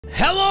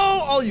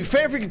Hello, all you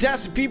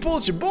fan-freaking-tastic people,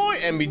 it's your boy,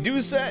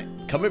 Medusa,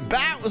 coming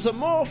back with some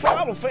more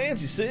Final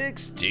Fantasy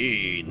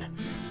 16.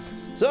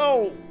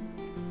 So,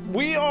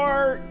 we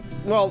are,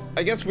 well,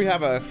 I guess we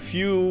have a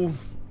few,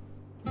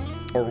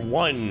 or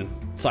one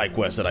side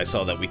quest that I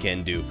saw that we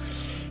can do.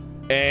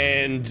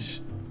 And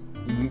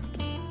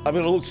I'm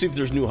gonna look to see if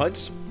there's new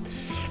hunts.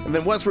 And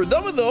then once we're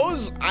done with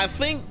those, I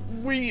think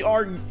we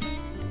are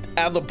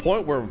at the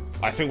point where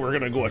I think we're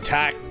gonna go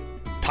attack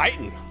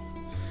Titan,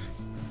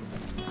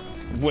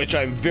 which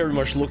I'm very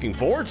much looking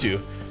forward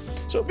to.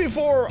 So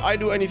before I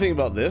do anything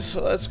about this,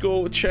 let's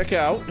go check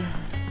out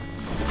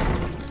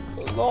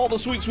all the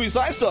sweet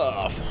side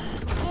stuff.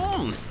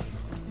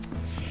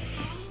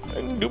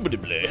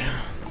 Indubitably.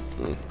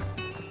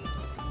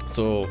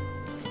 So,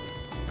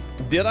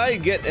 did I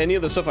get any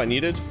of the stuff I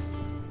needed?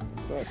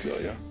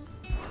 Okay, yeah.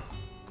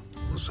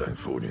 What's that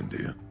for you,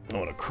 dear? I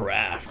want to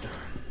craft.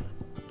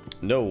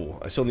 No,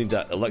 I still need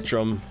that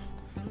Electrum,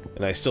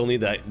 and I still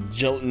need that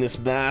gelatinous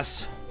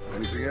mass.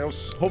 Anything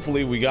else?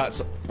 Hopefully we got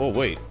some. Oh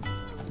wait.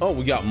 Oh,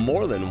 we got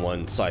more than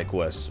one side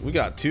quest. We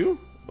got two?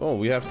 Oh,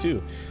 we have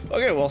two.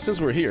 Okay, well,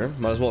 since we're here,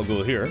 might as well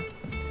go here.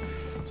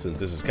 Since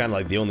this is kind of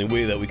like the only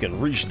way that we can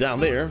reach down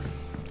there.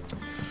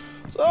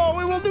 So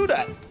we will do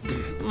that.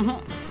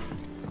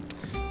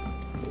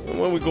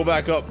 When we go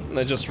back up,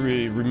 I just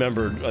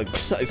remembered, I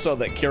saw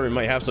that Carrie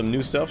might have some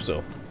new stuff,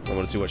 so I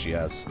want to see what she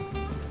has.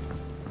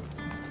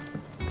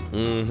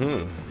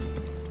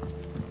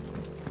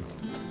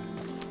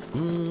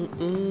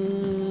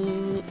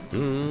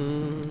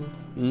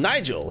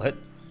 Nigel,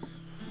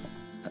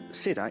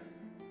 Sid, I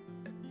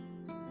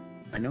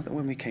know that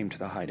when we came to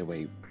the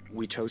Hideaway,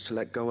 we chose to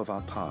let go of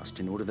our past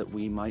in order that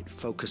we might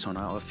focus on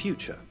our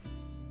future.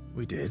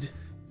 We did.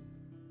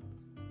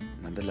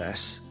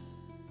 Nonetheless,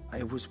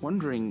 I was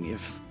wondering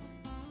if...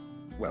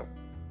 Well,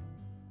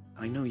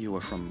 I know you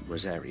are from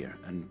Rosaria,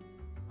 and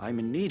I'm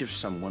in need of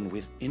someone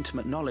with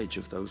intimate knowledge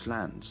of those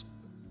lands.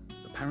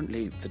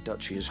 Apparently, the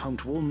duchy is home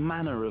to all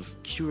manner of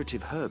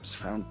curative herbs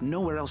found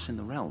nowhere else in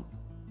the realm.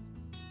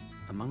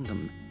 Among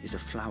them is a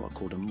flower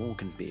called a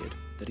Morganbeard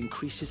that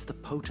increases the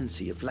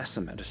potency of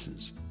lesser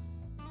medicines.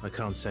 I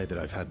can't say that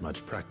I've had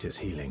much practice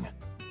healing.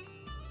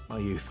 My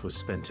youth was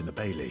spent in the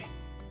Bailey.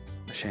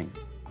 A shame.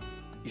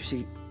 You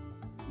see,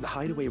 the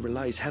Hideaway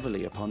relies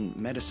heavily upon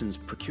medicines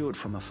procured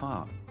from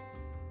afar.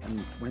 And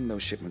when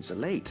those shipments are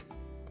late,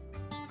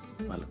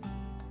 well,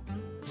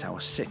 it's our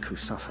sick who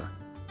suffer.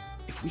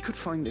 If we could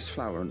find this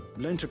flower and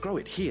learn to grow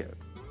it here,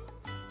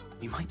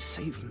 we might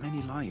save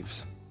many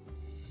lives.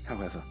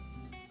 However,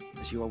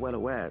 as you are well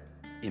aware,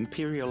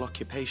 Imperial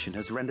occupation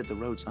has rendered the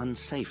roads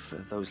unsafe for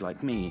those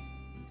like me,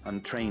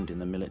 untrained in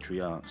the military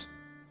arts.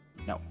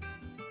 Now,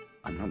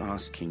 I'm not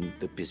asking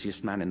the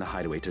busiest man in the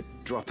Hideaway to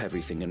drop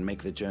everything and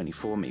make the journey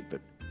for me,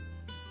 but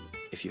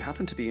if you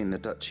happen to be in the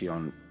duchy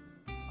on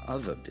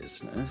other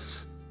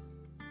business...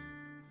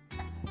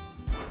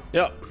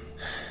 Yep.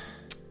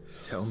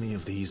 Tell me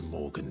of these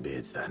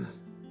Morganbeards, then.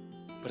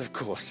 But of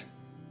course,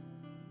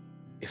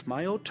 if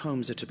my old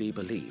tomes are to be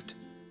believed,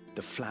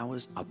 the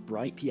flowers are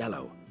bright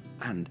yellow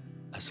and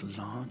as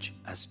large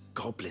as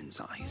goblins'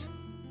 eyes.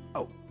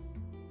 Oh,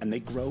 and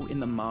they grow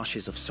in the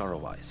marshes of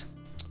Sorrowise.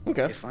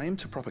 Okay. If I am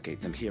to propagate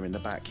them here in the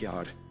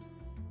backyard,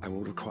 I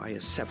will require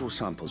several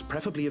samples,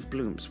 preferably of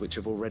blooms which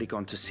have already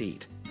gone to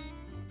seed.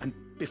 And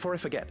before I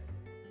forget,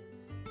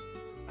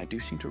 I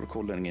do seem to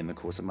recall learning in the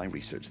course of my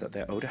research that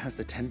their odor has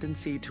the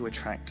tendency to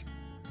attract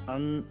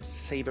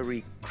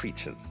unsavory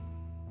creatures.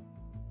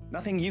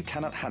 Nothing you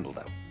cannot handle,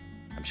 though,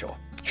 I'm sure.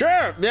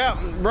 Sure, yeah,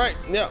 right,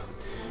 yeah.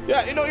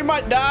 Yeah, you know, you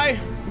might die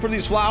for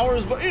these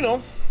flowers, but, you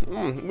know,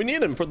 we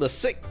need them for the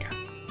sick.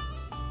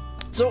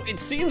 So it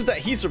seems that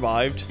he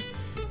survived,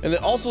 and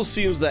it also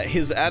seems that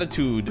his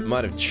attitude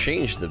might have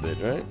changed a bit,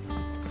 right?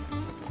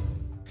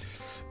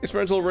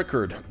 Experimental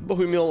record,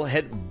 Bohemian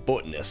head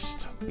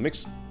botanist.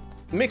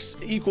 Mix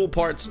equal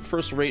parts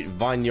first-rate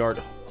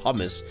vineyard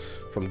hummus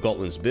from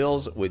Gotland's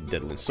bills with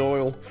deadly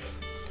soil.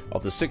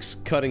 Of the 6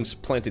 cuttings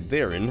planted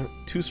therein,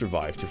 2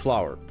 survived to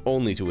flower,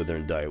 only to wither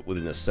and die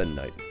within a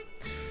sennight.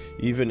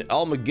 Even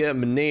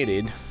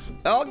amalgamated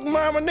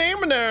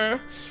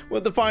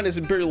with the finest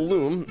imperial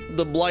loom,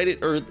 the blighted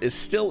earth is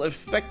still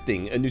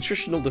affecting a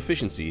nutritional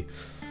deficiency.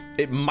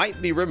 It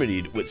might be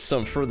remedied with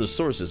some further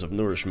sources of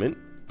nourishment: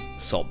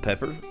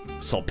 saltpeter,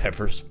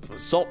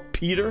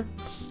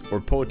 or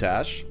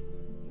potash,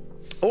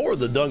 or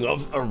the dung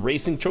of a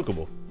racing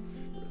chocobo.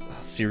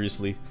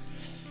 Seriously?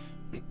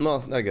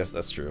 Well, I guess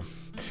that's true.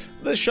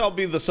 This shall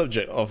be the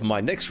subject of my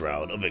next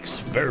round of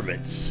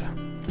experiments.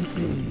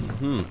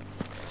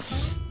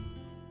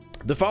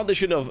 The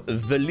foundation of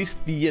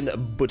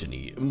Velisthian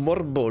botany,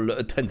 marble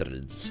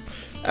tendrils.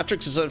 After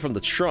extraction from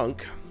the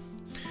trunk,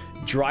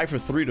 dry for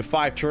 3 to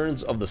 5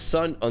 turns of the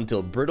sun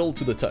until brittle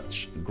to the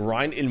touch.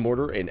 Grind in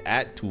mortar and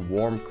add to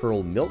warm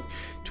Coeurl milk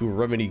to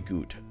remedy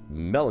gout,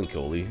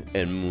 melancholy,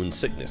 and moon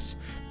sickness.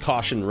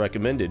 Caution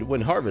recommended when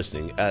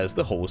harvesting, as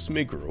the host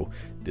may grow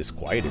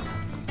disquieted.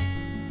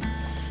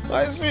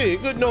 I see.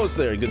 Good notes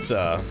there. Good,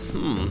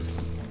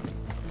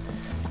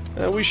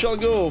 And we shall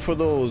go for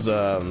those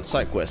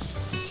side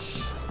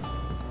quests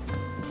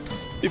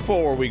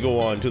before we go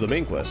on to the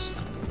main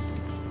quest.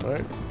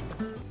 Alright.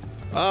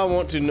 I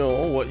want to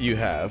know what you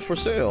have for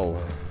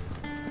sale.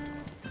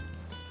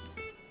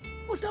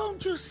 Well, don't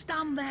just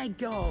stand there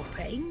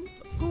gawping.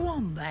 Go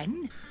on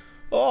then.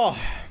 Oh.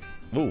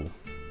 Ooh.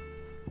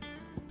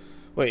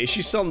 Wait, is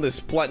she selling this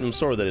platinum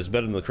sword that is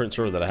better than the current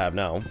sword that I have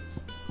now?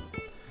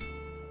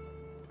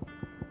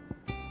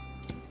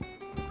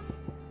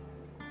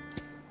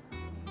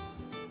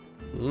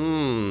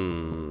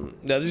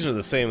 Now these are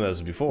the same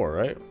as before,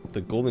 right?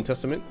 The Golden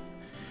Testament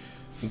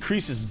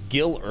increases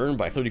gil earned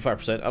by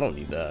 35%. I don't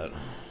need that.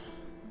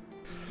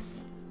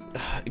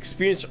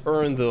 Experience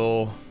earned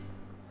though.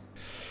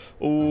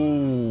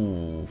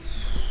 Ooh.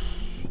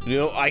 You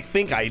know, I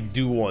think I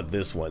do want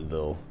this one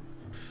though.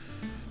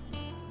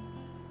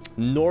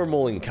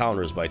 Normal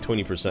encounters by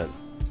 20%.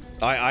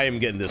 I am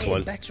getting this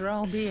one. Better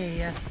I'll be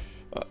here.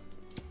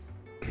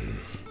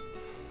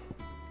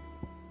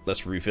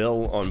 Let's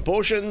refill on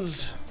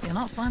potions. You'll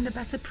not find a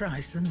better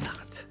price than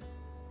that.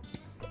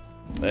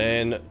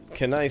 And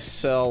can I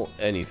sell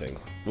anything?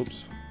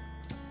 Oops.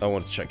 I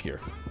want to check here.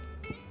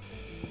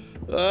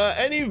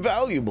 Any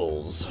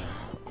valuables?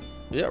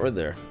 Yeah, right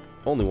there.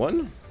 Only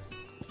one?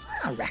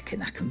 I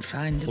reckon I can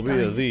find a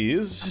 3 of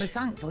these. I'll be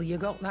thankful you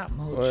got that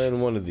much. And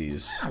 1 of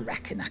these. I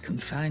reckon I can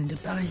find a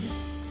buy.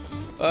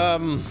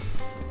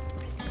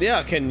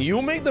 Yeah, can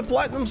you make the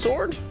platinum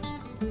sword?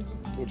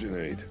 What do you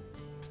need?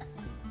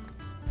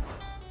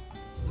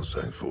 A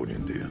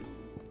Sanktfordian, dear.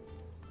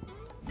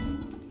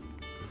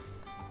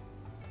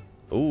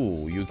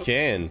 Oh, you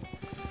can.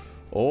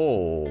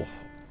 Oh.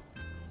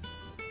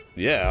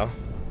 Yeah.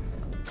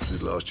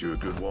 It'd last you a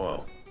good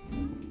while.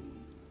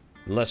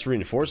 Let's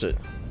reinforce it.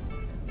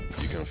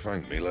 You can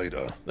thank me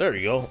later. There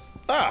you go.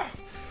 Ah!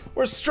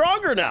 We're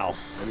stronger now!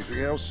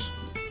 Anything else?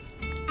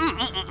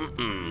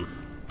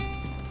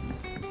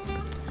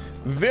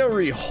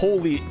 Very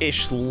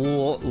holy-ish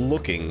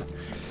looking.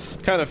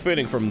 Kind of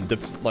fitting from the,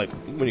 like,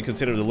 when you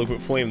consider the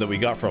liquid flame that we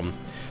got from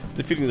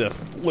defeating the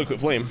liquid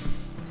flame.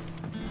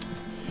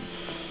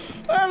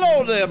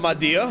 Hello there, my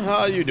dear.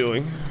 How are you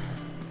doing?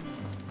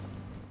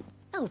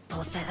 Oh,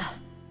 bother.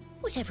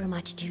 Whatever am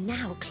I to do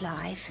now,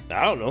 Clive?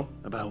 I don't know.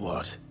 About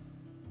what?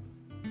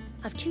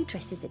 I've 2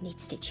 dresses that need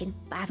stitching,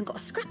 but I haven't got a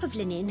scrap of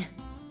linen.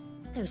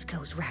 Those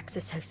girls' rags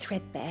are so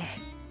threadbare.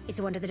 It's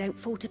a wonder they don't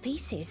fall to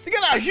pieces. You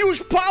got a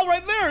huge pile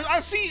right there! I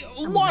see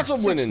lots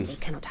of linen! Certainly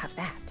cannot have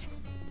that.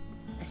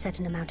 A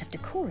certain amount of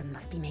decorum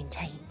must be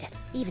maintained,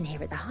 even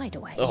here at the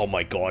Hideaway. Oh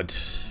my god.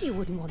 You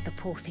wouldn't want the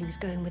poor things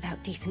going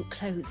without decent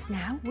clothes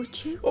now,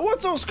 would you? Well,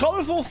 what's those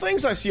colorful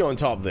things I see on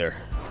top there?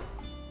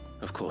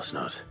 Of course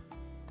not.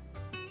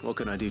 What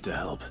can I do to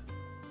help?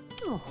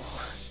 Oh,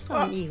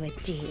 aren't you a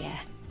dear?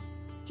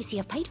 You see,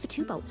 I've paid for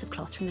 2 bolts of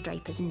cloth from the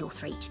drapers in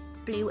Northreach,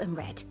 blue and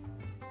red.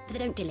 But they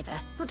don't deliver,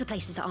 not to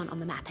places that aren't on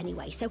the map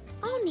anyway, so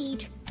I'll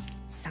need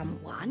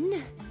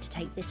someone to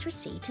take this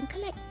receipt and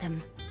collect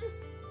them.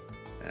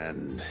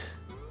 And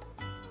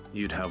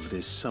you'd have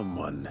this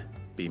someone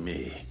be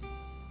me.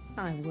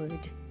 I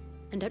would.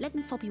 And don't let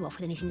them fob you off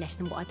with anything less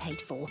than what I paid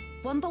for.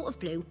 1 bolt of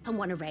blue and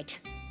 1 of red.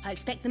 I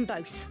expect them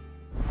both.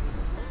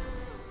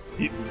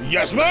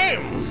 Yes,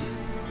 ma'am!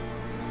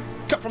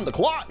 Cut from the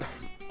clot!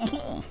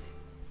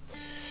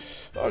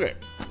 Okay.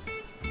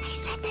 They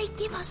said they'd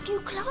give us new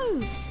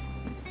clothes.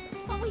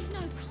 But we've no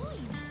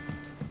coin.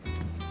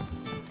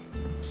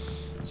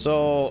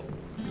 So,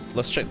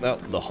 let's check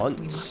out the hunts.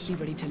 We must be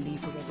ready to leave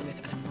for Rosalith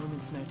at a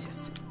moment's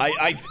notice.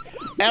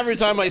 Every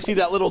time I see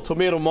that little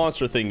tomato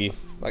monster thingy,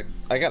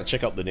 I gotta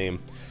check out the name.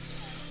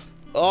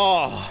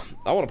 Oh,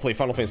 I want to play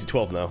Final Fantasy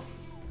 12 now.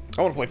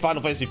 I want to play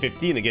Final Fantasy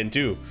 15 again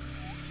too.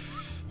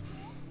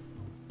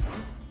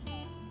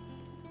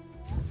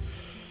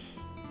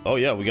 Oh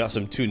yeah, we got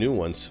some 2 new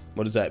ones.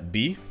 What is that,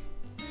 B?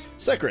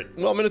 Sekhret.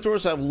 Well,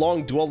 Minotaurs have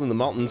long dwelled in the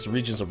mountainous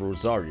regions of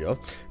Rosaria.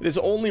 It is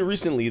only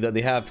recently that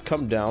they have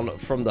come down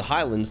from the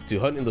highlands to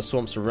hunt in the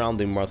swamps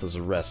surrounding Martha's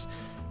arrest.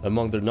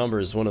 Among their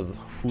numbers, one of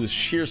whose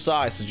sheer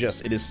size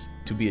suggests it is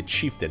to be a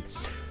chieftain,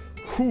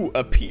 who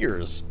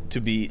appears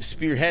to be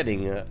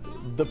spearheading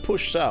the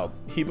push south.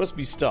 He must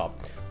be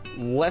stopped,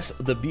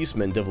 lest the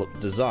beastmen develop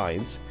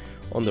designs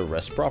on the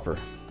rest proper.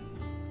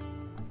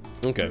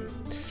 Okay.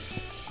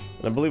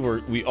 And I believe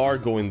we are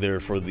going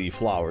there for the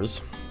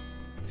flowers.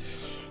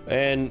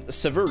 And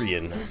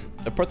Severian,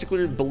 a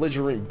particularly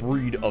belligerent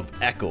breed of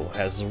echo,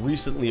 has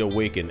recently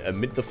awakened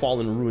amid the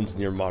fallen ruins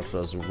near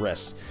Martha's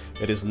Rest.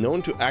 It is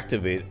known to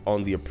activate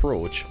on the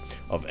approach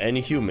of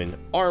any human,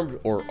 armed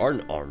or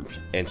unarmed,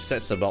 and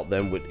sets about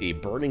them with a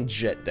burning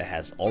jet that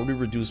has already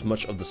reduced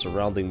much of the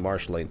surrounding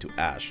marshland to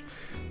ash.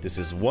 This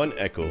is one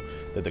echo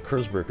that the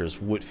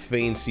Cursebreakers would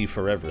fain see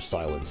forever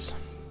silenced.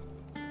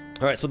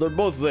 Alright, so they're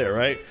both there,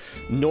 right?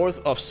 North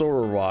of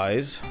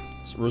Sorrowise,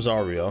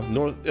 Rosaria.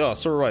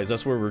 Sorrowise,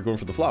 that's where we're going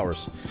for the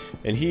flowers.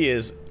 And he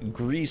is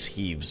Grease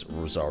Heaves,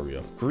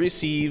 Rosaria.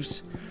 Grease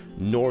Heaves,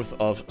 north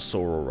of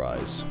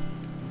Sorrowise.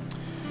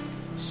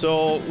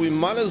 So, we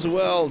might as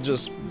well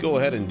just go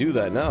ahead and do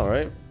that now,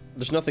 right?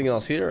 There's nothing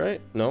else here,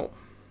 right? No.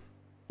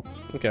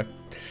 Okay.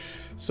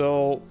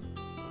 So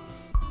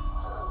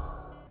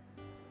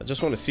I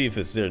just want to see if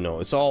it's there. No,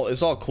 it's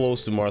all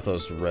close to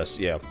Martha's Rest.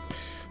 Yeah.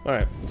 All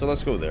right. So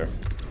let's go there.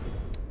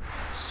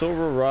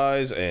 Silver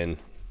Rise and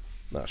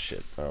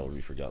shit. I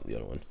already forgot the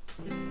other one.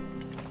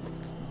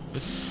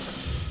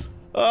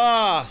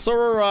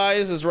 Silver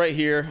Rise is right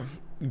here.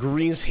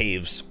 Green's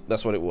Haves.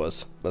 That's what it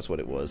was. That's what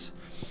it was.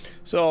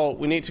 So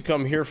we need to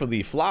come here for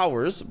the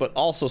flowers, but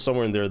also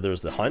somewhere in there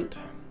there's the hunt.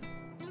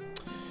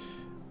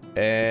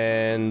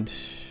 And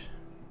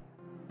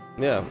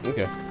yeah,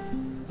 okay.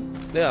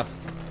 Yeah.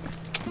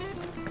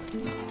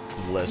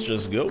 Let's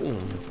just go.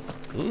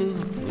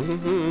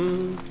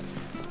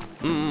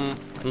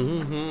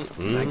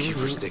 Thank you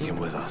for sticking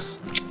with us.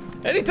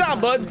 Anytime,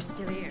 bud.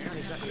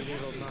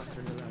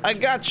 I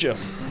got you.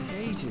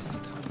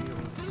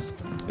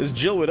 Is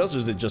Jill with us or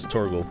is it just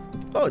Torgal?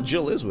 Oh,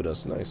 Jill is with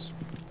us. Nice.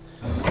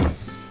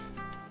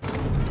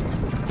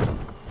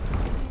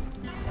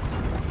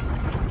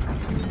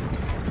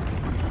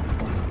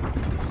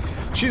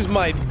 She's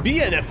my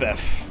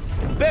BNFF.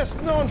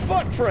 Best known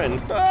fuck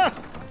friend.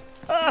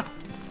 I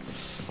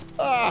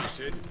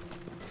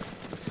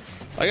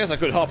guess I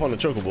could hop on the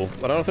chocobo,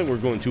 but I don't think we're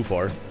going too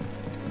far.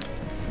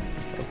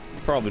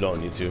 Probably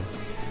don't need to.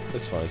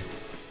 It's fine.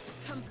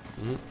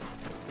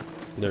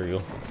 There you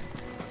go.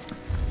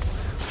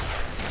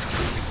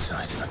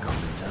 Size of a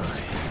goblin's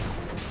eye.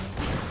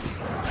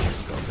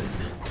 This goblin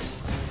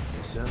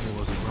certainly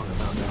wasn't wrong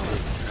about that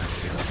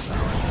attracting the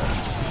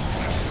flowers.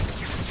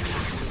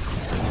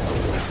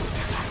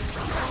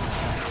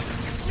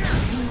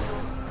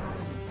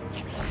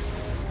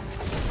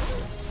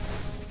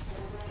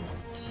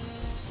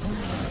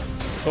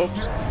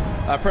 Oops,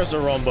 I pressed the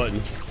wrong button.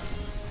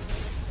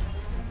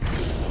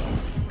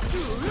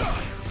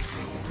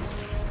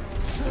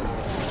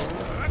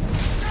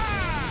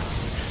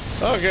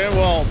 Okay,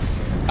 well,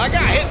 I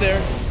got hit there.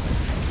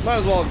 Might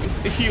as well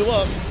heal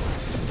up.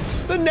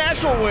 The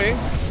natural way.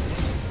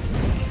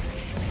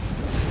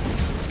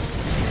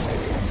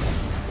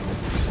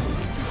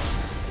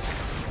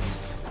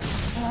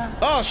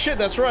 Oh shit,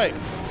 that's right.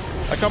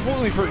 I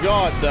completely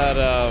forgot that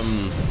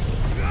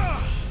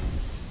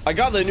I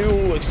got the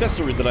new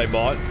accessory that I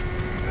bought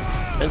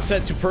and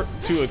set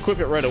to equip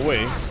it right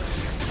away.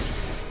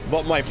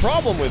 But my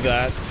problem with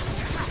that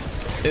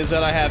is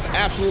that I have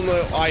absolutely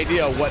no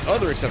idea what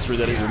other accessory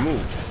that it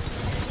removed.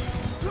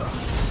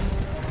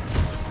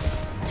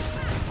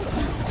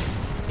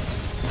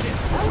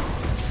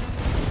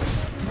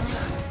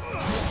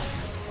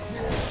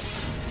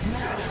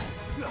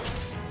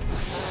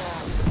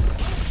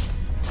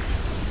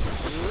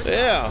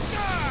 Yeah.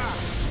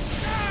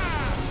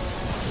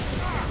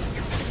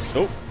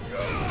 Oh,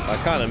 I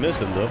kind of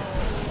miss him though.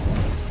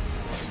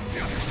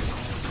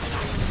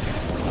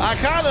 I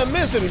kind of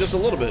miss him just a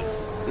little bit.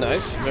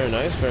 Nice, very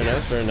nice, very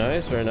nice, very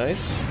nice, very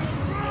nice.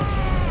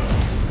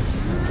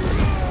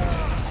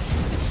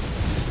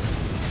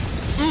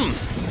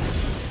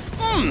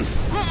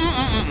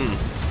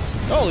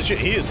 Holy shit,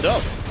 he is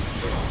tough.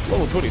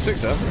 Level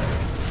 26, huh?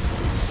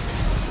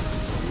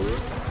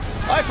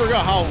 I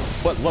forgot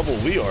what level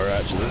we are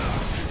actually.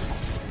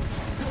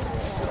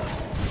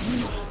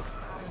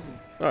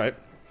 All right,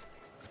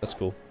 that's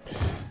cool.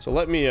 So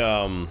let me,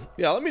 yeah,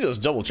 let me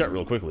just double check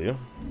real quickly. Yeah?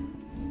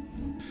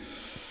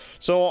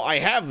 So I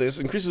have this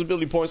increases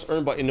ability points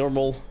earned by a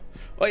normal.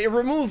 It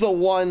removed the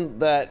one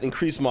that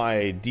increased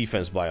my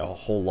defense by a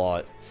whole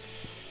lot.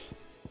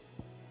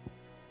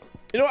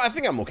 You know, I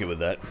think I'm okay with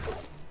that.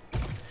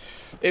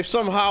 If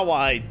somehow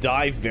I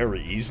die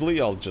very easily,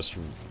 I'll just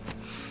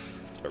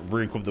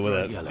re-equip the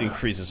way that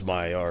increases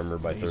my armor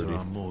by 30. These are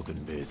our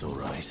Morgan beards, all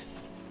right.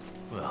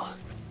 Well,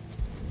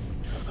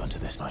 I've gone to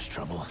this much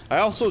trouble. I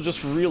also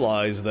just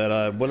realized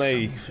that when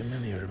Something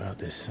familiar about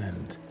this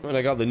scent. when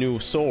I got the new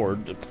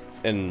sword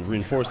and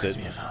reinforced it,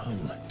 Me of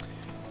home.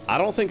 I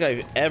don't think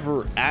I've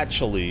ever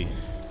actually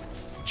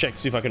checked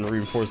to see if I can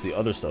reinforce the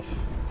other stuff,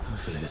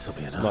 Hopefully this will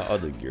be enough. my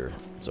other gear.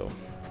 So,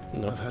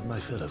 no. I've had my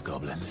fill of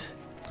goblins.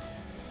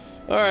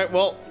 All right,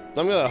 well,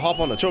 I'm gonna hop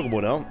on the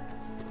chocobo now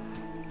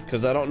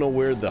because I don't know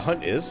where the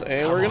hunt is,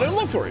 and we're gonna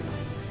look for it.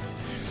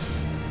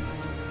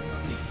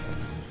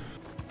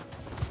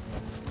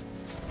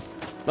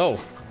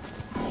 Oh,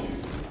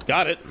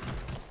 got it.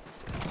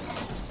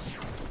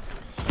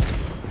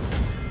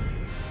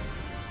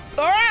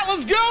 All right,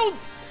 let's go.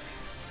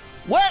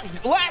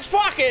 Let's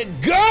fucking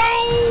go.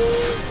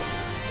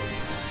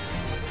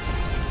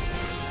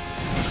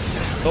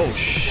 Oh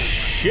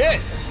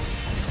shit.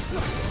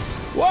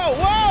 Whoa,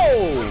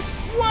 whoa,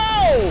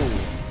 whoa.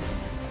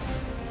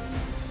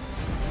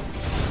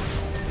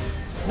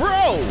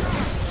 Bro,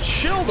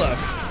 chill the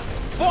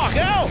fuck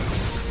out.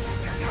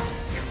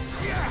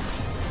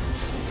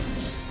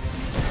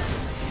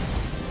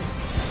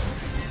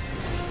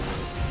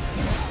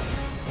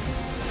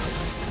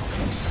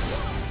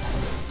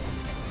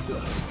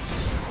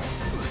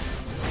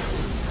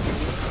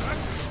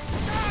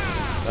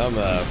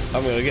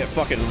 I'm gonna get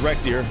fucking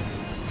wrecked here.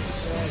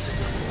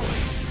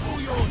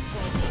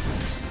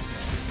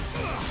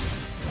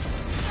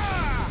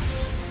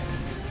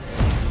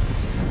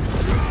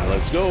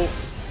 let's go.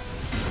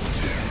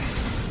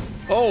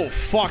 Oh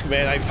fuck,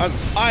 man!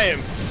 I am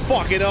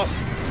fucking up.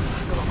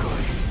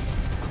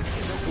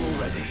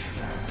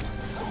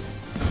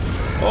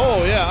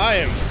 Oh yeah, I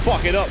am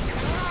fucking up.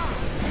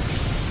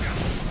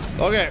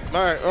 Okay,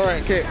 all right,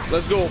 okay,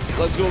 let's go.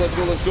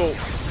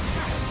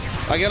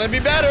 I gotta be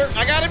better.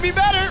 I gotta be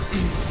better.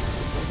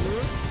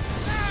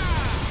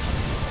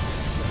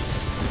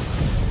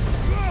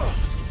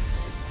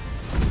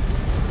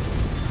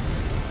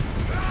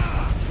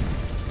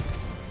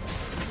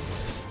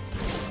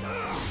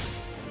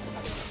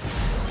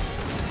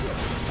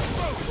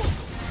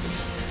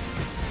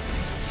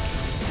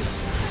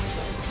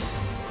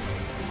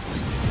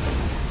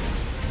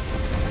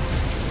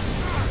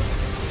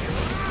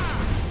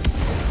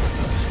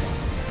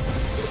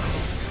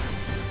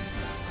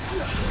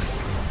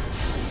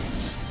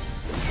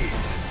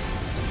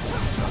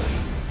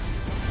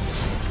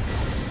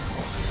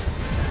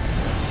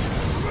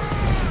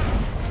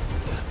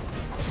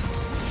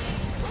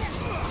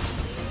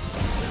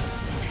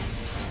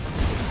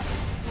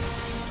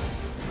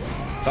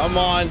 Come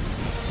on.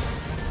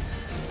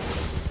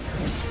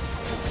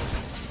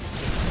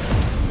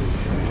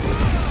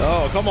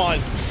 Oh, come on.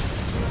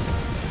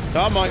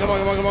 Come on.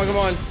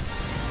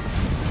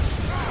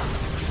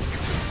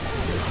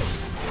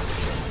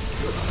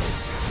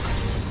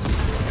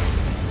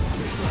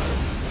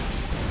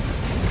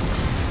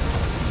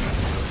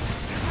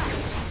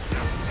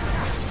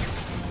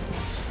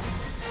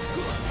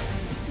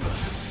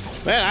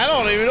 Man, I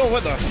don't even know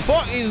what the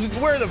fuck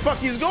where the fuck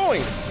he's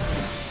going.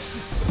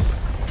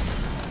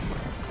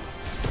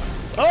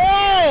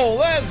 Oh,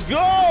 let's go!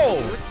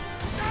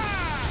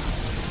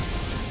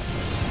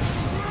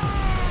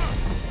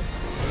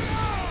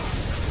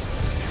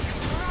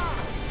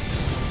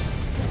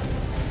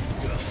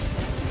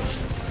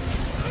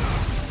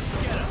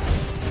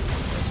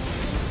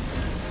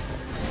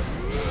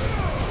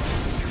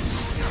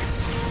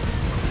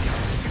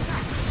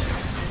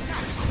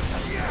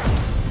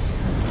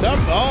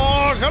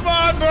 Oh, come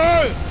on,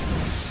 bro!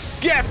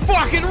 Get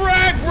fucking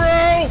wrecked,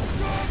 bro!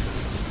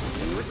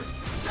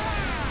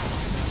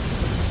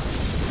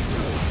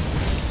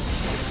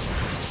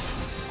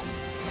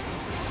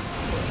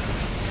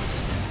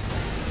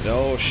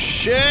 No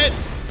shit!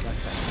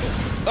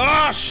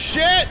 Oh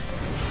shit!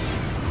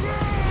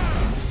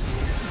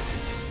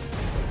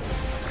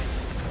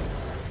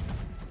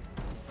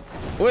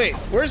 Wait,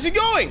 where's he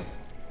going?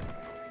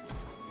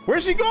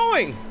 Where's he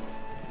going?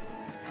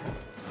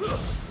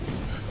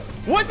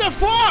 What the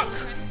fuck?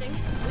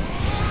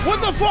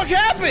 What the fuck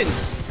happened?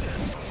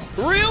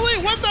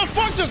 Really? What the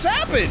fuck just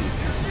happened?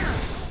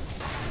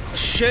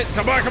 Shit,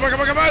 come on.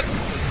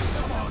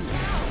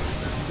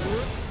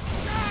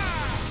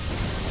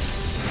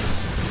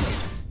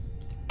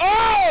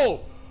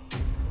 Oh!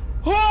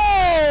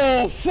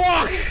 Oh,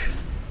 fuck!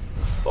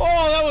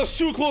 Oh, that was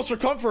too close for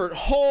comfort.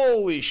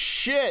 Holy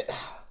shit.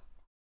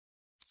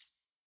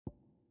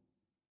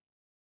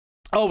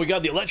 Oh, we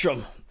got the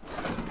Electrum.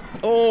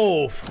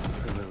 Oh.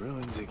 From the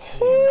ruins it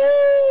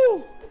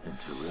came, and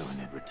to ruin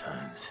it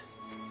returns.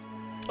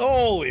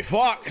 Holy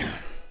fuck.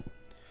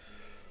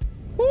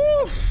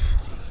 Woo.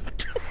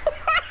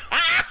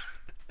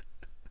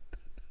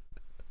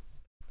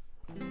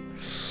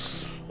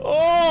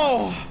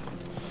 Oh.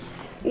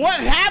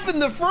 What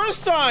happened the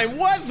first time?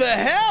 What the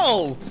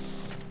hell?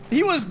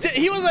 He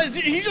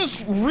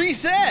just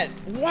reset.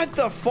 What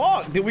the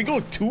fuck? Did we go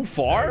too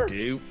far?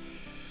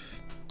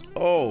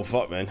 Oh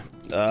fuck, man.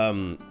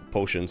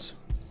 Potions.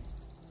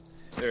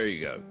 There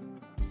you go.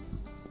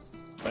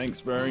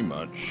 Thanks very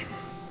much.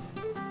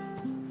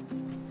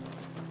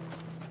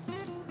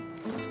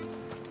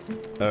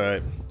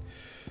 Alright.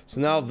 So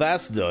now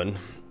that's done.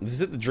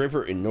 Visit the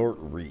Draper in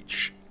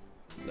Northreach.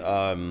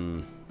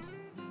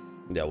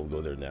 Yeah, we'll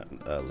go there now,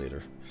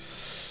 later.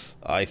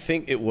 I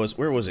think it was,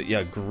 where was it?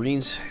 Yeah,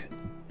 Green's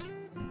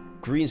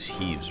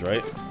Heaves,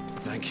 right?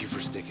 Thank you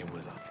for sticking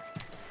with us.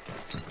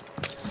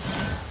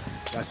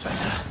 That's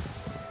better.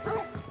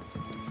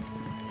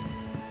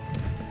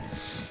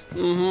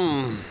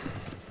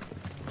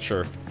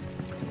 Sure.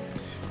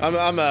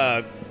 I'm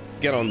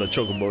get on the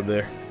chocobo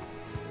there.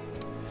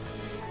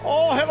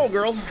 Oh, hello,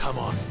 girl. Come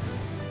on.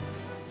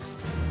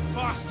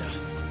 Faster.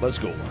 Let's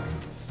go.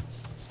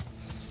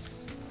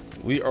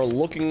 We are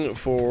looking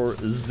for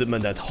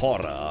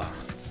Zimadatora.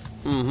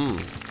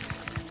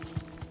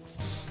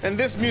 And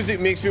this music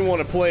makes me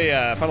want to play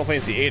Final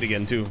Fantasy VIII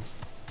again, too.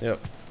 Yep.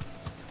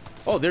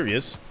 Oh, there he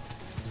is.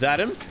 Is that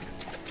him?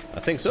 I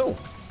think so.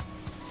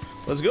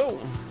 Let's go.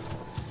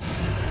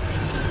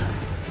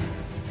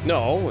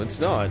 No, it's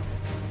not.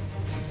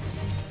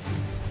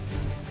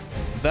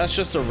 That's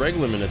just a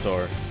regular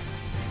Minotaur.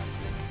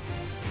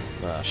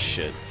 Ah,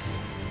 shit.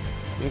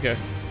 Okay.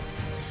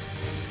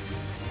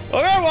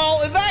 Okay,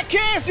 well, in that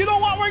case, you know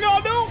what we're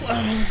gonna do?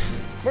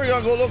 We're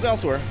gonna go look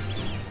elsewhere.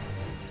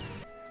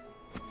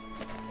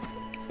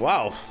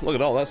 Wow, look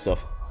at all that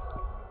stuff.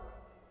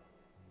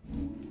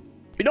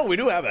 You know, we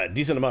do have a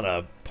decent amount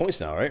of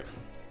points now, right?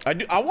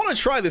 I want to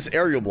try this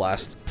aerial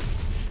blast.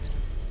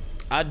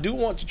 I do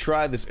want to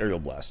try this aerial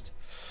blast.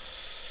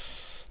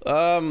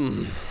 I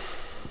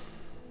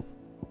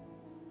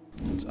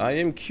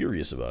am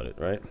curious about it,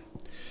 right?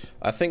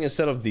 I think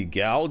instead of the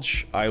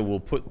gouge, I will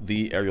put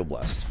the aerial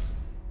blast.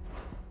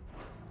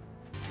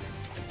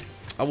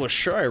 I was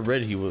sure I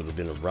read he would have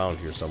been around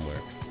here somewhere.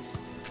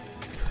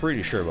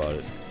 Pretty sure about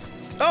it.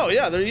 Oh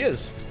yeah, there he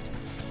is.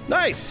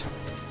 Nice.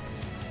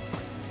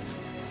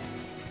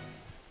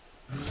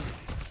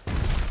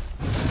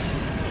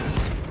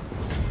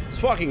 Let's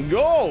fucking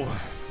go.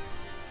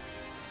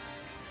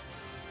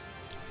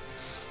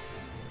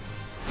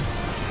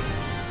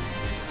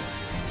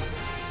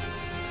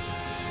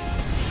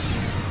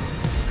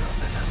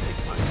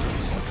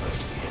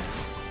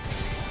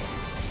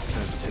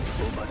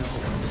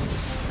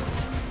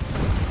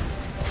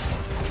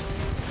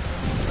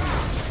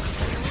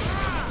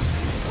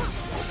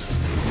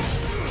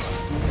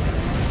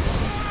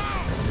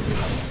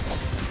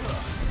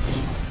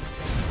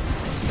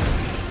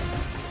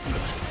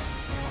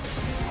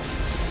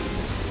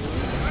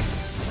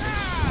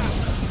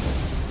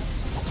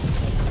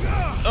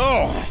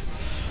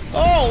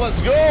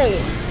 Let's go!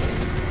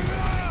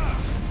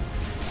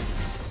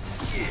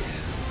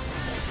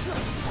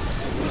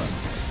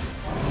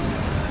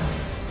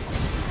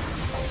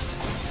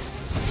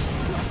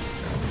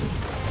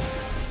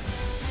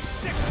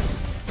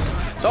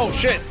 Oh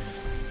shit!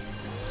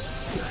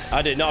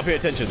 I did not pay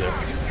attention there.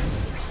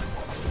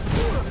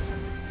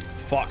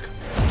 Fuck.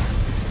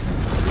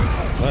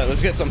 Alright,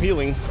 let's get some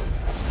healing.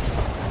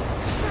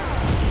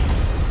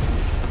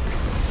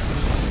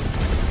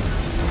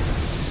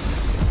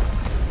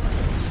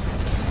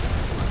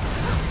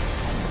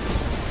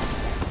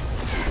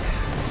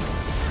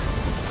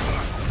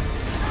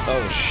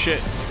 Oh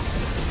shit.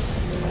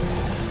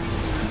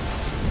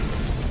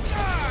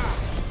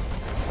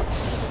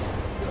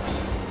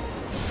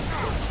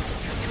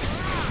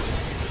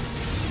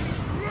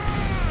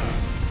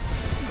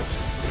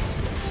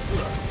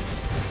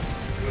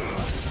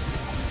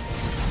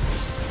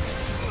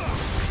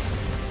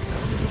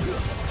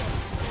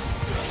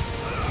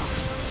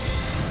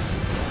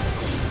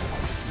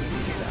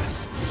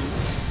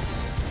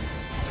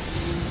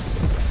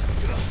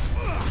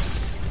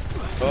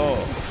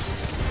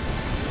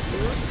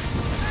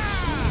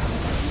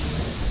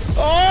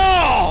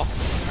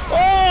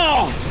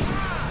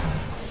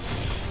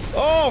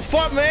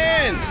 Fuck,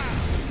 man!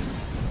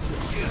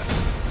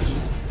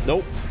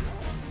 Nope.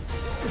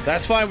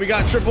 That's fine, we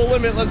got triple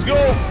limit, let's go!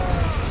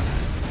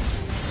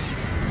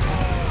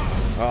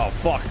 Oh,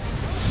 fuck.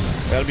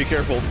 Gotta be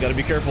careful, gotta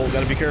be careful,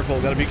 gotta be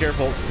careful, gotta be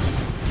careful.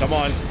 Come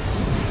on.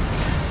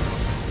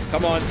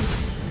 Come on.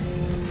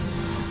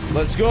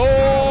 Let's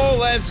go!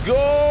 Let's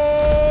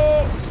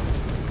go!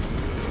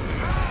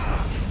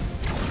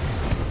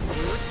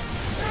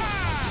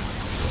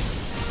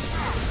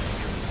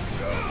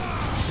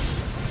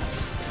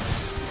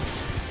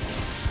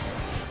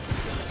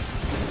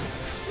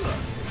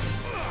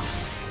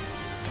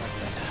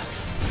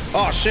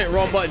 Oh shit,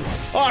 wrong button.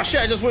 Oh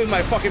shit, I just waved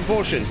my fucking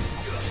potion.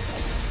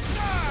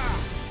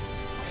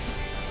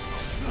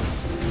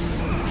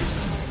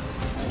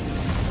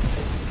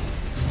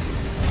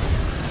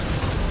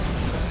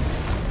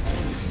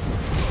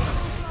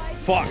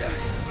 Fuck.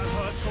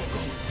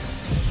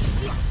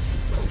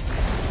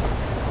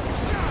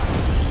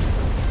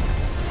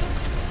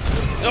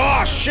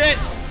 Oh shit!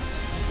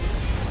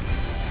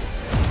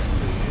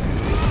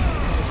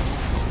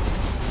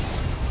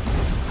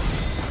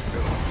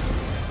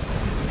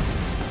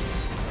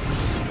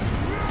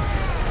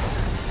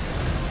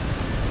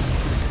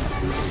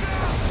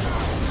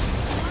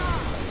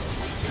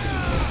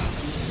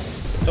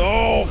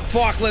 Oh,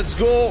 fuck, let's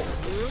go.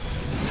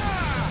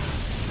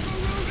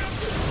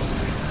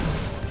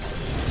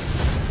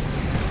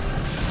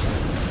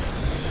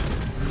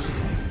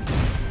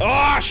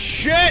 Oh,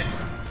 shit.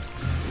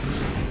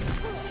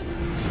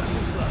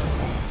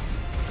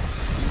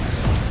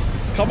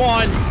 Come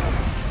on.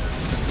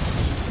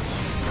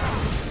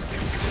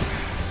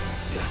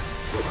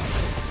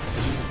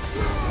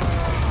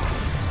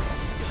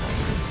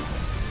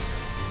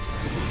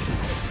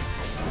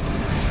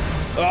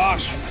 Oh,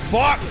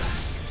 fuck.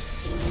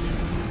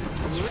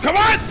 Come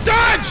on,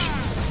 dodge!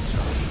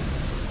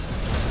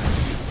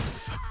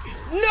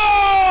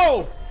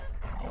 No!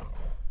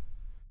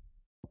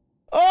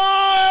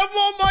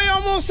 Oh, I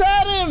almost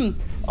had him!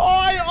 Oh,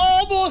 I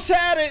almost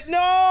had it!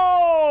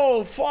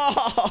 No!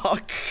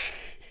 Fuck!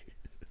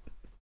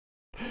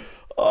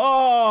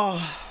 Oh!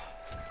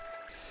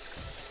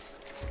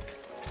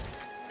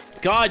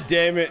 God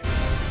damn it!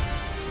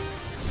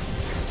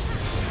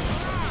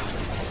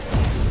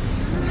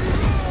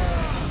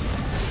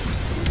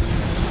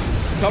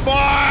 Come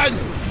on!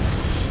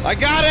 I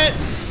got it!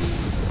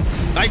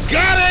 I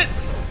got it!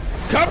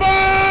 Come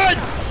on!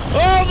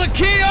 Oh, the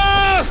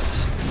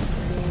chaos!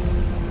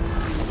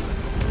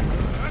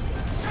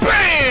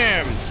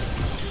 Bam!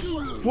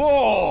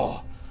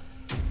 Whoa!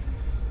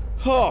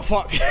 Oh,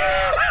 fuck.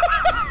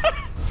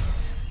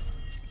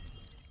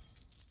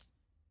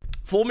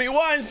 Fool me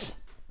once.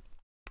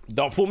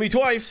 Don't fool me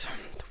twice.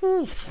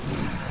 Oh.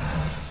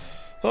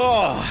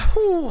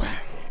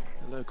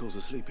 Hello, locals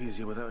will sleep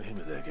easier without him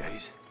at their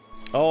gate.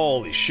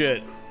 Holy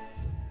shit.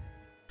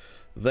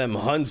 Them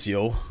hunts,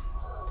 yo.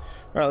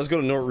 Alright, let's go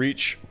to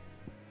Northreach.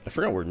 I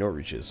forgot where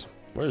Northreach is.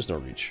 Where is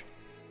Northreach?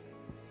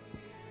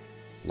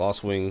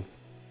 Lost Wing.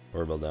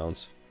 Orbel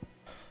Downs.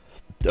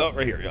 Oh,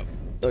 right here, yep.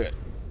 Okay.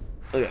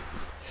 Okay.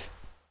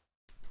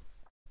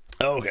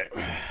 Okay.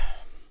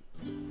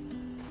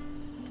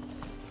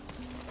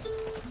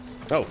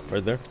 Oh,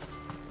 right there.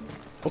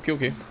 Okay,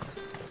 okay.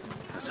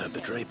 Let's hope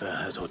the Draper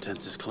has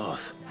Hortense's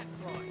cloth.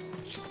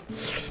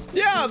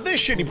 Yeah, this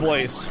shitty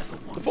place.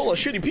 Full of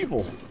shitty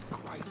people.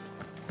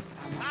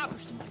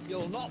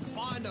 You'll not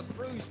find a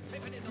bruised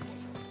pippin in the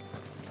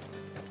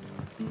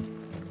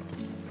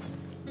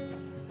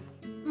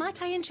bush.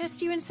 Might I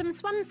interest you in some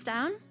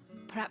swansdown?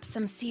 Perhaps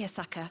some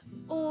seersucker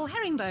or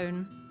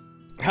herringbone?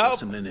 How?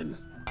 Some linen.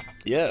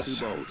 Yes.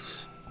 2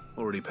 bolts.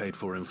 Already paid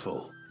for in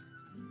full.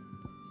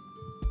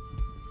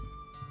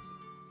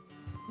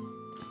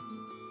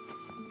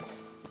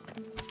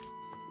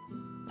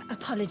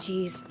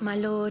 Apologies, my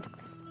lord,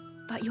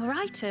 but your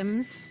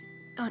items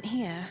aren't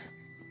here.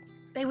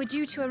 They were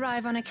due to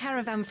arrive on a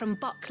caravan from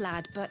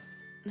Boklad, but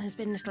there's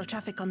been little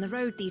traffic on the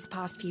road these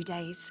past few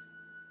days.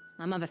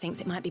 My mother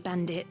thinks it might be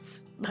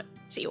bandits, but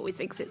she always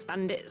thinks it's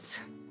bandits.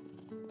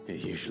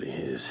 It usually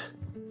is.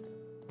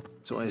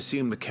 So I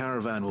assume the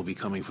caravan will be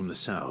coming from the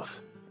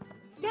south.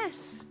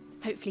 Yes,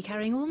 hopefully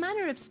carrying all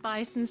manner of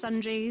spice and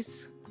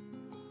sundries.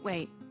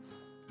 Wait,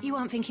 you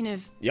aren't thinking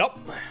of... Yup.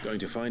 Going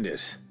to find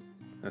it.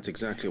 That's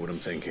exactly what I'm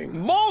thinking.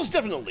 Most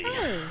definitely.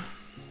 Oh.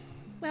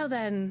 Well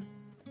then,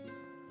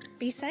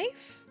 be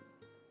safe.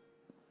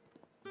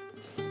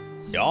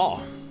 Yeah.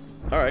 All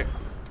right.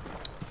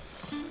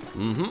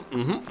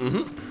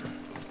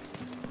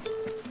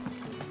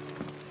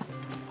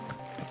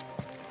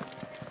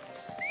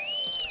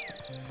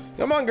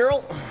 Come on,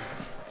 girl.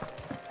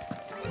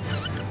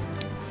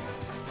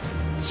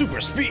 Super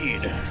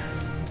speed.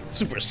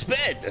 Super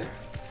sped.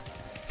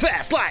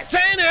 Fast like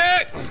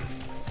Sonic.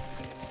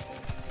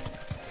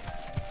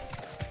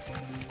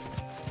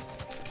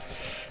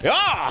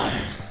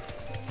 Yeah.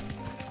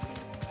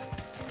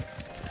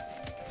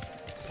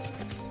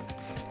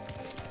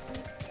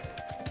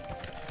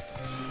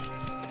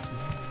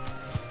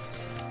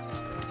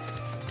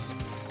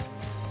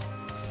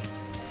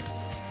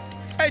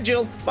 Hey,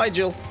 Jill. Bye,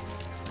 Jill.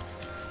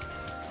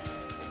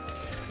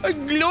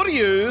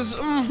 Glorious.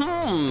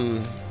 I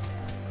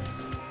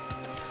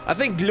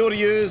think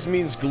glorious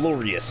means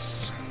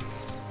glorious.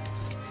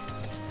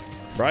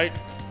 Right?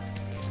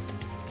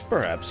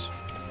 Perhaps.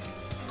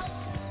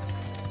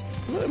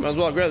 Might as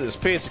well grab this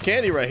piece of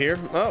candy right here.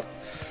 Oh,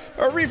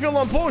 a refill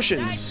on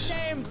potions. That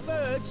damn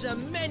bird's a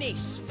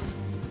menace.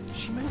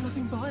 She meant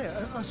nothing by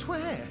it, I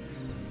swear.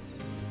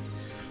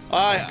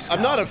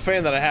 I'm not a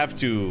fan that I have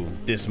to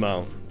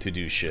dismount to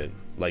do shit.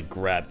 Like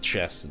grab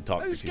chests and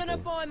talk Who's to people. gonna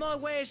buy my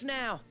wares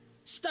now?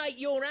 State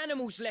your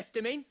animals left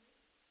them in.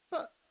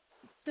 But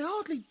they're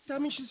hardly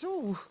damaged at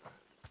all.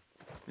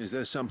 Is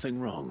there something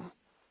wrong?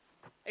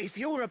 If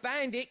you're a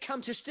bandit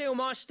come to steal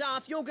my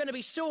stuff, you're gonna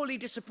be sorely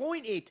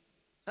disappointed.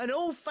 And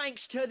all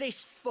thanks to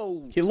this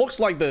fool. He looks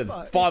like the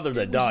father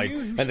that died you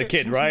who and the stepped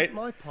kid, into right?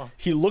 my path.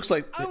 He looks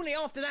like Only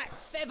after that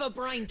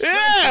feather-brained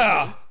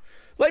yeah,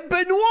 like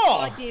I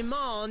Benoit.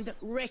 demand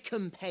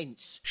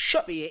recompense.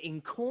 Shut. Be it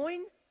in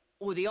coin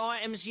or the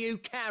items you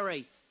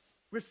carry.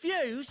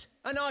 Refuse,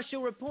 and I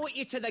shall report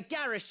you to the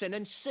garrison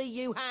and see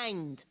you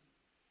hanged.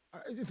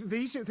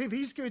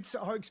 These goods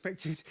are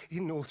expected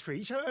in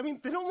Northreach. I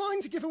mean, they're not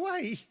mine to give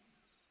away.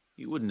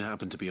 You wouldn't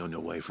happen to be on your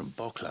way from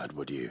Boklad,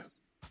 would you?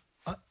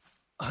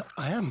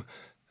 I am,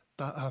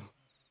 but did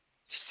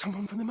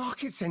someone from the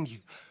market send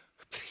you?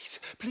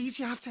 Please,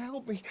 you have to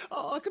help me.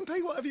 I can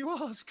pay whatever you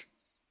ask.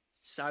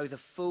 So the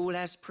fool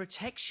has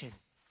protection.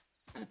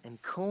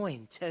 And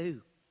coin,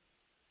 too.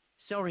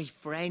 Sorry,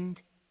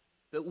 friend,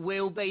 but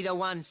we'll be the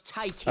ones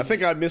taking I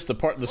think I missed the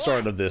part, the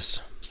start of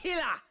this.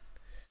 Killer!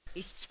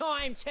 It's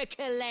time to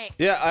collect!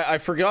 Yeah, I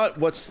forgot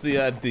what's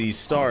the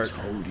start.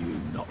 I told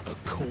you not to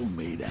call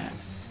me that.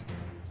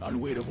 And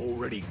we'd have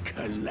already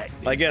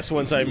collected. I guess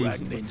once if you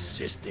hadn't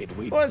insisted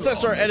once I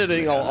start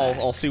editing,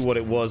 I'll see what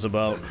it was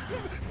about.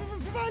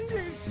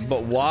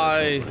 But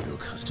why? Your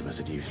customers,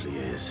 it usually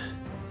is.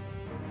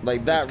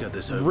 Like that get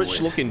this over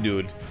rich-looking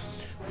dude.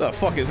 The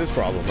fuck is his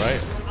problem,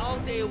 right? I'll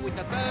deal with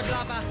the bird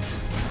lover.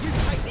 You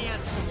take the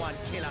handsome one,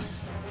 killer.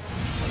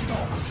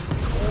 Stop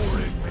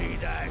calling me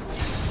that.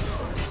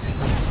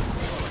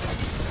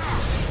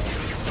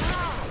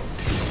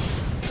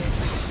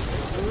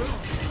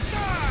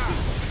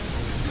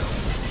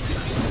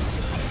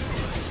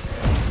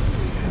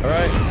 All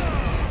right.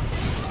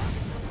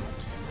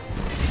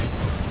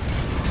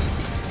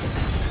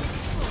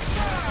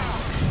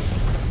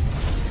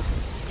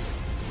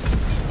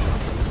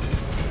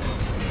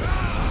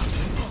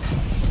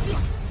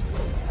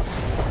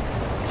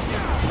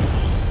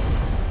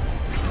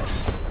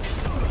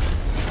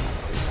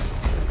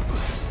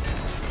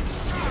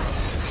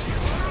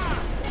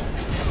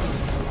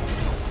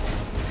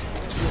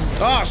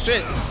 Oh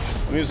shit!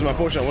 I'm using my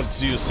potion. I wanted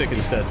to use sick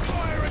instead.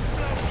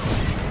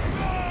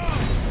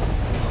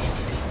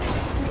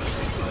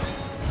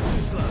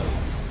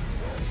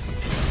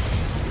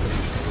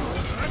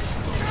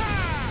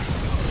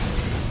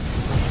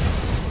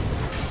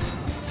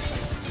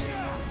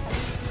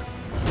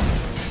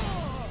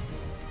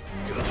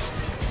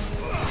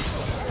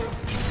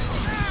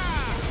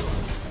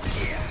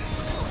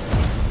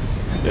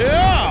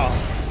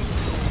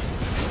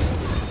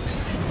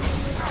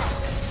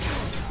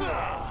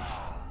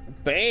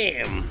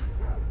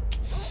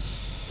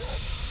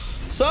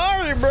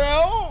 sorry,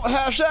 bro.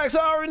 Hashtag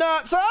sorry,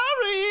 not sorry.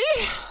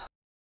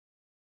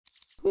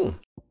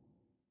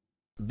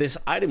 This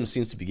item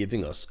seems to be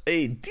giving us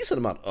a decent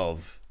amount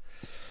of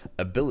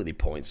ability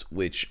points,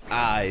 which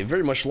I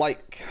very much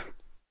like.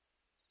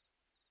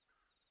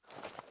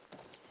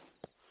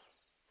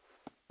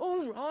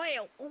 All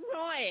right.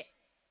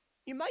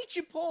 You made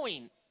your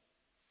point.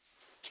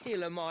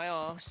 Killer my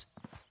ass.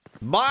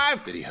 My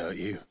Did he hurt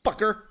you?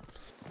 Fucker.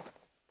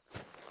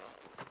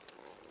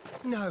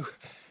 No,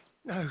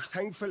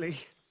 thankfully.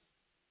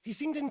 He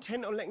seemed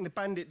intent on letting the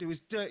bandit do his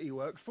dirty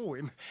work for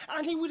him,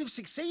 and he would have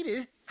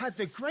succeeded had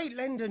the great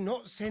lender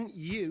not sent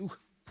you.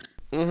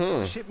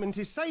 The shipment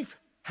is safe,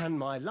 and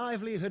my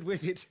livelihood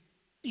with it.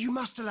 You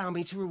must allow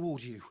me to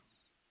reward you.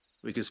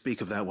 We can speak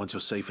of that once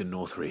you're safe in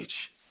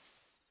Northreach.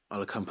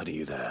 I'll accompany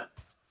you there.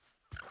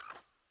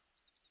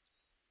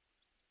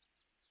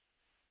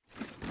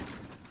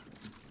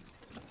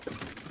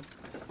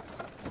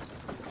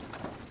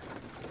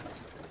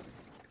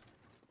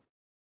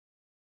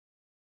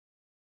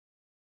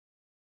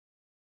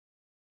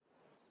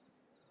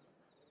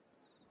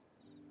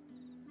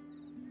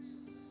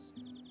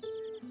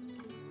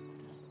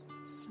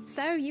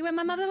 So you and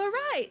my mother were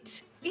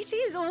right. It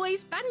is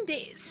always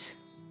bandits.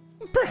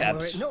 Perhaps.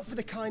 Were it not for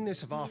the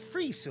kindness of our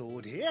free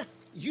sword here,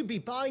 you'd be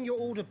buying your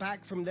order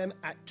back from them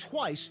at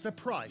twice the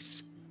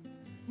price.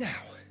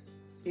 Now,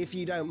 if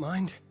you don't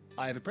mind,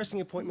 I have a pressing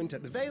appointment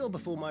at the Vale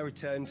before my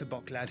return to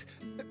Boklad.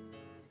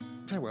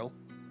 Farewell.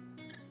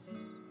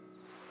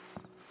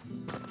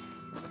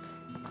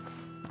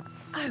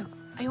 Oh,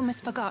 I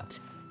almost forgot.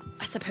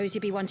 I suppose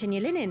you'll be wanting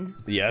your linen.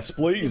 Yes,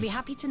 please. You'll be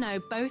happy to know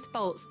both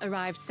bolts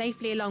arrived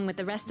safely along with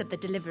the rest of the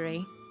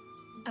delivery.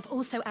 I've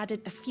also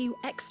added a few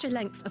extra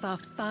lengths of our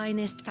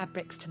finest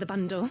fabrics to the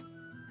bundle.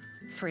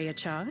 Free of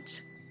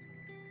charge.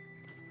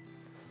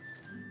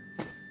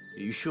 Are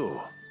you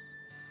sure?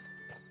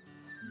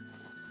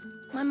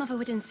 My mother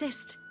would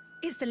insist.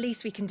 It's the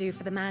least we can do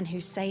for the man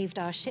who saved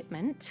our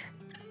shipment.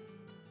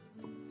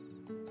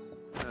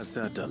 That's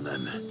that done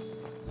then.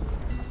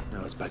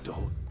 Now it's back to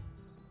hold.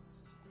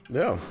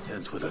 Yeah.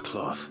 Tense with a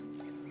cloth.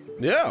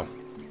 Yeah.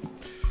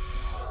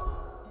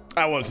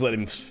 I wanted to let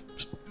him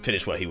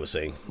finish what he was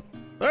saying.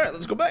 All right,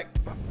 let's go back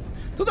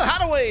to the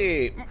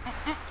Hideaway.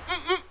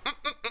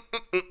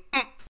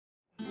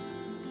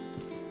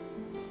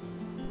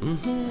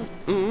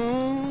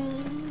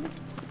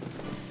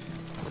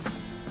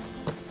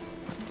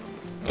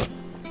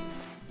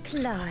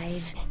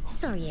 Clive,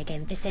 sorry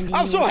again for sending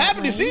I'm you so that happy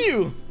to way. see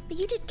you. But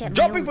you did get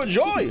Jumping for melted,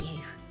 joy. didn't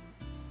you?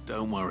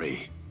 Don't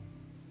worry.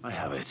 I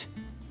have it.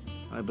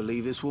 I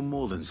believe this will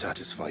more than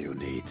satisfy your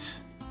needs.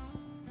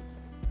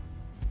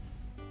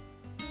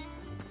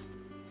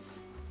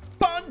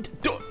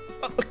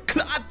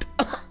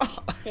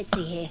 Let's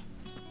see here.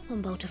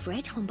 One bolt of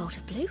red, one bolt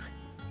of blue.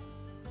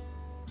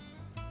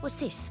 What's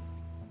this?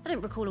 I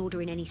don't recall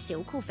ordering any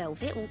silk or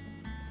velvet or...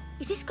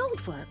 Is this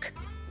gold work?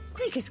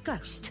 Gregor's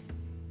ghost.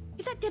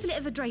 If that devilet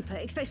of a draper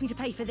expects me to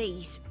pay for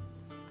these...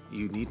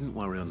 You needn't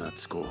worry on that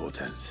score,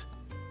 Hortense.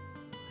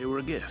 They were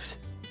a gift.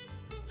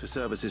 For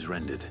services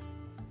rendered.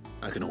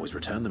 I can always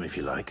return them if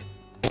you like.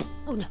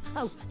 Oh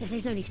no,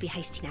 there's no need to be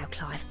hasty now,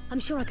 Clive. I'm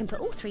sure I can put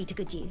all three to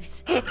good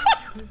use.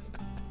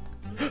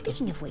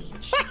 Speaking of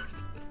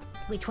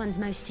which one's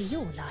most to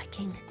your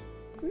liking?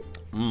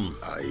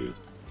 I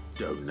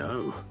don't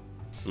know.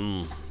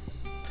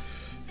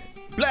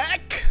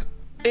 Black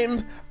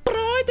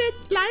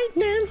embroidered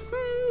lightning.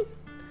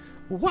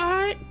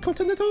 White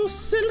continental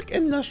silk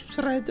and lush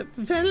red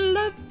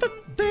velvet.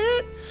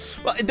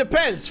 Well, it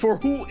depends for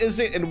who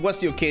is it and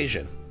what's the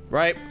occasion,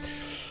 right?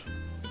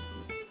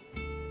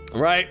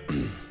 Right.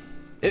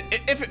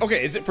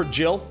 Okay, is it for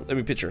Jill? Let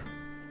me picture.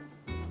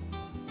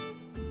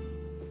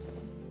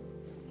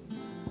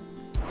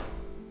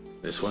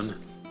 This one,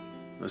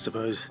 I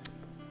suppose.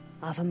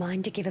 I've a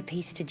mind to give a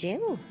piece to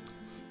Jill.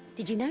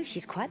 Did you know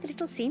she's quite the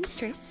little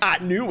seamstress? I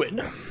knew it.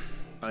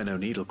 I know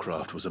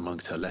needlecraft was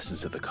amongst her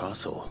lessons at the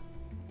castle.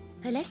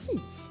 Her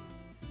lessons?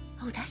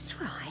 Oh, that's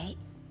right.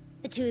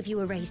 The two of you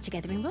were raised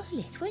together in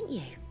Rosalith, weren't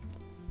you?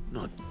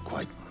 Not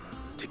quite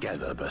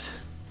together, but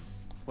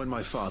when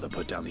my father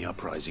put down the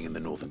uprising in the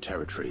Northern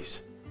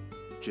Territories,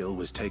 Jill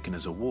was taken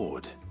as a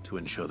ward to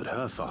ensure that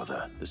her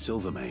father, the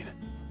Silvermane,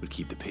 would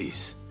keep the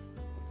peace.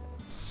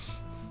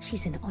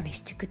 She's an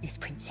honest-to-goodness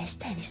princess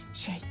then, isn't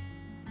she?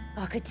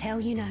 I could tell,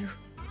 you know.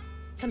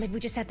 Some people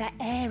just have that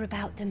air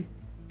about them.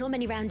 Not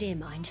many round here,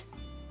 mind.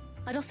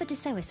 I'd offered to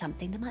sew her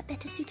something that might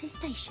better suit her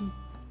station.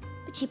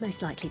 But she'd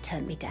most likely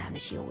turn me down,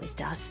 as she always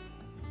does.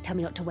 Tell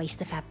me not to waste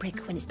the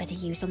fabric when it's better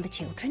used on the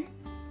children.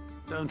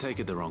 Don't take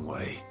it the wrong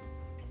way.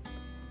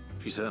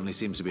 She certainly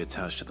seems to be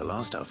attached to the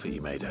last outfit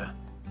you made her.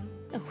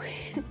 Oh,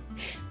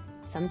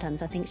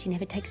 sometimes I think she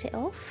never takes it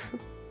off.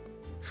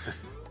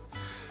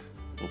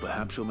 Or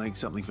perhaps she'll make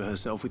something for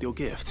herself with your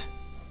gift.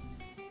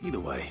 Either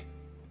way,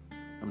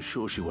 I'm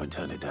sure she won't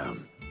turn it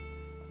down.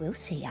 We'll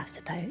see, I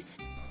suppose.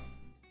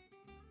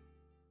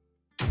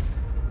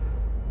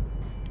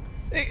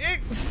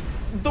 It's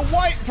the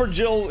white for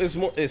Jill is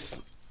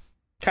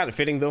kind of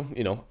fitting though,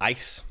 you know,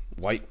 ice,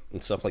 white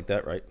and stuff like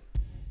that, right?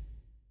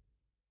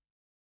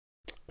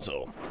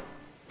 So,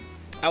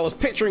 I was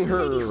picturing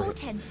her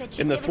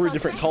in the 3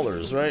 different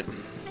colors, right?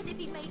 Said they'd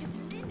be made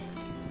of linen.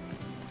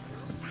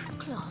 Or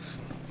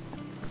sackcloth.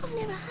 I've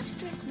never had a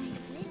dress made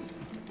of linen.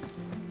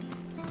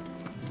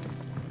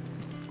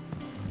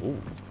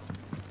 Ooh.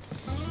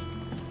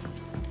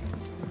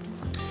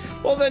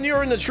 Well, then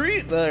you're in the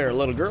treat there,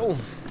 little girl.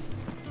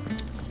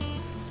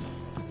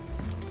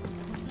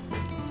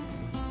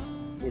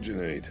 What'd you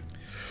need?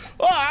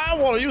 Oh, I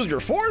want to use your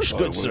force,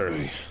 good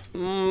sir.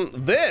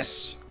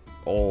 This.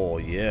 Oh,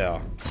 yeah.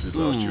 It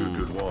lasts you a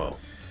good while.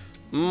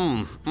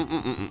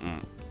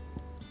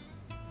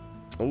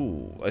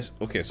 Ooh,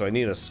 okay, so I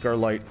need a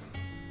scarlet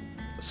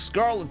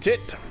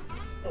tit.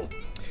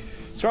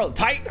 Scarlet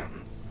tight.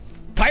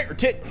 Tight or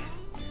tit?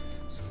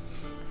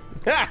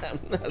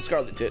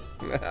 Scarlet tit.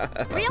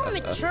 Real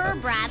mature,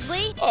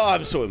 Bradley. Oh,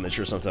 I'm so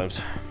immature sometimes.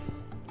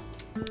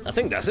 I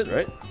think that's it,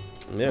 right?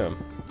 Yeah.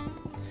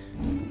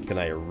 Can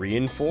I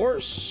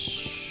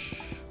reinforce?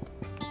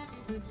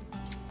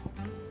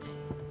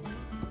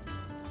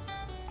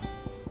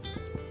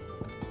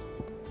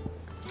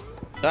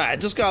 I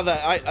just got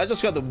that. I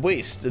just got the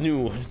waist, the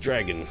new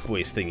dragon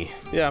waist thingy.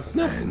 Yeah.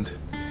 And?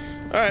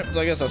 All right. So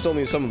I guess I still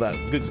need some of that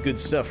good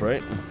stuff,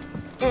 right?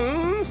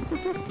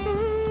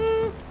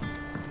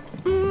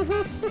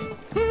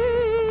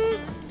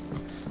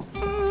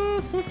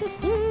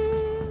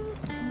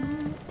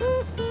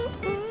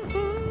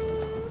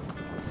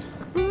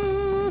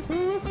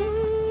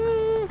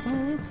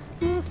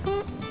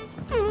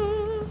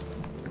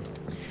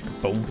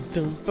 Boom,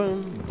 boom,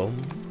 boom, boom.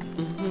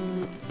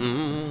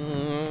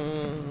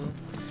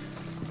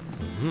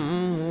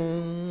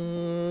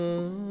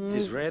 It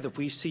is rare that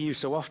we see you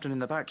so often in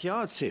the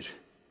backyard, Sid.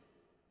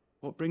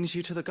 What brings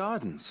you to the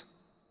gardens?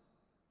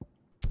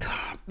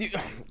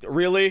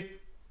 Really?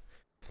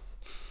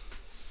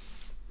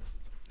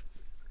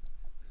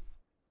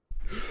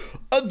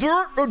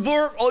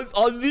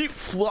 I need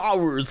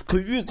flowers.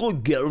 Can you go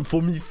get them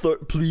for me, sir,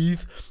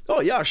 please?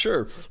 Oh, yeah,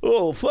 sure.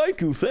 Oh,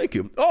 thank you, thank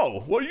you.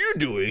 Oh, what are you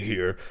doing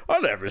here? I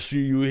never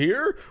see you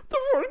here.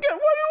 What do you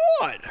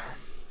want?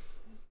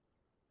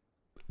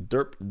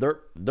 Derp, derp,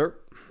 derp.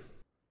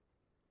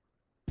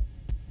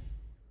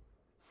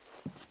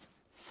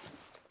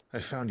 I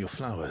found your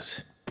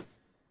flowers.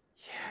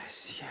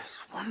 Yes,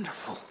 yes,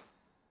 wonderful.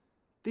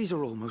 These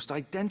are almost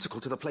identical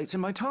to the plates in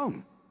my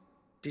tome.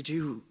 Did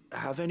you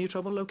have any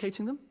trouble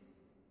locating them?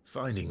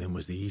 Finding them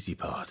was the easy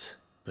part,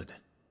 but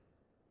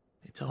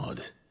it's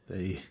odd.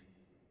 They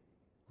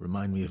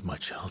remind me of my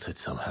childhood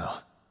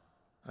somehow.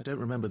 I don't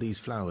remember these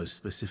flowers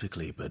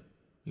specifically, but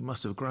we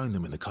must have grown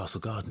them in the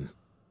castle garden.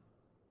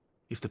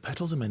 If the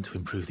petals are meant to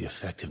improve the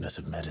effectiveness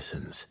of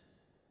medicines,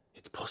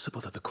 it's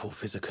possible that the court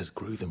physicers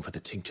grew them for the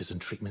tinctures and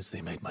treatments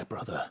they made my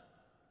brother.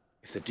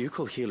 If the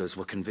ducal healers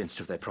were convinced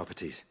of their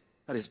properties,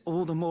 that is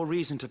all the more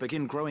reason to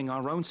begin growing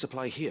our own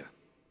supply here.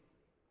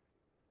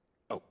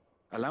 Oh,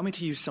 allow me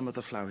to use some of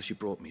the flowers you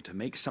brought me to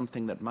make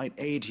something that might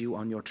aid you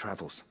on your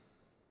travels.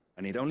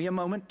 I need only a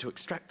moment to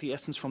extract the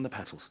essence from the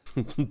petals.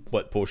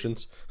 What,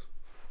 potions?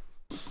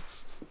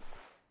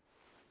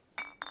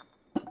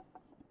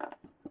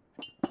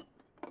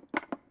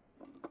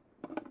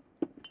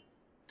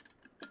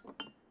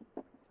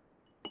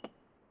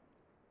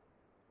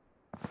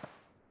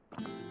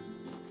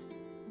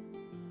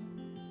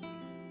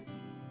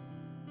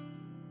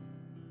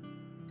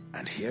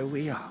 And here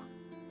we are.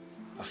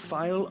 A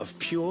phial of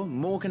pure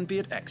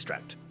Morganbeard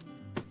extract.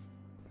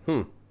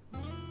 A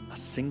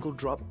single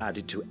drop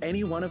added to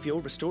any one of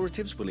your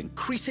restoratives will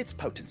increase its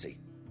potency.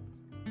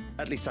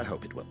 At least I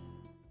hope it will.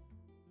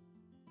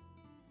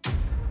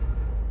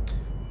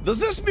 Does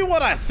this mean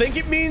what I think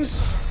it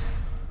means?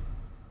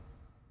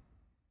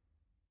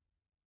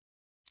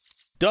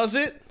 Does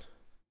it?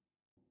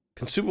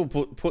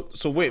 Consumable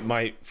so wait,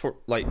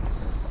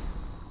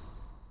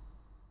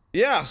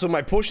 yeah, so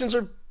my potions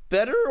are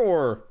better,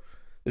 or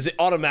is it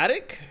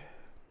automatic?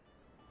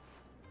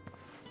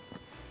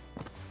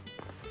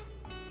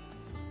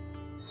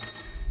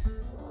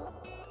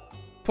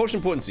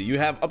 Potion potency. You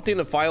have obtained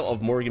a phial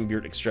of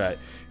Morganbeard extract,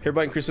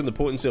 hereby increasing the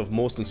potency of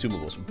most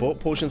consumables. Both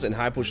potions and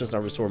high potions now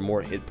restore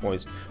more hit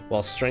points,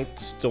 while Strength,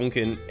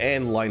 Stonkin,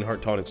 and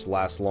Lionheart tonics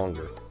last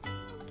longer.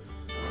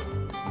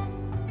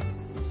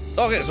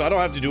 Okay, so I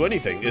don't have to do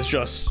anything. It's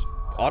just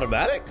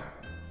automatic?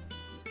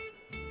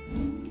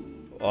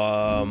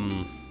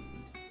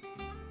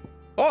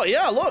 Oh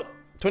yeah, look,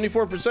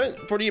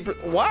 24%,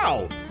 48%.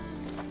 Wow.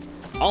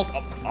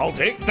 I'll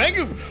take. Thank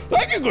you,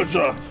 good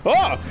sir.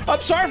 Oh, I'm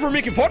sorry for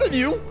making fun of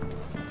you.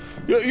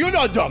 You're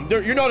not dumb.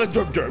 You're not a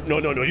derp. No,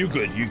 you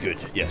good. You good.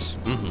 Yes.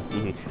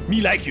 Me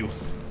like you.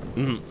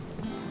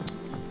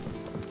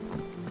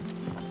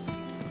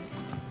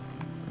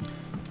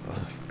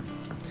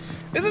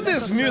 Isn't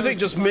this music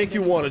just make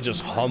you want to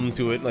just hum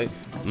to it, like?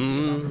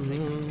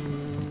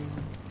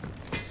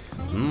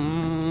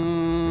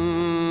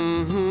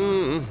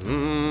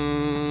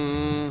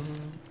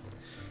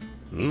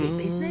 Is it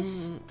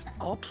business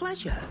or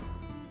pleasure?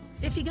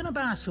 If you're gonna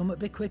buy some,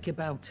 be quick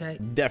about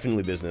it.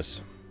 Definitely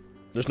business.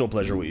 There's no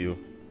pleasure with you.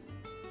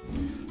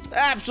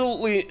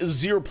 Absolutely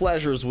zero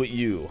pleasures with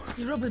you.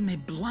 You're rubbing me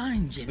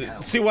blind, you know.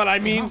 See what I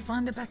mean? I'll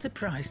find a better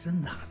price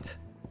than that.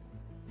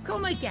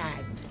 Come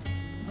again.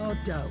 Or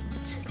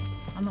don't.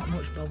 I'm not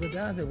much bothered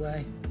either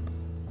way.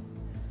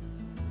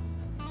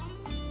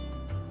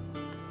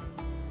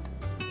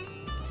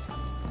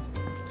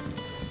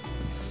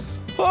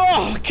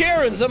 Oh,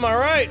 Karen's, am I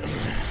right?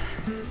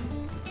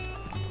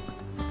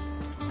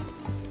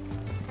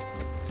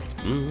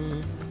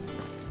 You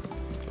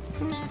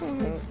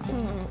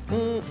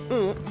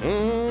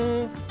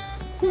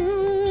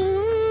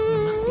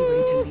must be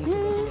ready to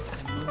leave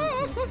for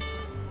Rosalith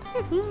at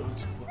a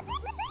moment's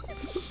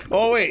notice.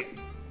 Oh wait,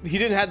 he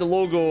didn't have the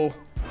logo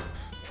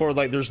for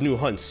like there's new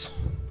hunts.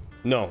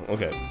 No,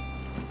 okay.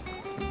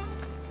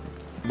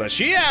 But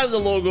she has the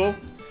logo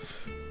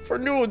for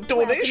new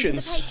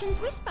donations. Welcome to the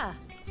Patron's Whisper.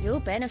 Your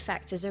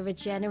benefactors are a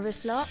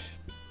generous lot.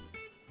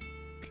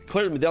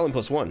 Clear the medallion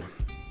 +1.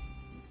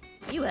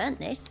 You earned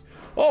this.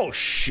 Oh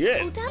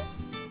shit. All done?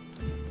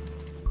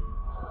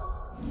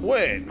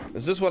 Wait,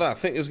 is this what I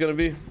think is gonna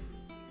be?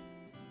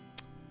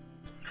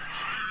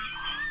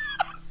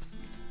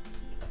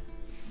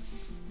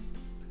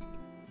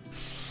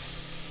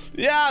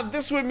 Yeah,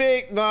 this would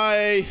make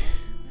my...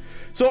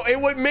 So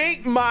it would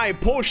make my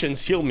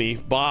potions heal me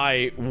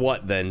by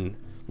what then?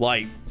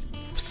 Like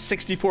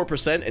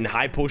 64% and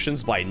high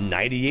potions by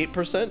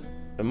 98%?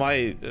 Am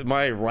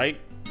I right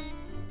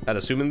at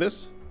assuming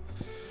this?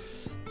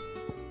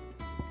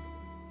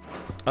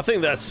 I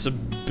think that's a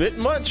bit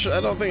much. I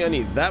don't think I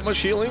need that much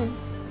healing.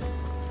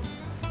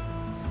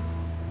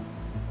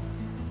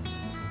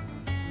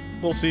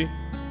 We'll see.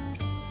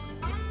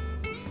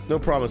 No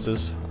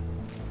promises.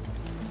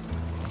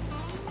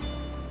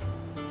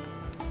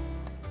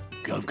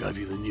 Gov gave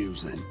you the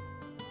news then?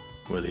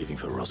 We're leaving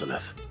for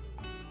Rosalith.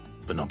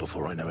 But not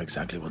before I know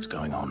exactly what's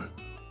going on.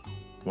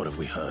 What have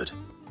we heard?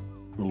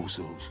 All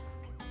sorts.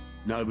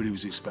 Nobody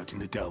was expecting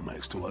the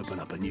Dalmacs to open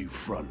up a new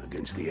front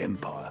against the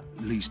Empire,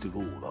 least of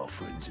all our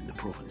friends in the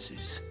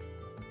provinces.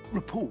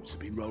 Reports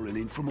have been rolling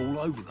in from all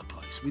over the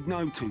place, with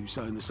no two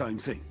saying the same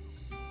thing.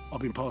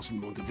 I've been passing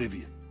them on to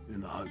Vivian, in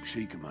the hope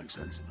she can make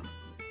sense of them.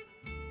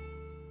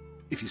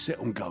 If you're set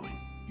on going,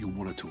 you'll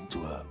want to talk to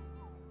her.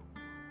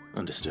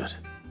 Understood.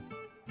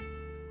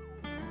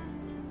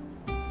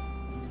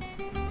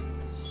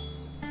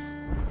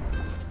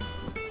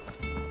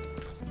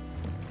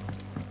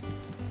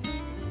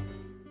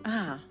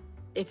 Ah,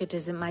 if it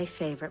isn't my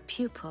favorite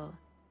pupil.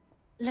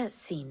 Let's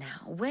see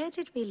now, where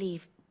did we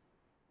leave?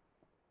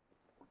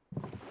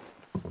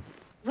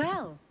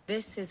 Well,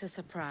 this is a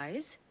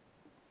surprise.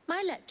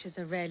 My lectures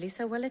are rarely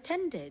so well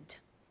attended.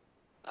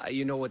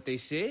 You know what they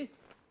say?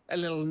 A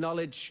little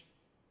knowledge,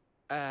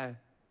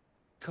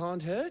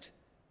 can't hurt?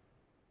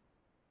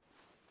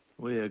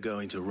 We're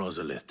going to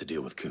Rosalith to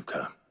deal with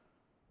Kupka.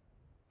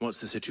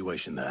 What's the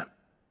situation there?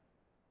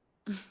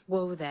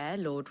 Whoa there,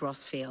 Lord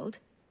Rossfield.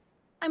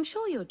 I'm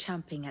sure you're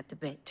champing at the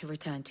bit to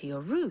return to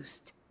your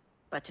roost.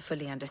 But to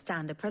fully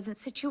understand the present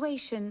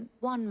situation,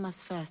 one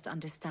must first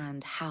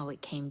understand how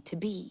it came to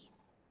be.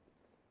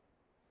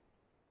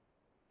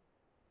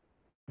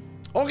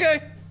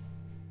 Okay.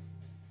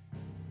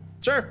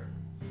 Sure.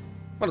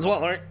 Might as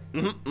well,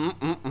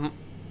 right?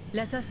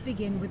 Let us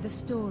begin with the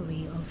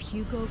story of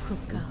Hugo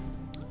Kupka,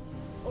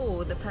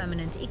 or the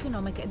permanent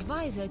economic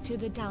advisor to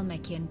the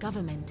Dalmekian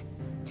government,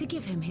 to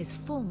give him his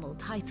formal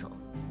title.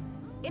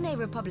 In a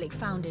republic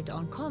founded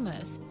on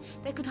commerce,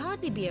 there could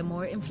hardly be a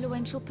more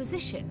influential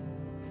position.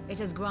 It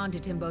has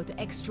granted him both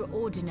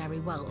extraordinary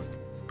wealth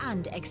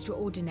and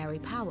extraordinary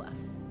power.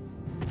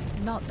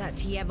 Not that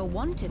he ever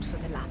wanted for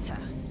the latter.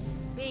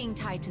 Being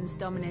Titan's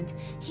dominant,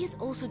 he is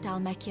also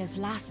Dalmekia's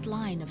last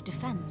line of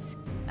defense,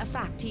 a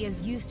fact he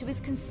has used to his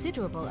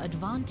considerable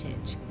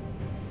advantage.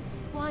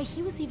 Why,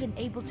 he was even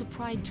able to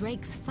pry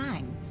Drake's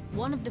Fang,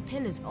 one of the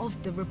pillars of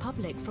the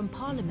Republic, from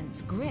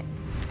Parliament's grip.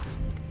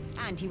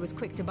 And he was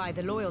quick to buy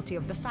the loyalty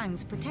of the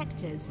Fang's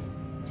protectors.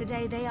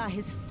 Today they are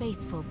his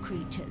faithful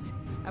creatures,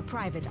 a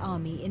private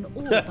army in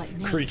all but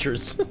name.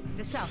 Creatures.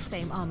 The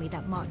self-same army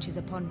that marches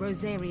upon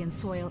Rosarian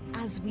soil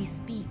as we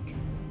speak.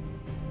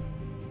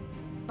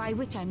 By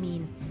which I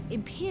mean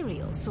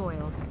Imperial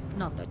soil,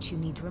 not that you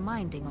need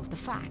reminding of the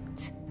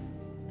fact.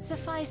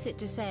 Suffice it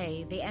to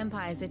say, the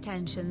Empire's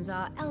attentions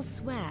are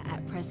elsewhere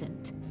at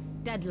present,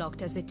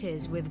 deadlocked as it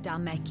is with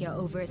Dalmekia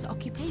over its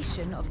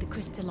occupation of the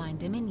Crystalline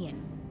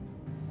Dominion,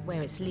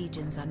 where its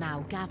legions are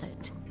now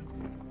gathered.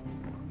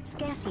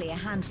 Scarcely a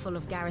handful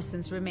of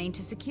garrisons remain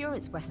to secure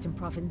its western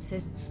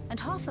provinces, and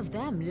half of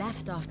them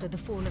left after the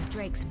fall of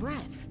Drake's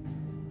Breath.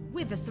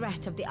 With the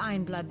threat of the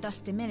Ironblood thus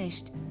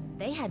diminished,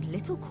 they had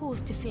little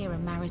cause to fear a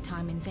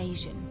maritime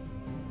invasion.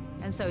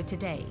 And so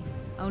today,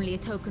 only a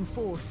token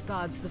force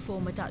guards the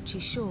former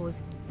duchy's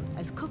shores,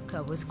 as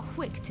Kupka was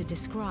quick to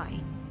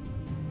descry.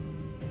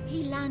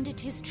 He landed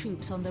his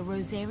troops on the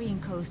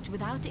Rosarian coast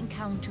without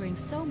encountering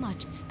so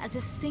much as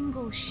a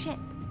single ship.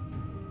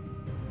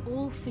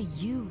 All for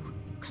you,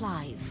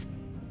 Clive.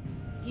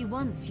 He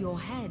wants your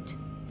head.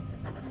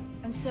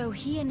 And so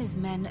he and his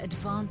men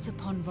advance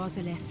upon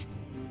Rosalith,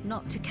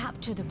 Not to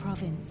capture the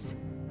province,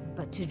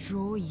 but to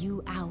draw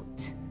you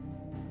out.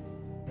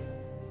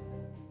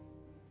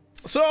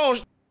 So,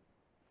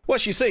 what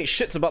she's saying,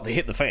 shit's about to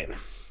hit the fan.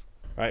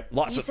 Right?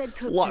 Lots You of said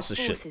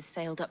shit. forces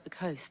sailed up the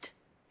coast.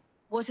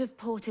 What of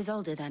Port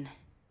Isolde then?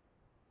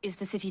 Is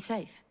the city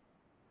safe?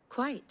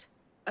 Quite,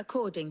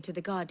 according to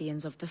the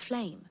Guardians of the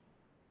Flame.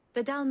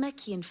 The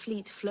Dhalmekian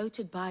fleet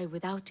floated by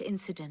without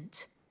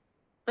incident.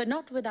 But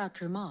not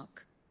without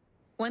remark.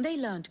 When they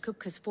learned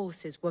Kupka's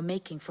forces were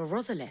making for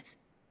Rosalith,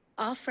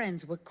 our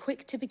friends were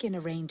quick to begin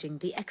arranging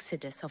the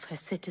exodus of her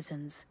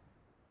citizens.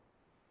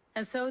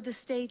 And so the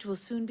stage will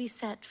soon be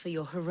set for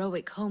your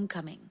heroic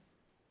homecoming.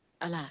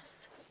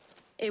 Alas,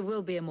 it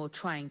will be a more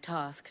trying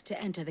task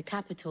to enter the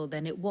capital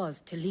than it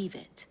was to leave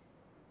it.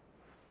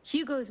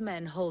 Hugo's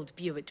men hold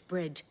Buet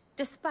Bridge,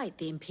 despite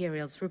the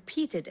Imperials'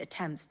 repeated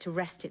attempts to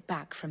wrest it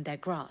back from their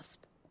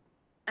grasp.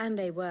 And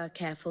they were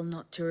careful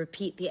not to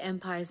repeat the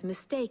Empire's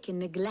mistake in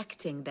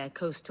neglecting their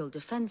coastal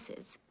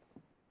defenses.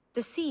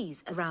 The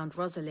seas around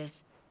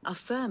Rosalith are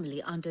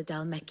firmly under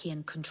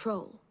Dhalmekian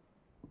control.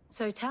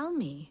 So tell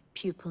me,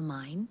 pupil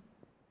mine,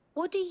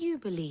 what do you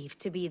believe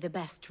to be the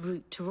best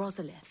route to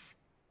Rosalith?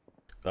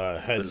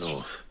 Head the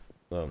north.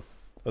 Oh,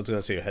 I was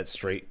gonna say head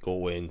straight,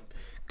 go in,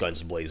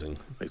 guns blazing.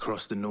 We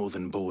cross the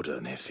northern border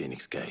near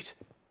Phoenix Gate.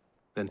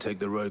 Then take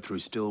the road through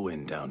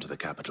Stillwind down to the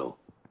capital.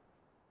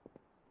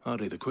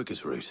 Hardly the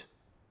quickest route,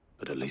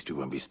 but at least we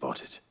won't be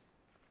spotted.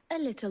 A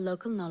little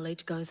local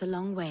knowledge goes a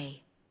long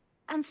way.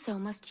 And so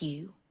must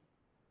you.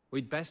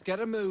 We'd best get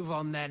a move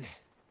on then.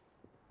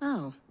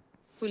 Oh,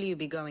 will you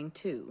be going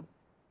too?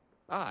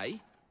 Aye.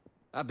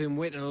 I've been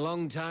waiting a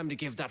long time to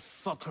give that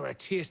fucker a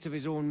taste of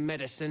his own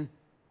medicine.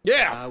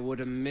 Yeah! I would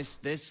have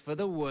missed this for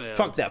the world.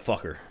 Fuck that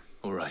fucker.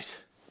 All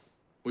right.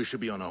 We should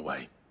be on our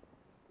way.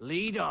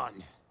 Lead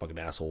on. Fucking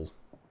asshole.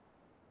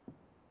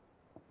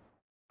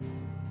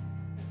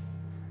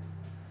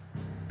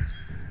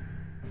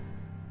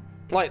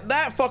 Like,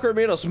 that fucker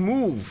made us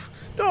move.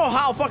 You know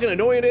how fucking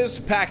annoying it is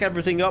to pack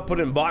everything up, put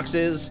it in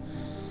boxes,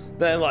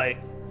 then, like,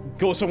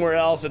 go somewhere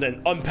else and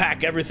then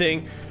unpack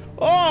everything?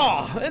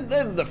 Oh, and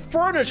then the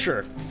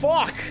furniture.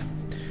 Fuck.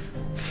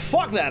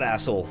 Fuck that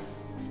asshole.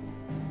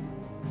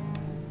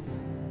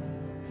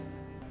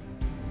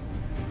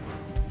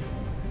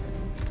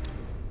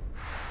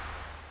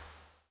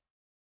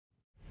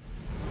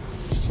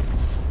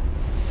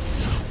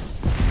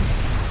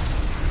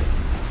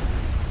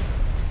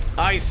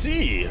 I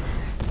see.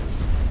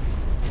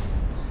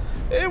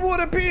 It would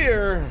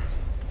appear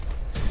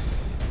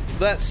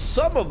that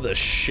some of the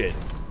shit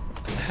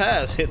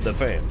has hit the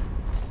fan.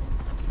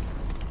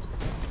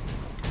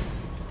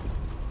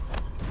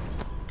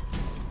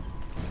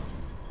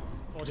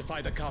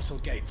 Fortify the castle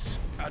gates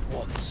at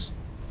once.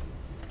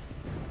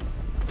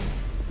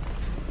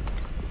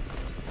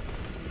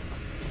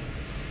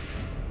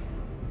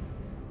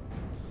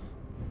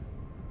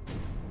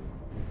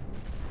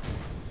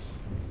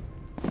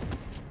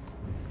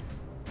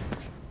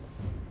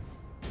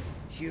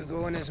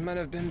 Hugo and his men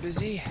have been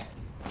busy.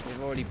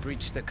 They've already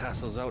breached the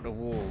castle's outer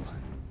wall.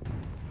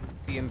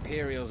 The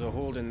Imperials are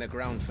holding the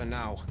ground for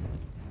now,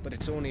 but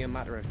it's only a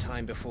matter of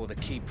time before the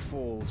keep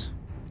falls.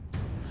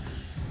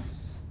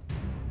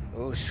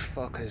 Those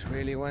fuckers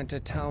really went to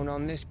town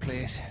on this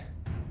place.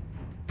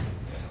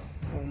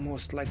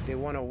 Almost like they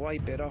want to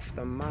wipe it off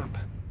the map.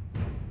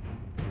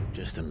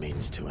 Just a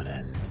means to an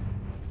end.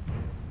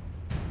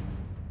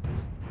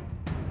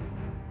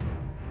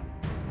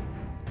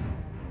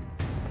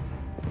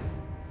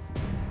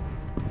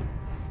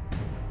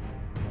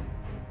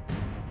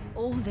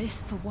 All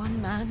this for one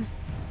man?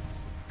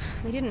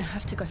 They didn't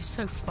have to go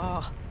so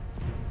far.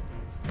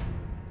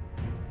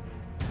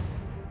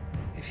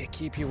 If you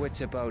keep your wits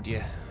about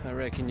you, I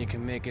reckon you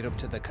can make it up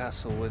to the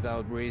castle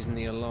without raising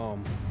the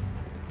alarm.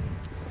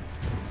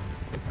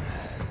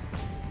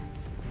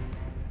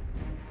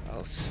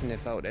 I'll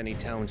sniff out any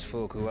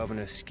townsfolk who haven't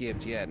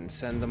escaped yet and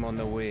send them on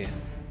their way.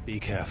 Be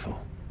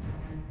careful.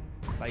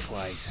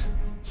 Likewise.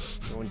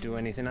 Don't do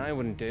anything I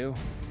wouldn't do.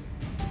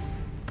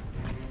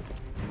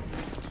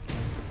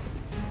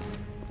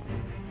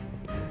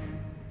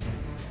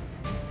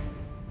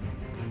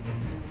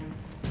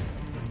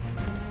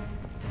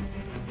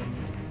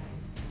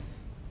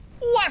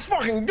 Let's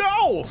fucking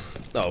go!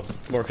 Oh,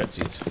 more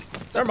cutscenes.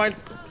 Never mind.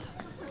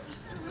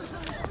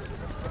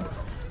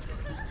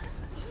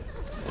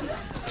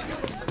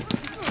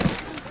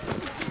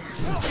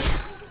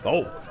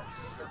 Oh.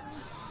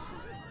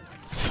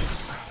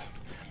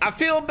 I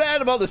feel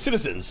bad about the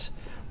citizens,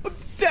 but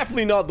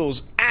definitely not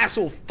those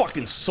asshole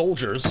fucking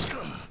soldiers.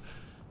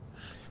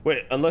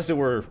 Wait, unless they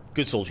were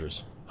good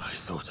soldiers. I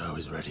thought I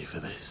was ready for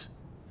this,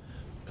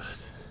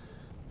 but...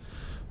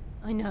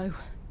 I know.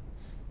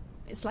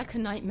 It's like a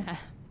nightmare.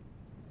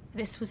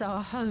 This was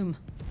our home.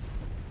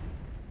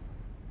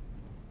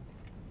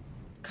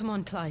 Come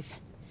on, Clive.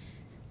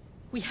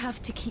 We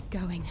have to keep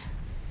going.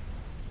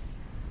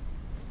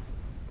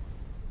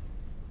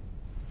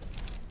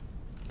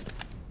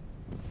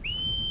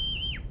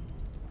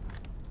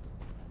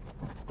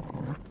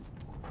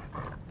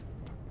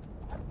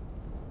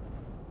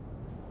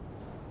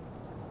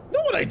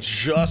 what I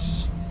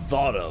just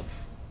thought of?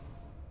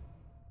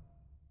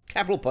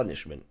 Capital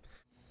punishment.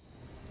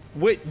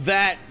 With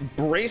that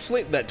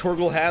bracelet that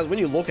Torgal has, when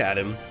you look at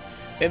him,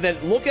 and then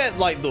look at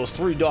like those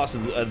 3 dots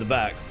at the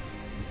back,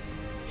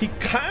 he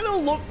kind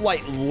of looked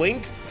like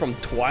Link from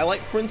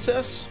Twilight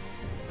Princess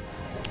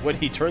when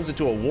he turns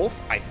into a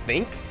wolf, I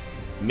think.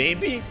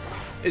 Maybe.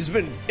 It's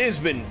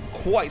been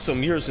quite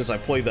some years since I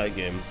played that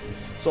game,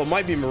 so I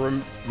might be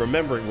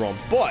remembering wrong,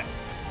 but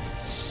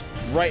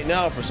right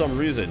now, for some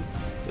reason,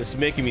 this is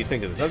making me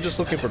think of this. I'm just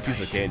looking for a piece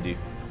of candy.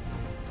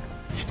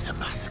 It's a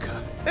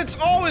massacre.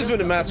 It's always been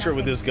a massacre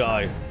with this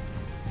guy.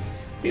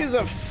 He's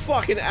a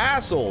fucking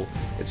asshole.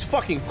 It's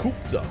fucking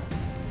Kupka.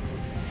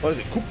 What is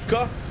it,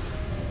 Kupka?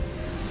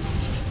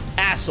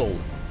 Asshole.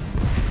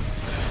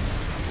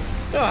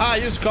 You know how I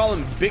used to call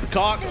him Big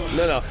Cock?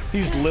 No,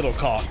 he's Little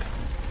Cock.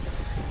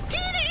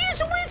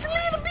 It's a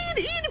little bit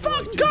in the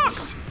fucking cock.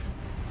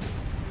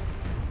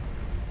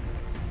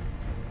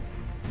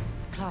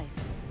 Clive,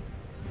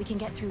 we can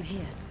get through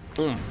here.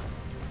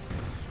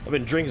 I've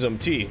been drinking some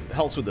tea. It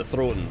helps with the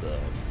throat and the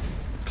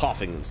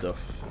coughing and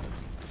stuff.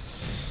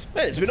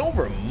 Man, it's been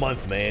over a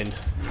month, man.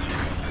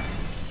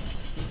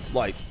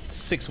 Like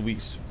 6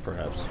 weeks,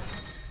 perhaps.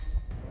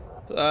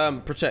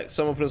 Protect.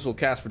 Some opponents will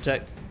cast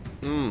Protect.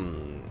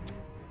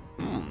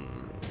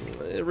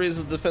 It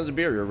raises the defensive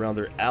barrier around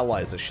their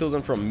allies that shields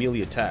them from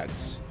melee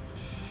attacks.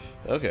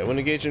 Okay, when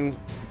engaging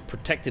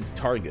protected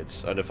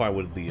targets, defined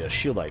with the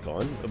shield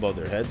icon above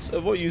their heads,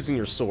 avoid using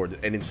your sword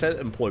and instead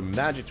employ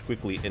magic to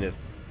quickly and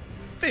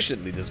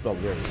efficiently dispel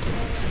the barrier.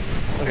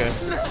 Okay.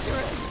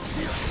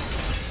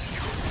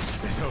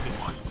 There's only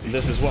one.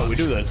 This is what we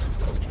do then.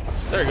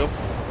 There you go.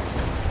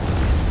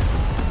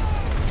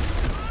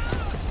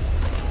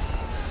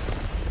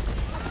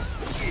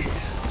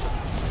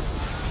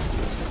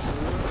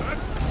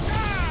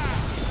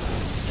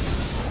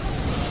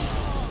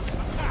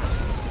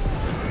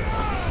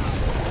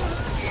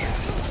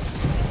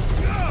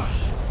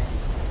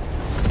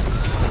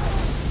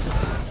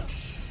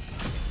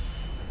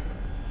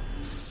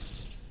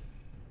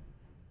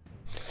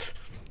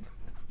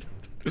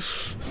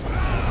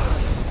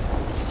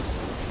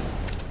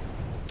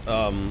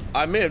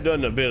 I may have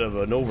done a bit of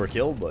an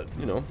overkill, but,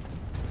 you know.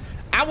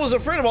 I was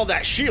afraid about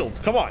that shield.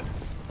 Come on.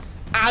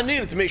 I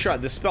needed to make sure I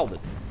dispelled it.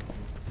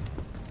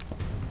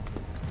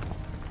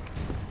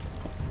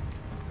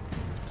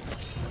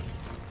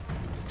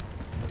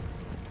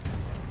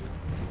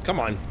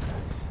 Come on.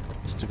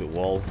 Stupid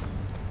wall.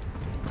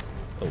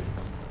 Oh.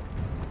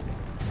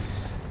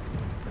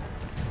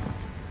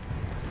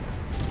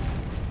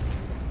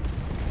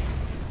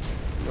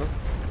 No.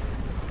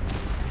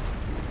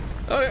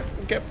 Oh, yeah.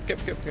 Okay.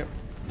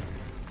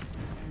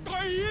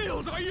 I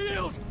yield!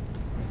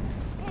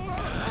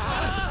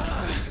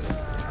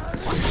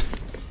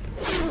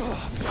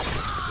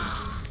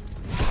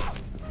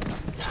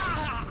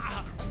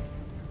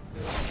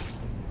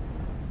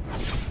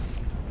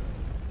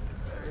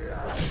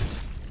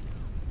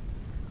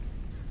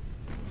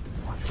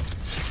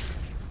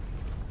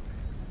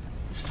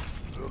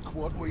 Look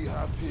what we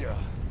have here.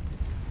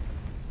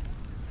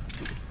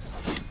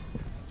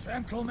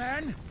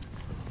 Gentlemen?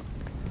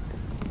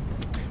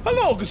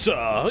 Hello, good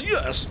sir.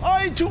 Yes,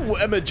 I too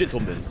am a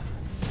gentleman.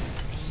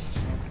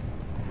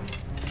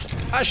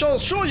 I shall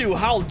show you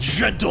how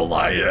gentle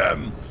I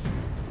am.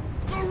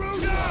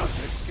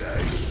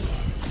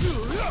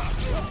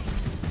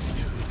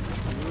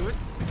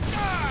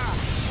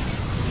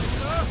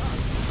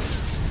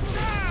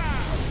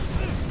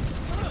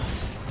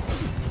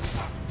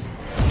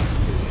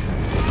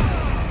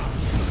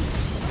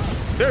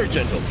 Very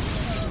gentle.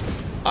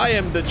 I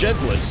am the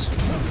gentlest.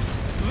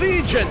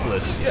 The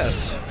gentlest,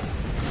 yes.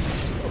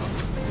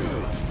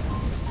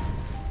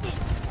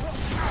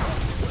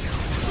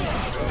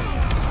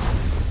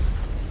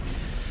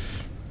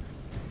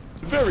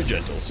 Very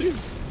gentle, see?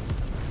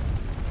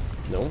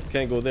 No,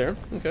 can't go there.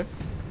 Okay.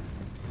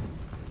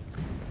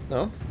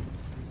 No.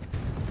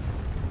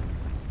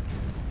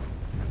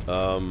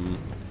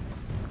 Oh.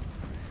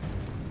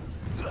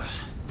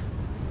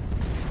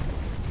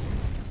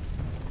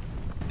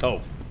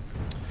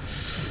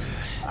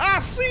 I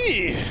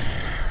see!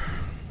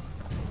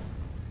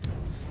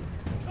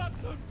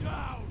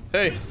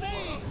 Hey,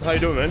 how you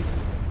doing, man?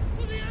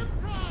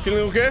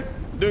 Feeling okay?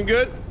 Doing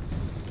good?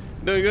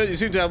 Doing good? You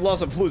seem to have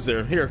lost some fluids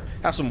there. Here,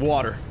 have some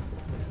water.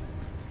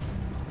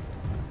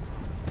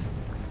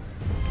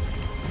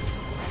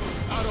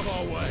 Out of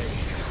our way.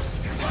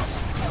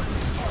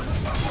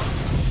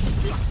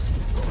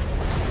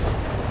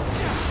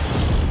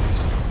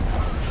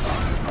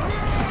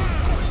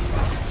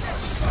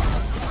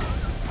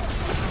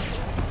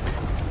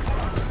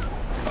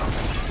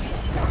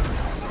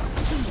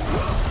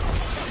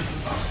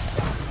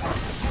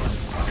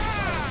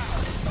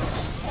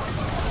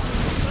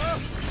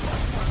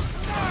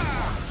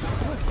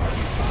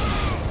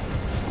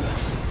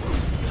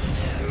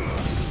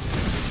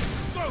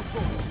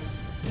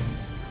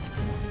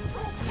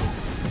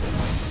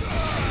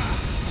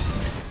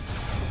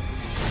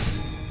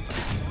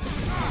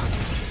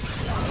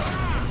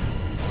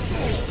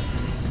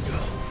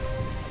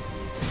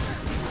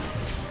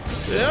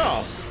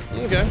 Yeah.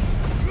 Okay.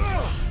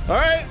 All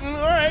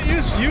right.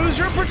 Use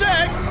your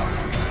protect.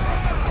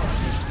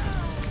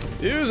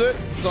 Use it.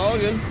 It's all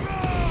good.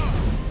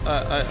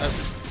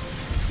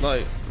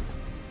 Like.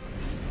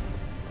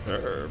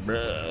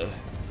 Bruh.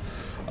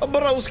 A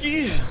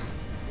broski.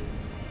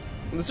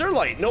 Is there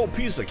like no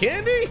piece of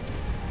candy?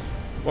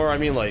 Or I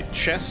mean like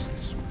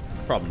chests?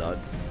 Probably not.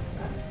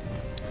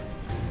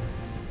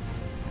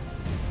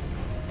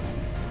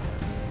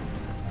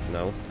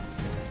 No.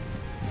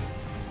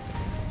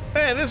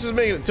 Hey, this is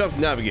making it tough to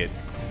navigate.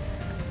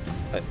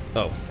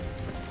 Oh.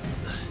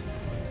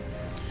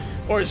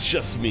 Or it's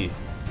just me.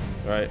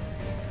 Alright.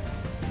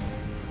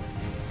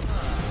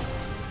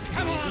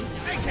 Come on,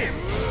 take him!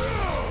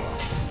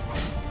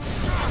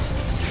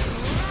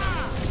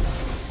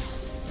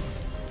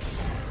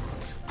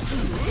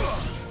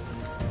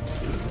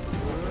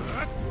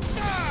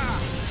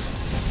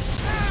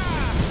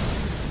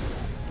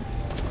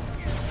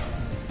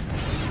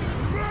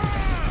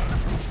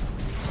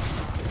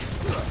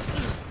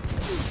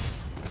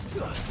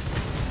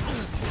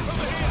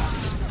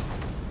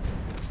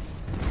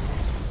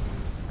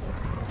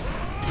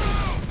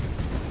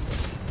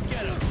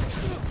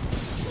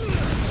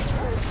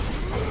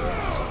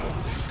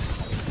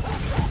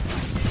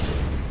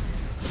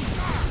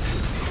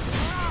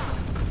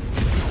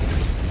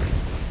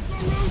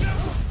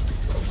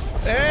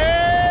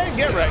 And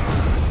get wrecked.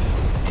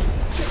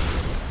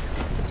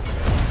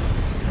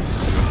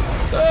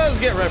 Let's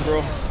get wrecked, bro.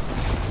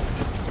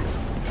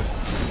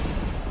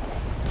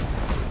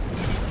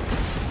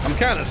 I'm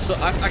kind of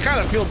I kind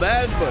of feel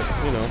bad, but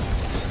you know,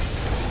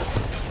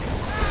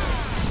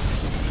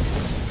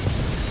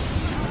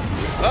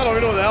 I don't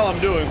even know what the hell I'm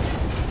doing,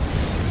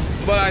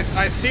 but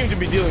I seem to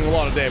be dealing a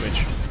lot of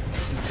damage.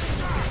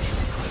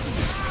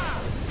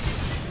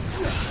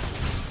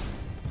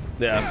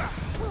 Yeah.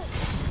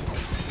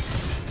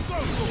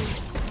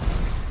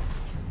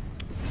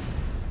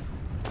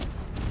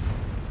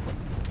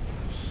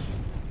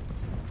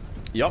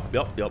 Yup.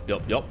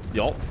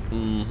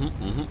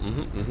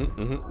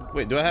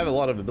 Wait, do I have a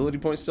lot of ability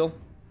points still?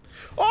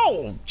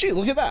 Oh, gee,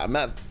 look at that. I'm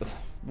at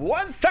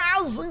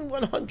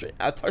 1,100.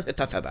 That's not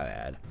that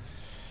bad.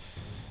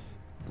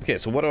 Okay,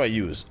 so what do I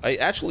use? I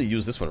actually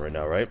use this one right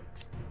now, right?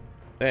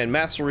 And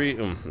mastery.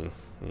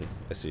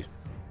 I see.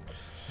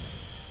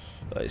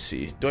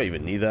 Do I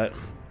even need that?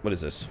 What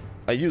is this?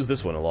 I use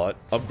this one a lot.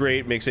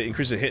 Upgrade makes it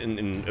increase the hit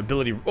and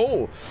ability.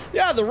 Oh,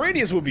 yeah, the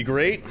radius would be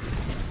great.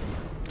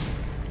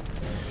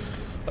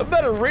 A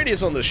better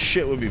radius on this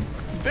shit would be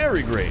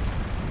very great.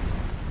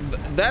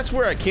 That's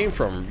where I came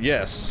from,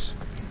 yes.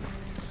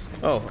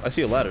 Oh, I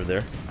see a ladder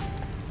there.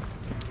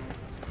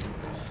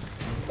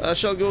 I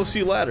shall go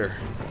see ladder.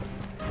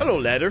 Hello,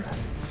 ladder.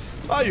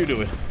 How you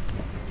doing?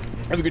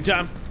 Have a good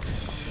time?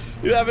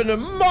 You having a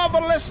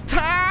marvelous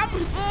time?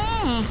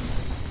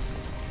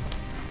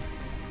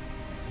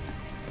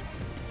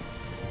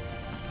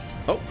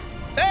 Oh,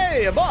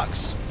 hey, a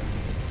box.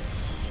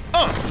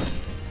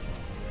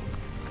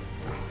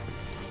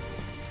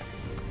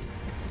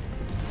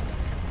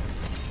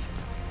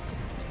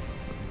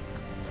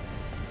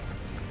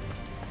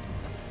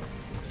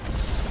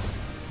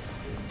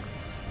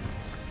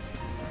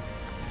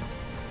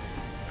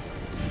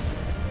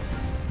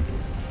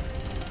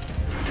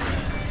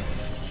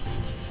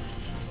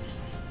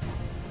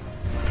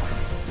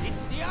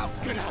 It's the out.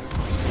 Get out of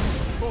my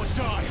city or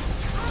die.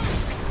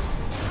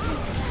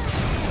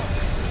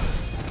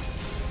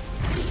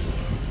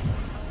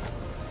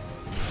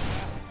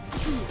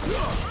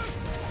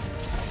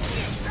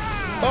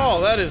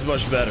 Oh, that is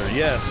much better,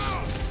 yes.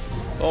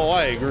 Oh,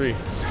 I agree.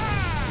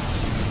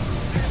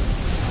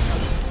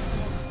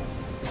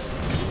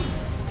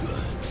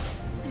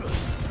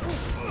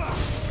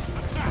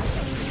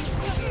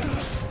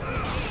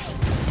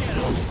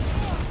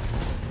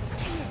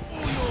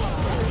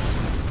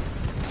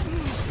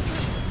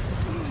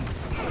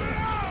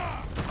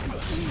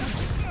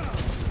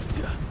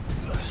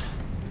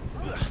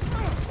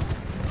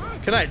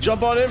 Can I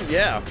jump on him?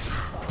 Yeah.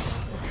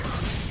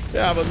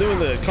 Yeah, but doing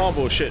the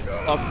combo shit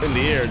up in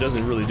the air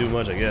doesn't really do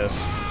much, I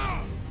guess.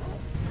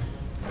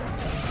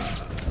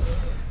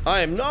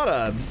 I am not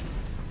a...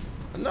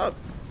 I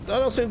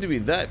don't seem to be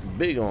that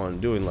big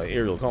on doing like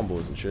aerial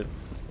combos and shit.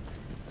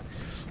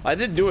 I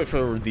did do it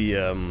for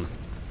the,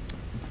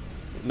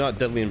 not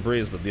Deadly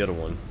Embrace, but the other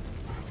one.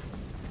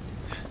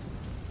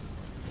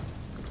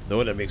 The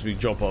one that makes me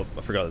jump up.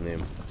 I forgot the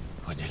name.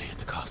 We're nearly at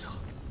the castle.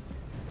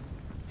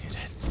 It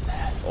ends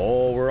there.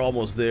 Oh, we're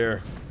almost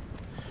there.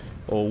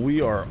 Oh,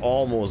 we are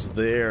almost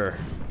there.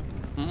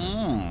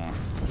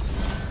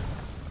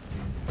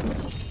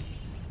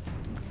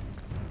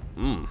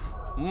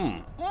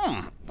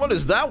 What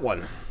is that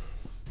one?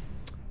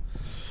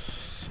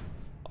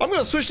 I'm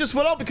gonna switch this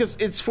one out because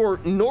it's for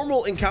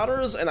normal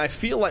encounters, and I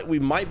feel like we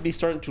might be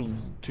starting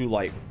to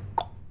like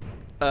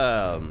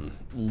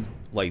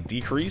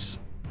decrease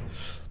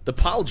the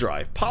pile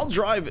drive. Pile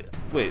drive.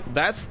 Wait,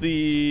 that's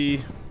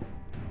the.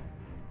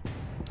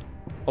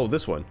 Oh,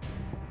 this one.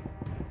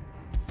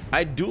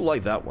 I do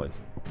like that one.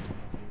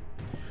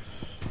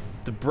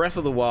 The Breath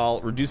of the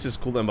Wild reduces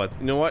cooldown by...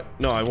 You know what?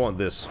 No, I want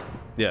this.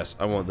 Yes,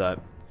 I want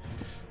that.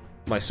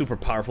 My super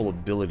powerful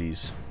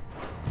abilities.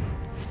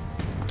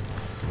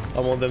 I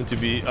want them to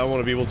be... I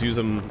want to be able to use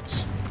them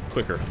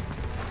quicker.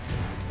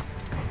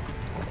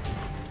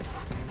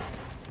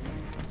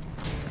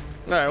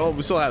 Alright, well,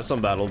 we still have some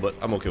battle, but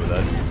I'm okay with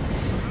that.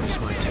 This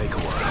might take a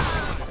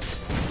while.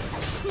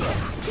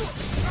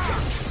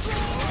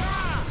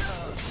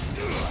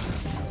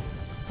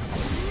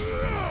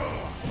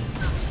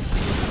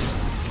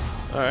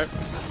 Alright,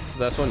 so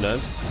that's one done.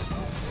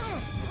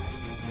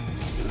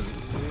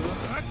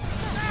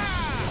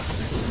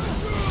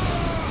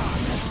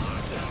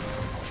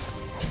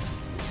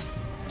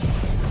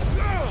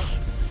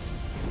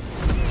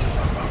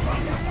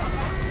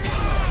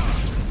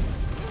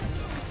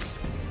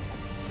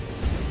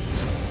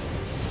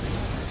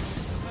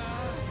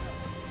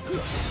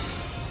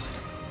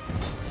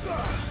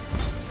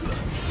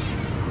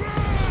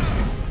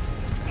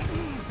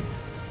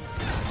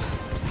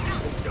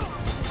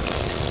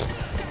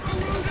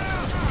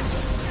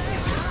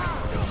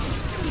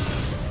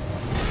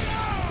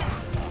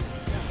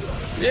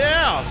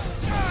 Yeah!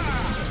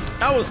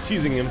 I was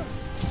teasing him.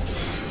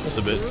 Just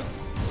a bit.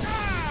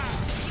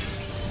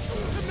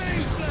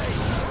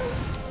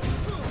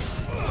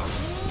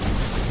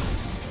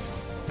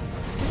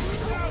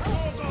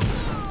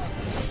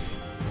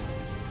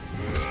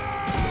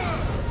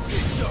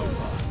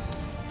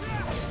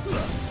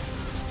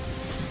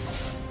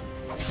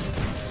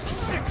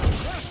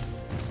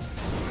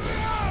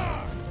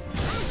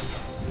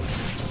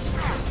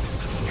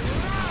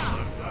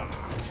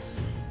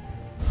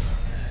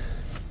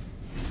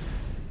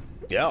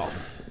 Yeah.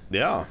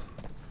 Yeah.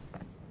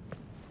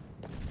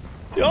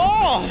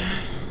 Yeah!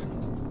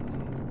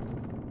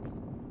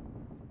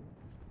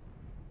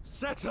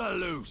 Set her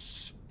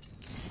loose.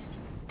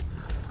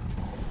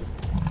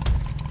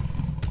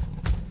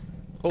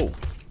 Oh.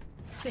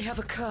 They have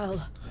a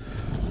Coeurl.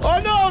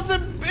 Oh no,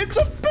 it's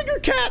a bigger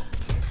cat!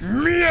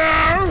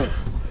 Meow!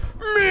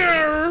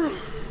 Meow!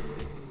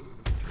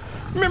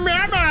 Meow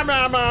meow meow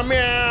meow meow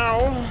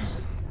meow!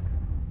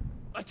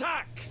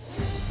 Attack!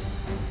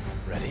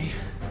 Ready?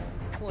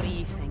 What do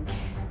you think?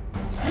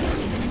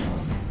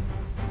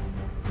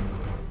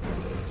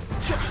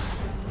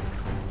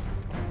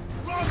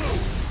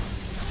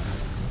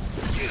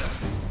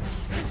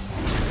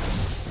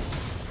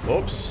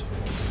 Oops.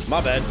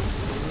 My bad.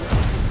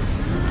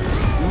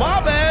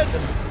 My bad!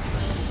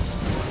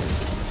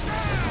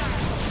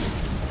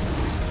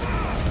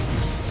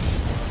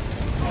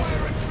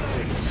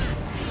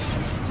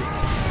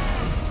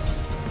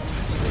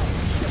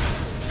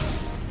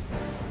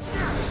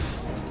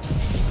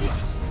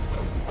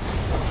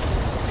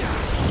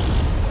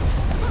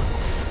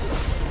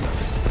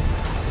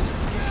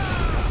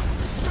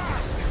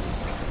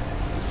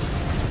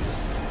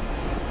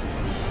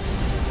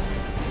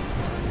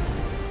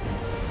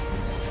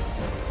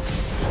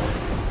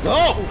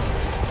 No!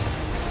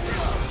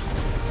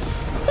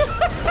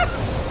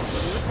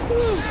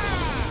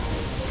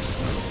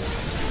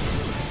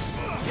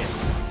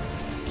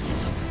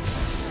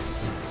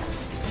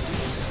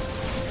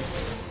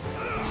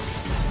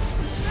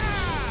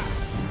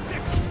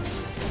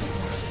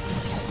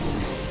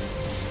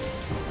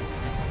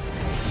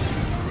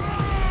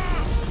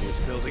 It's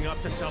building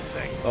up to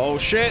something. Oh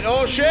shit,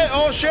 oh shit,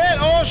 oh shit,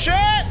 oh shit!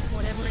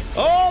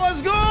 Oh,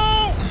 let's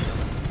go!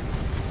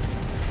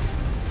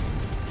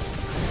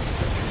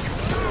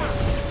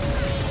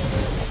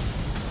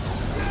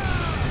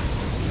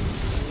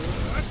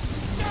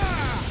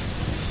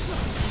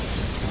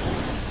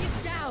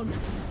 He's down.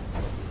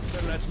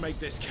 Then let's make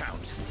this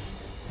count.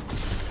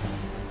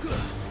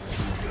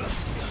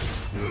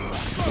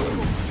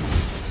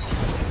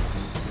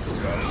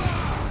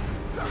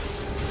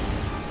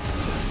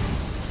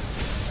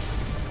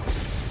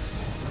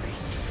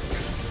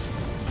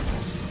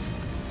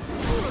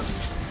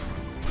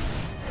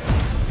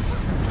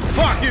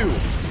 Fuck you!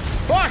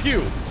 Fuck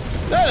you!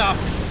 No,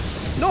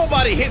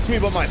 nobody hits me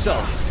but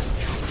myself.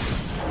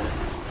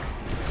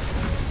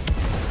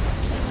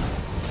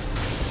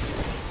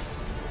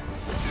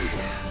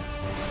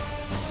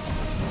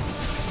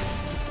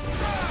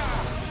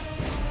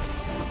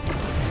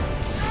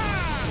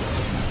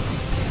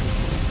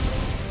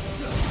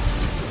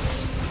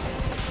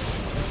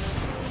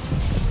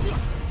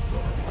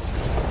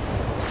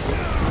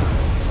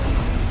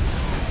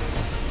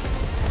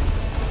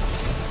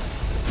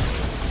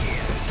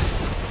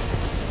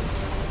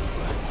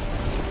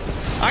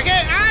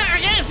 I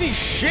can't see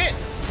shit.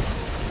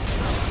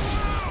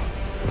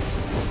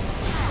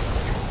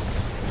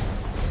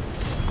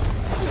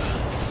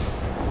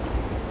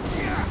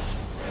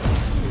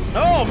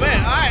 Oh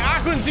man,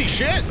 I couldn't see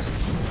shit.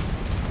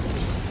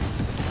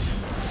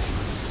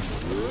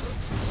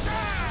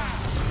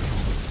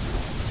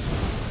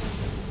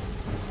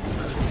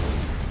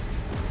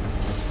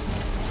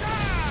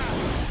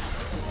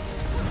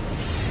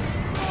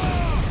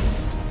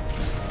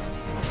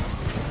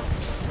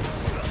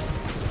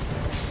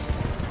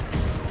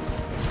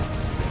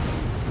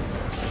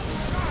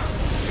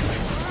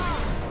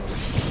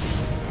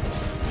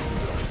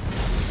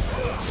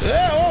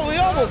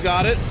 almost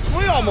got it.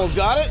 We almost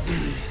got it.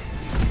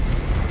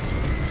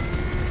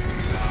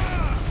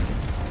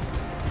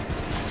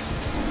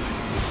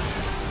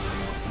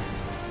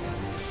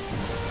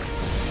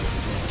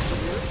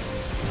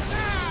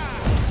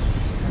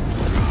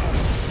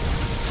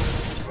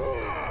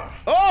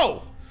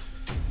 Oh!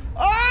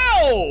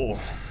 Oh!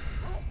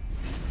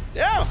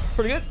 Yeah,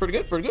 pretty good, pretty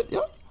good, pretty good,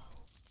 yeah.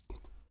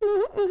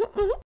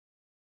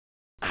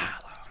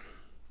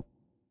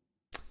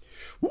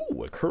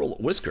 Ooh, a curl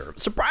whisker.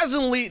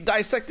 Surprisingly,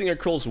 dissecting a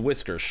curl's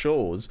whisker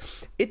shows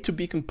it to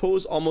be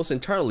composed almost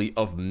entirely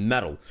of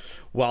metal.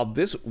 While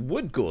this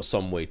would go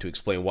some way to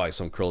explain why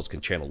some curls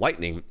can channel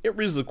lightning, it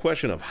raises the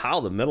question of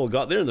how the metal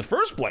got there in the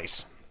first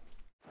place.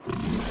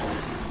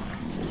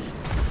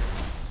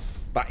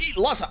 By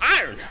eating lots of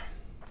iron.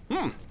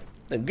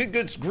 And good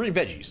green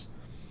veggies.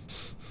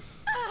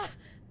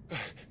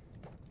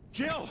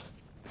 Jill!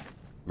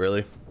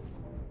 Really?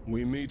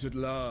 We meet at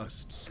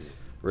last, sir.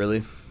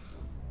 Really?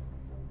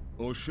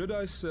 Or should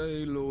I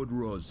say, Lord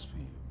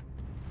Rosfield?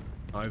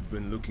 I've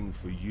been looking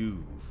for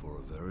you for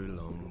a very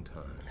long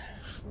time.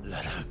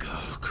 Let her go,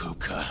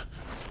 Kupka.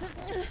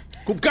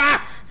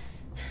 Kupka!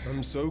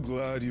 I'm so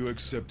glad you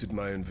accepted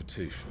my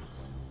invitation.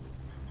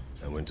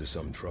 I went to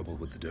some trouble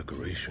with the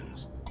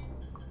decorations.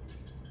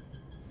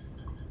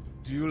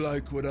 Do you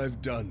like what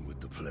I've done with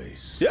the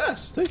place?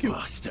 Yes, thank you.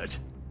 Bastard.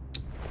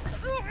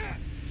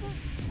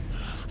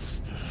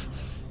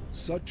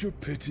 Such a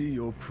pity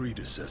your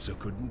predecessor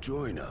couldn't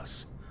join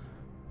us.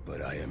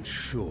 But I am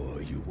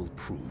sure you will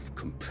prove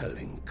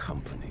compelling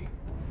company.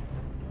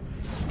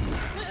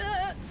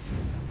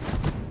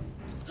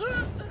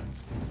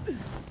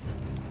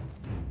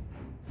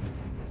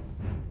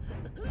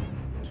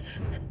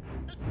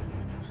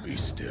 Be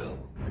still,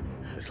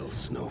 little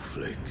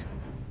snowflake.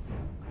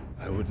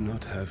 I would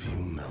not have you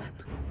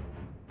melt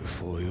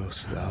before your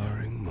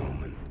starring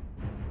moment.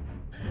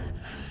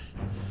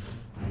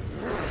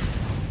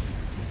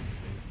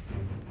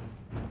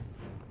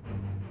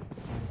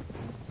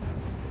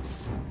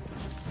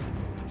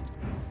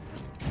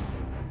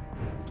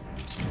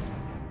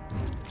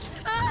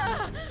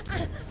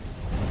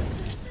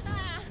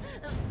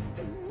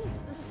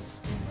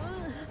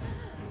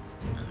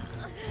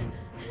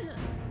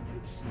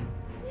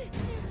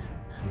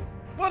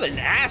 What an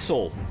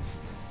asshole!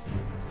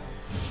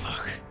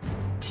 Fuck.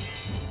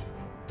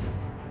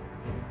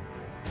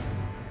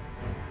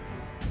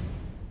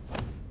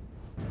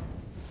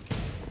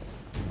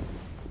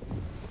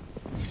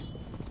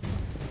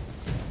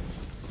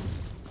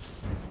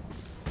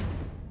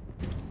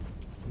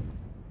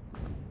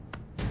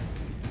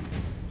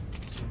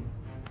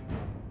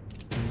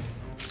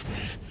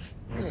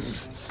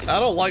 I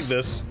don't like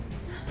this.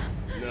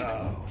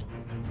 Now,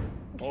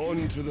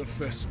 on to the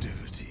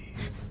festivities.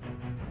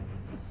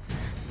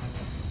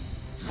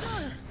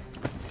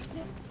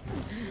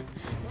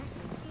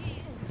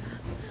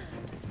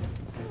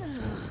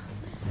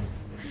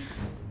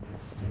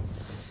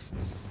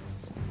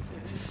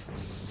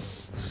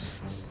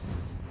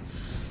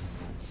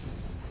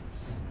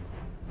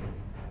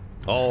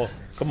 Oh,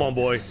 come on,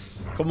 boy.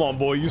 Come on,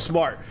 boy. You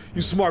smart.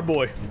 You smart,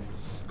 boy.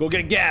 Go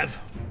get Gav.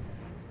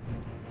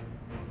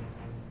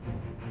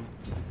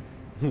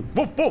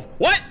 Woof, woof.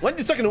 What? Went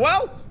you stuck in the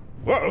well?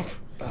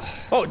 Woof.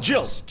 Oh,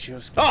 Jill.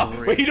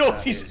 Oh, wait, he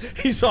knows.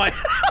 He saw it.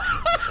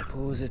 I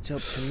suppose it's up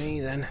to me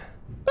then.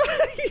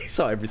 He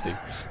saw everything.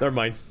 Never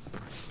mind.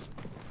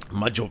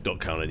 My joke don't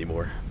count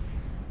anymore.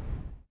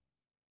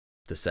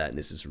 The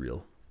sadness is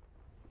real.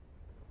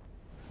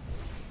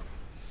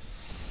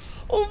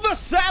 Oh, the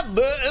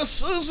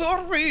sadness is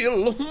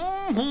real.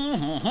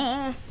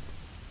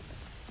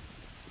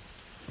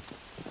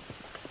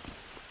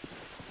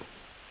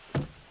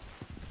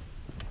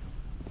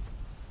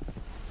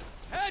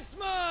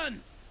 Headsman!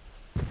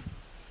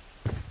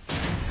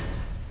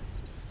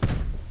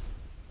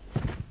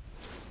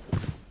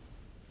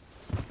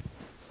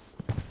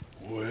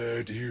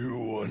 Where do you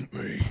want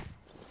me?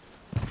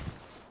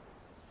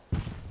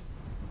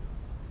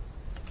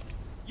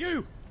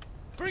 You!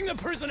 Bring the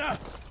prisoner!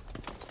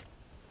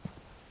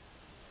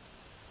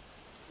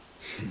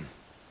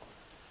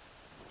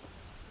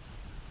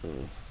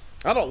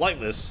 I don't like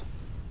this.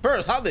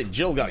 First, how did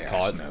Jill got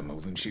caught? No more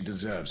than she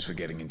deserves for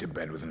getting into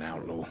bed with an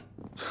outlaw.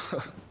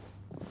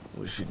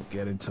 We should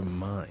get into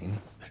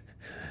mine.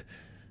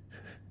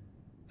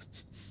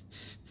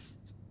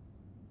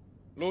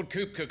 Lord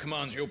Kupka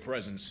commands your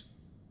presence.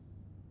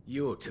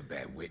 You're to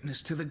bear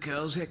witness to the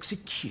girl's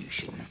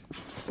execution.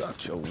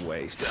 Such a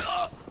waste.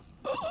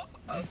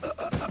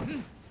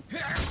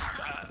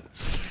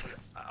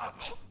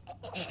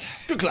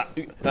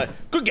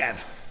 Good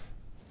Gav.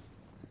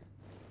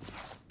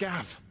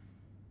 Gav.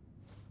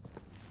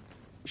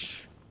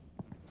 Shh.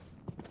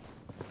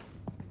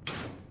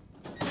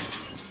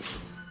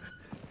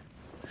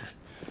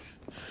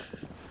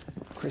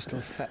 Crystal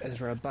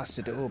fetters are a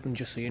bastard to open,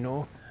 just so you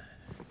know.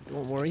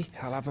 Don't worry,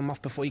 I'll have them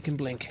off before you can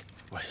blink.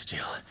 Where's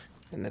Jill?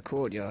 In the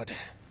courtyard.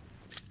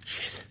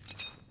 Shit.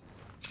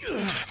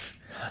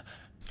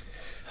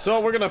 So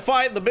we're gonna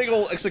fight the big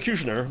old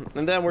executioner,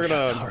 and then we're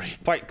gonna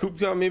fight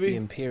Kupka, maybe? The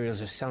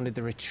Imperials have sounded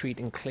the retreat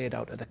and cleared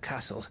out of the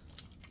castle,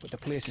 but the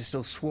place is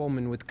still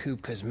swarming with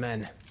Kupka's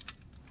men.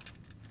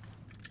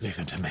 Leave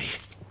them to me.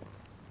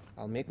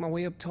 I'll make my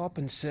way up top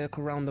and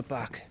circle round the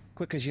back.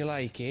 Quick as you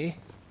like, eh?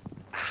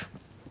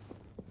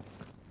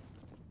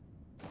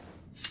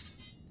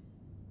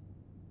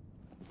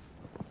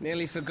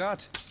 Nearly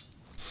forgot.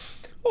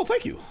 Oh,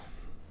 thank you.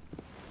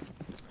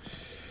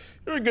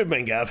 You're a good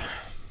man, Gav.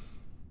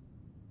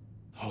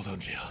 Hold on,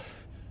 Jill.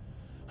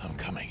 I'm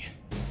coming.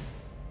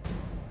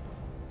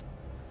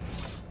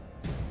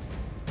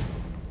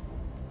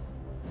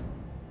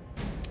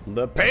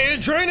 The pain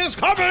train is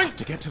coming!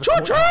 To get to the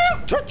Choo-choo!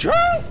 Choo-choo!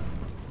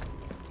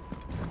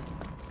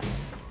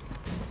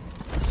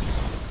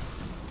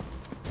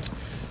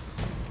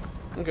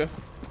 Okay.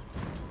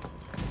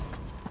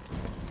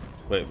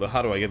 Wait, but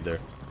how do I get there?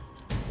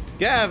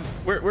 Gav,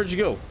 where'd you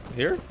go?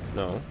 Here?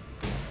 No.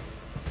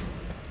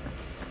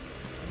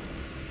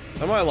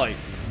 Am I like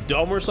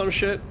dumb or some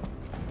shit?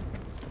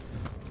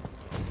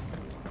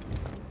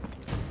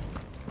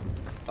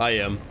 I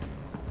am.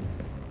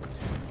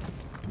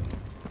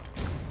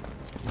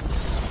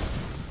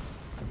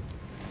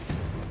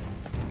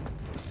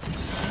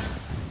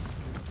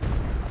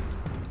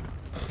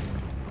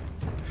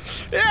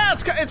 Yeah,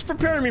 it's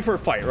preparing me for a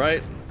fight,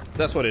 right?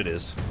 That's what it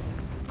is.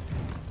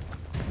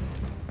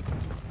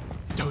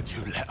 Don't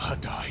you let her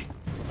die.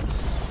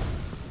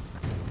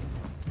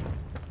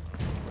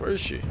 Where is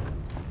she?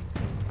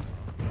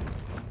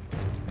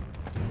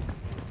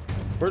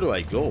 Where do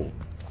I go?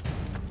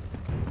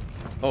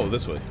 Oh,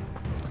 this way.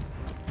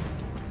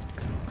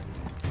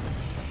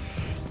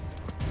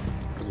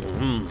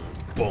 Boom.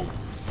 Boom,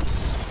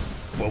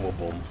 boom,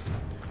 boom.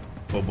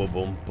 Boom, boom,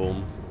 boom,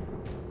 boom.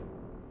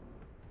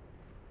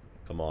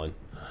 Come on.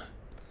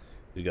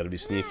 You gotta be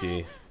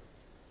sneaky.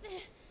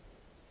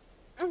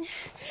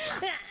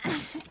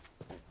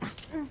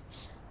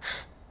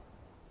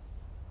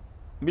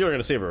 You're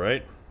gonna save her,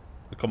 right?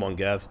 Come on,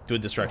 Gav. Do a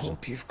distraction. I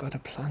hope you've got a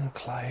plan,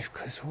 Clive,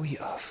 because we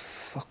are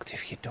fucked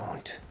if you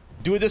don't.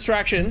 Do a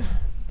distraction.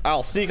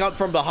 I'll sneak out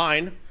from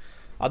behind.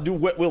 I'll do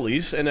wet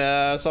willies and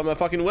some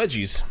fucking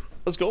wedgies.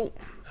 Let's go.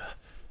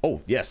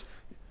 Oh, yes.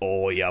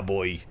 Oh, yeah,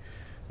 boy.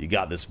 You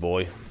got this,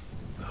 boy.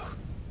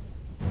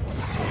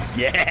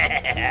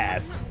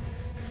 Yes!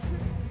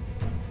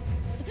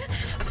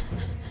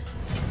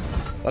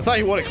 I thought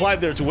you wanted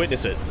Clive there to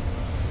witness it.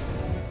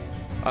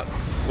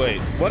 Wait,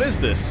 what is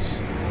this?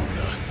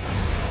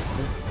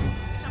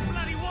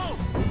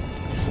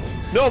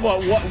 No,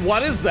 but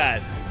what is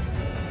that?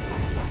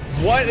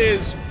 What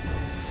is...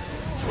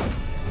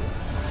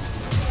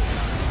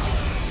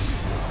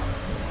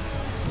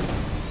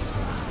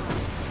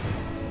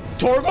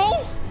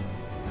 Torgal?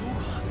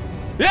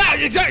 Yeah,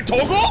 exactly.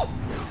 Torgal?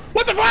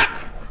 What the fuck?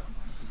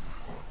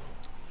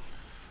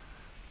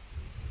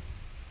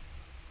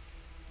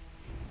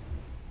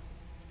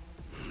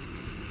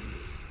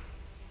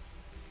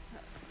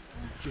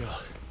 Jill,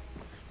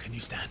 can you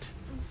stand?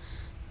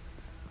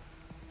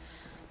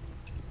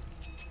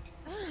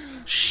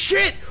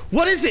 Shit!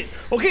 What is it?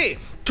 Okay,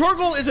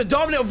 Torgal is a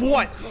dominant of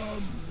what?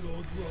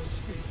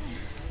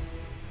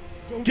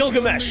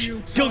 Gilgamesh.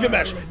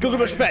 Gilgamesh.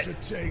 Gilgamesh pet.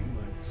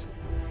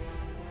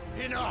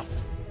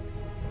 Enough!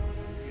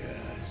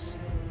 Yes.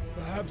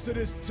 Perhaps it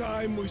is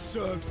time we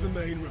served the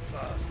main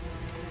repast.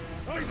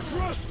 I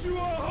trust you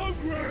are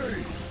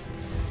hungry!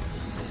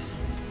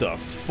 The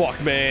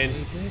fuck, man?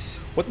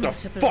 What the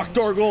fuck,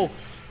 Torgal?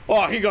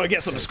 Oh, you're gonna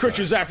get some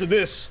scritches after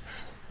this.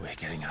 We're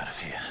getting out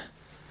of here.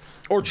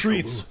 Or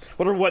treats.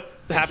 Wonder what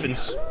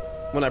happens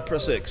when I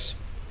press X.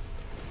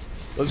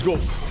 Let's go.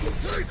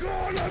 Take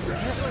all of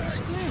that!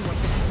 Explain what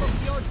the fuck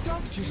your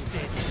dog just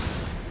did.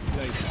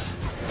 Later.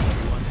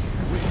 Everyone,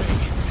 with me.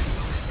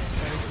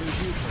 And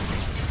with you.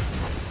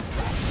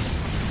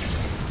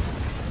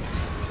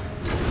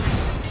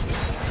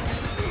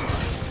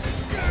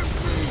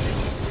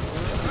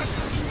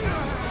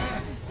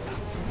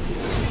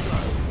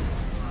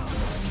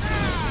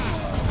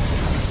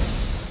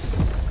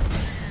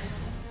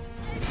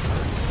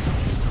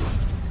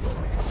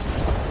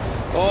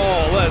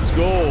 Oh, let's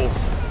go.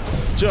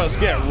 Just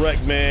get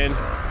wrecked, man.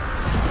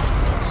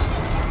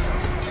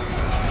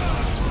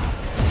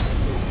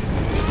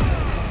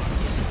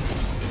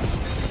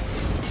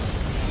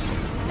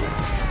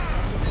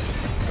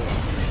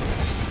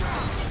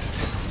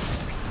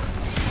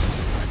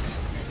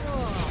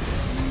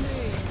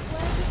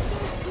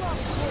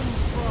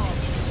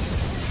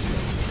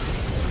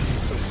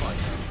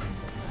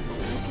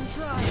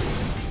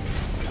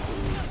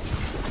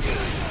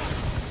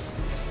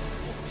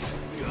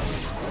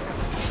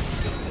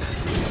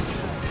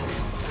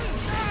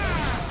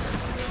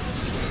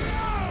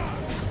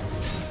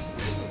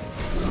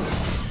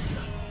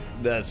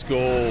 Let's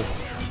go.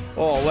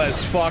 Oh,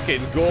 let's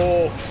fucking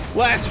go.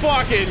 Let's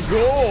fucking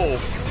go.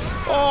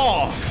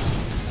 Oh,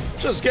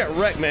 just get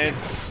wrecked, man.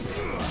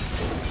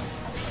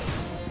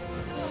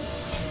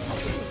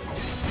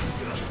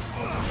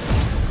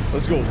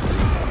 Let's go.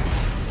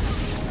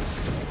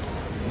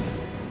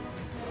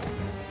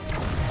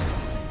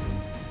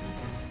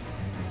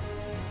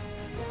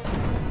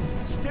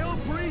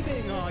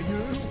 are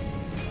you?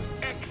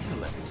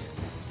 Excellent.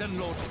 Then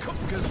Lord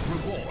Kupka's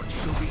reward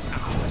shall be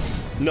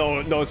ours.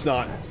 No, no, it's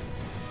not. I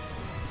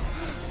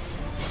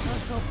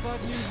thought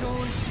bad news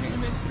always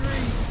came in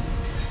threes.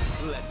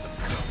 Let them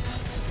come.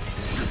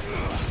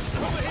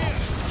 Over here!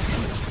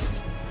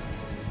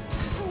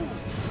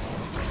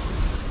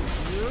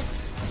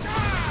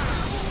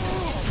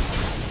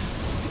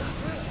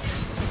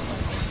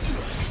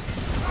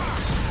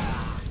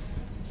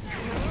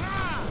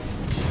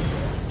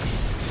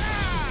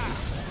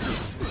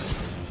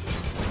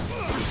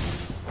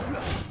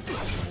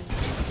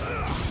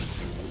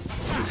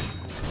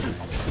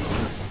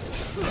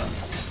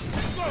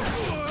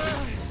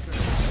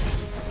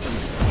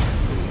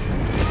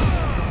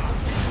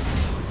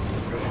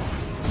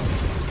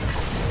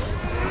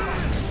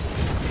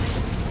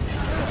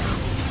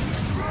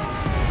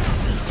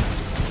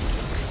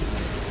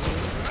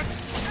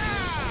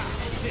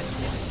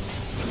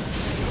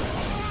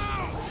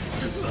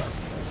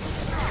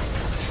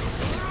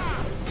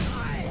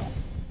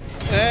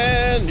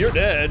 And you're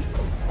dead.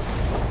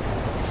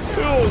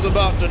 Who's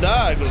about to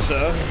die, good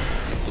sir?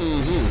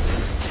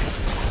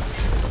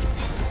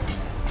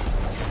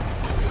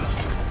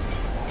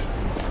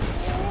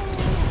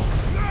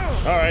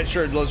 Alright,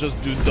 sure, let's just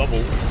do double.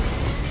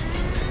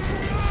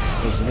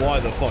 Because why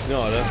the fuck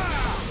not, eh?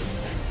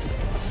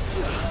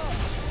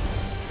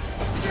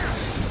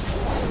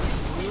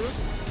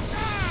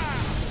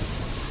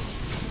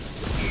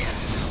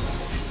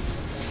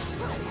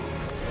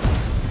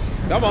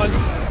 Come on,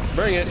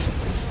 bring it.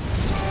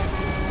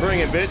 Bring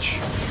it, bitch.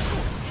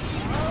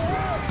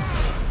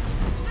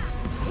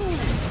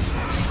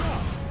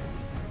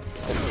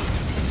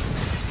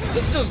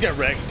 Let's just get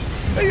wrecked.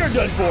 Hey, you're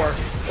done for.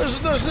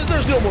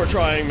 There's no more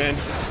trying, man.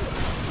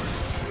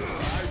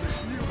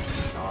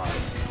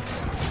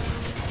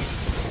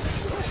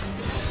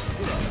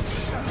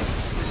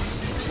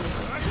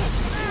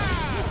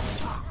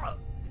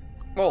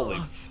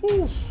 Holy.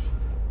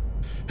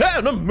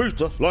 Enemies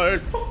to slay.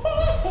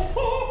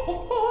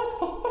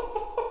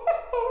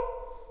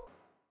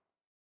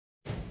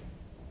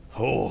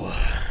 Oh.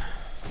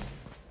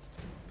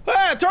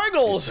 Hey,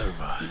 Torgals!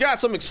 You got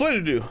some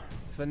explaining to do.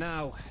 For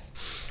now.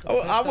 Oh,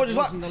 I was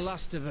wasn't the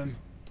last of them.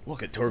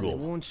 Look at Torgal. They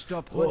won't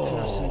stop hunting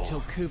us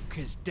until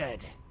Kupka's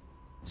dead.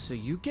 So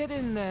you get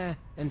in there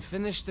and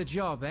finish the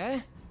job,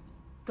 eh?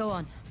 Go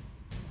on.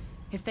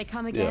 If they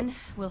come again,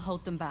 we'll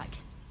hold them back.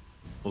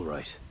 All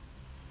right.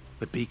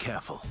 But be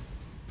careful.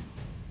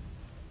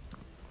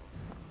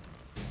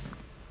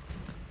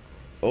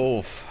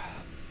 Oof.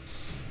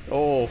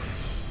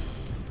 Oof.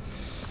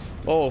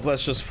 Oh,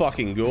 let's just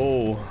fucking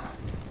go.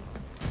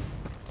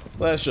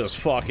 Let's just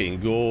fucking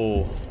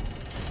go.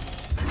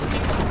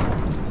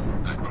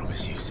 I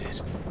promise you,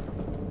 Sid.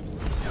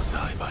 He'll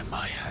die by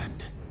my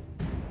hand.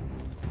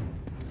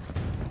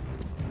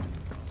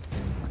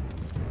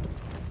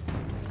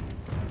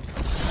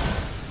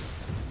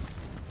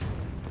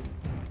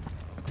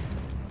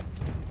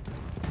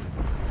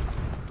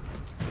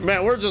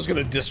 Man, we're just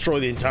gonna destroy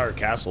the entire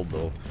castle,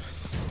 though.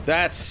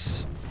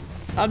 That's...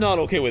 I'm not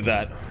okay with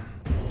that.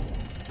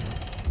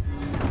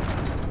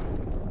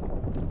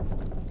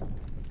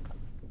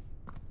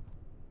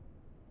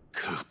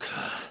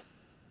 Kupka.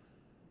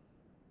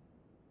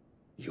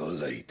 You're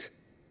late.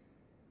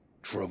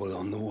 Trouble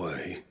on the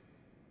way.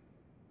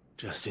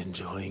 Just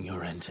enjoying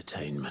your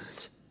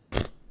entertainment.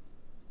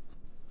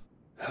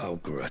 How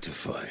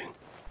gratifying.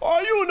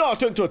 Are you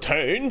not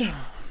entertained?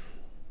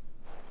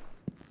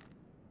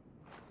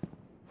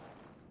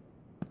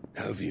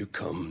 Have you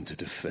come to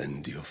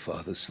defend your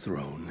father's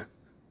throne,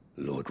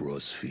 Lord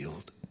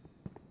Rosfield?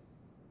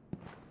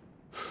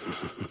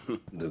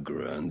 The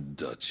Grand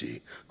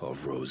Duchy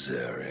of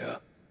Rosaria.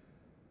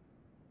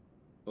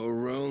 A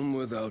realm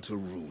without a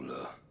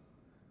ruler,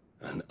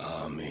 an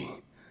army,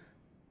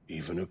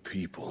 even a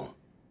people.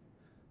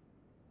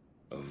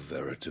 A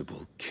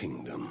veritable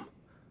kingdom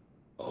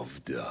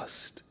of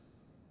dust.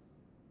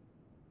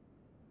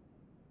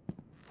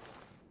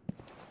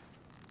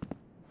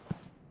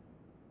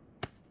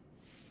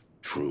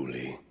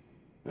 Truly,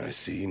 I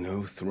see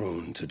no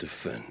throne to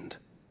defend.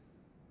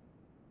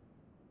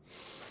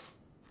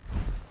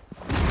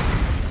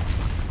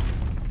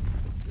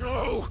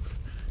 No!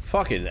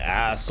 Fucking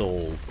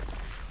asshole.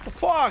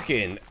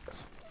 Fucking...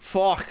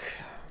 Fuck.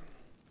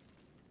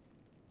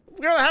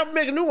 We're gonna have to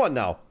make a new one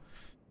now.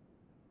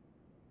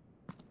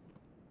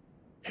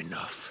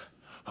 Enough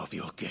of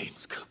your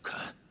games,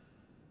 Kupka.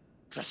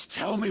 Just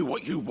tell me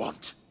what you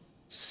want.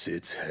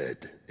 Sid's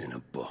head in a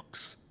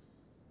box.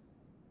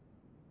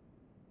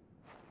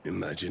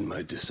 Imagine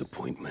my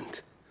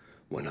disappointment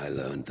when I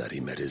learned that he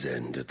met his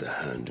end at the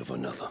hand of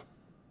another.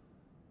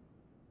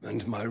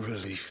 And my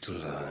relief to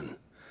learn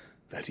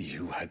that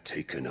you had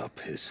taken up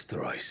his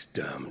thrice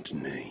damned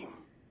name.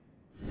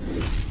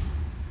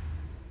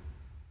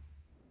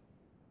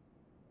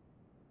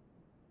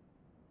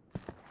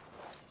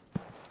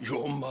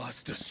 Your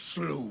master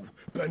slew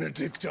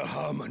Benedicta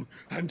Harmon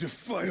and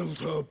defiled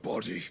her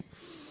body.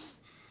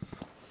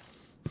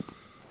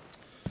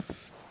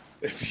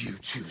 If you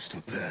choose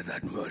to bear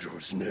that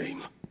murderer's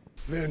name,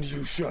 then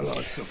you shall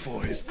answer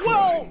for his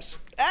Well, crimes.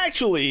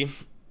 actually,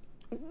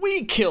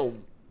 we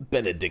killed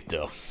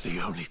Benedicto.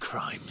 The only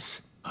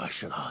crimes I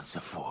shall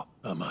answer for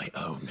are my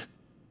own.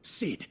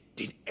 Sid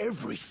did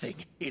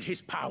everything in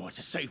his power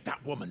to save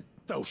that woman,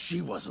 though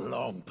she was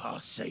long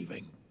past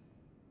saving.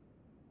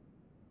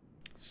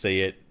 Say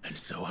it. And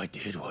so I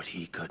did what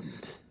he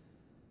couldn't.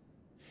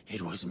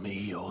 It was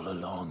me all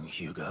along,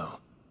 Hugo.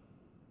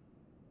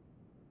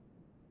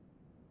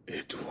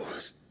 It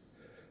was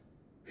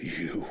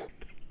you.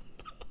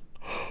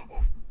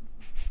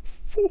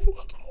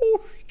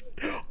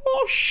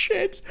 Oh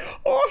shit!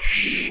 Oh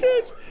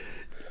shit!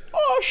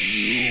 Oh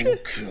shit! You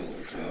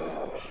killed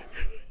her.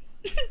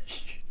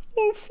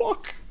 Oh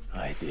fuck!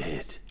 I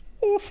did.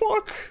 Oh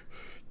fuck!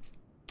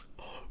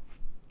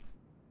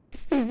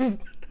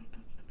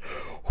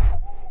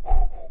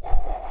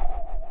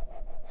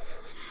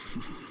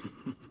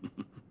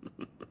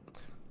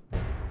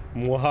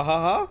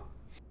 Mwahaha?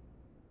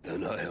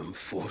 Then I am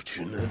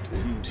fortunate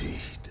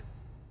indeed.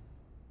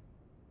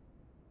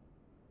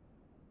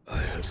 I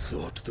had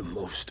thought the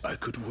most I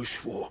could wish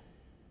for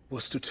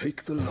was to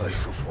take the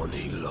life of one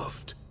he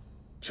loved,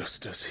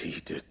 just as he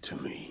did to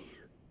me.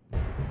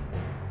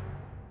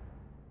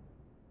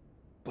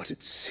 But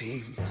it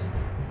seems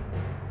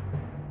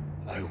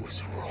I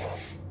was wrong.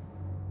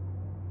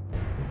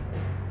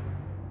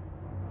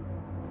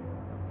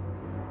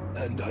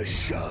 And I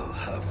shall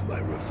have my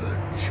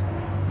revenge.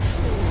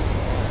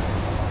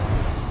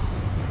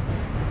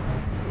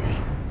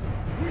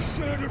 We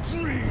shared a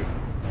dream.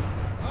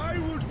 I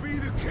would be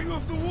the king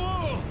of the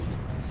world.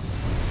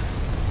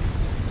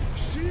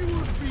 She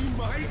would be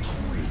my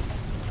queen.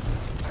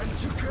 And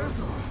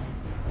together,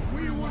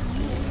 we would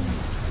rule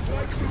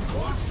like the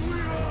gods we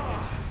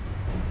are.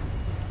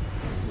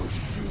 But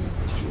you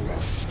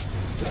crushed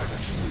that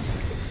dream,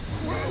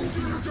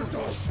 welded it to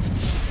dust.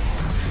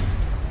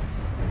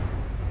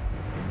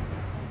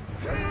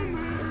 Hear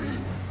me,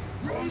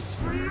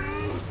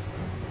 Rosalith!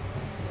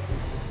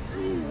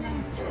 You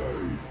will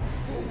pay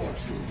for what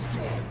you've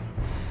done.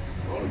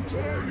 I'll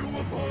tear you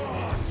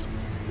apart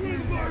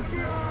with my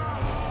bare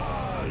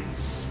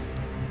hands.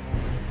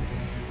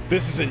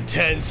 This is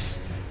intense.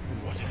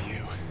 What have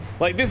you?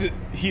 Like, this is...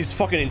 he's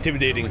fucking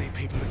intimidating. How many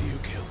people have you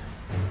killed?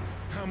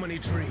 How many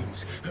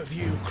dreams have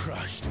you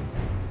crushed?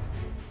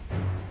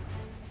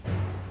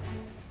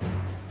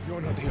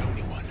 You're not the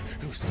only one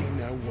who's seen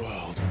their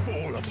world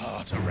fall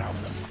apart around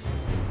them.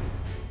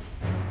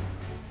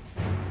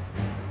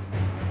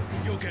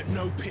 You'll get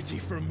no pity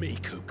from me,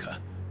 Kupka.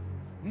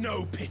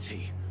 No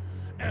pity.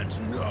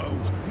 And no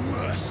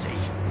mercy.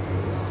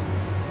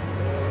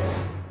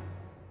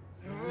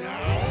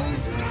 Now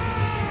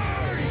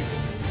die!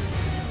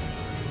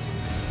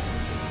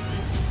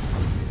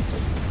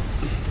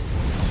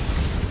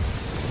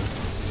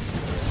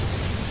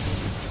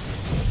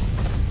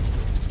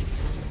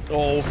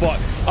 Oh fuck.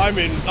 I'm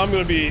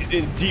gonna be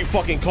in deep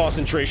fucking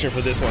concentration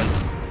for this one.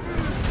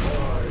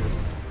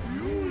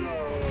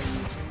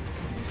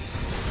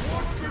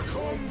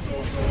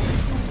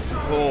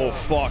 Oh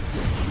fuck.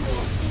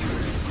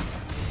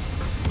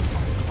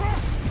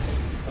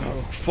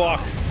 Oh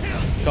fuck.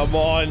 Come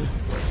on.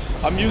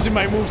 I'm using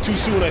my move too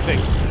soon, I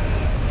think.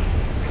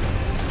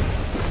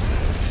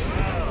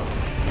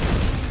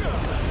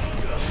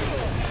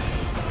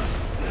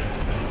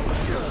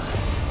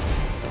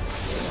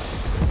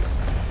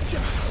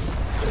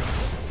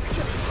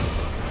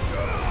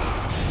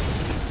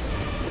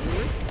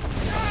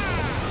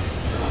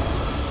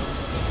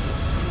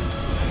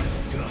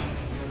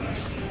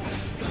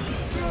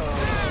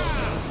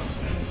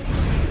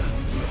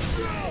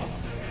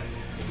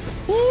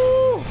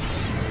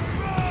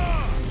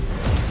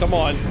 Come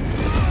on.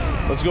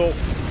 Let's go.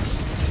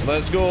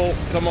 Let's go.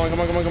 Come on, come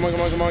on, come on, come on,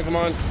 come on, come on, come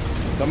on.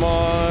 Come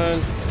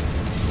on.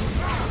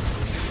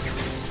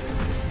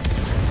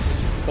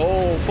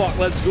 Oh, fuck.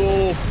 Let's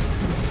go.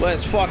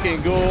 Let's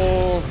fucking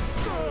go.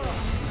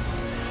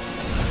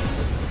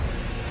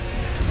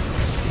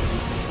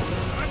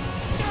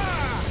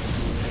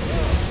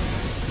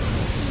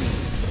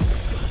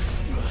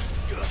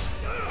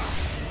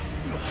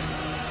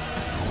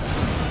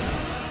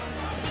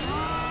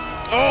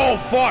 Oh,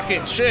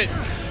 fucking shit.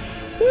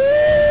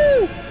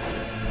 Woo!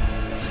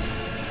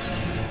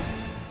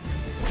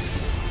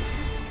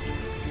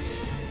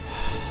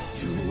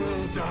 You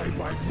will die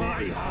by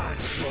my hand,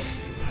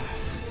 Rosalith.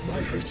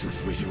 My hatred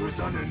for you is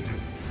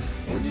unending,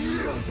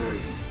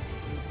 unyielding.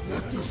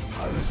 Let this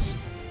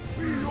palace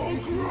be your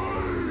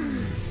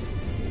grave.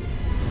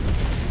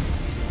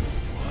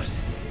 What?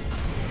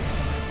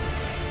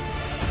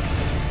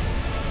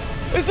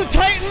 It's a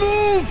Titan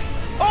move!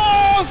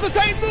 Oh, it's a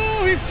Titan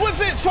move! He flips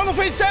it! It's Final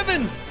Fate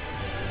 7!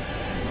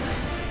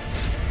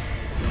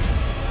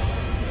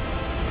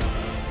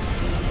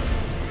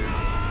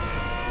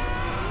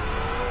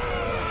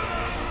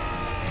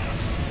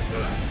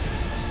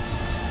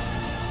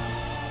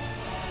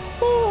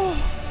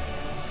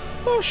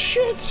 Oh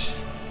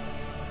shit!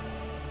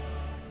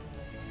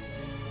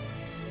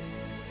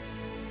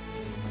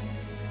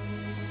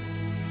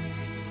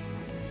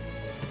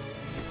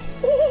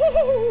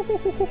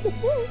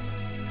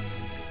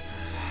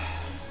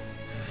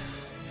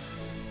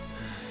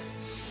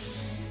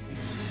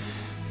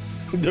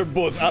 They're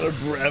both out of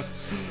breath.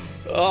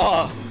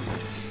 Oh.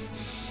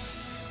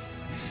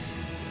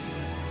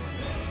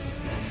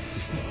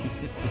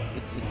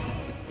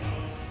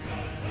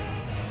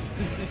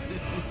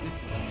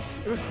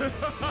 The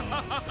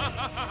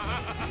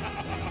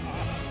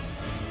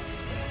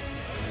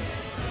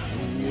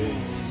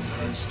world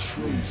has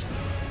chosen.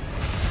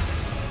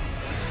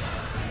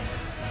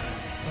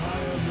 I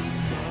am in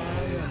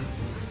my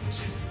element.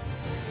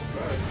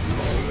 That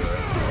flawless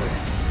state.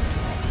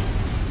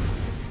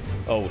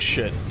 Oh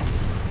shit.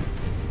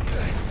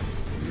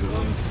 The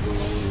earth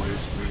will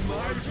always be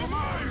my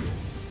domain.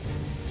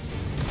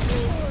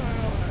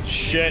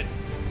 Shit.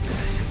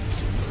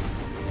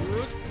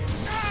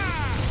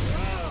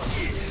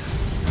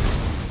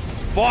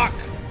 Fuck.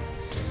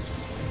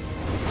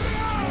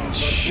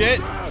 Shit.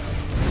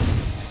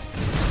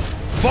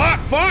 Fuck,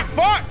 fuck,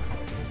 fuck.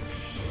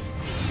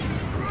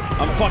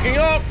 I'm fucking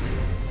up.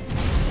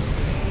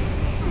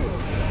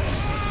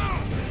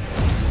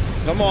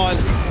 Come on.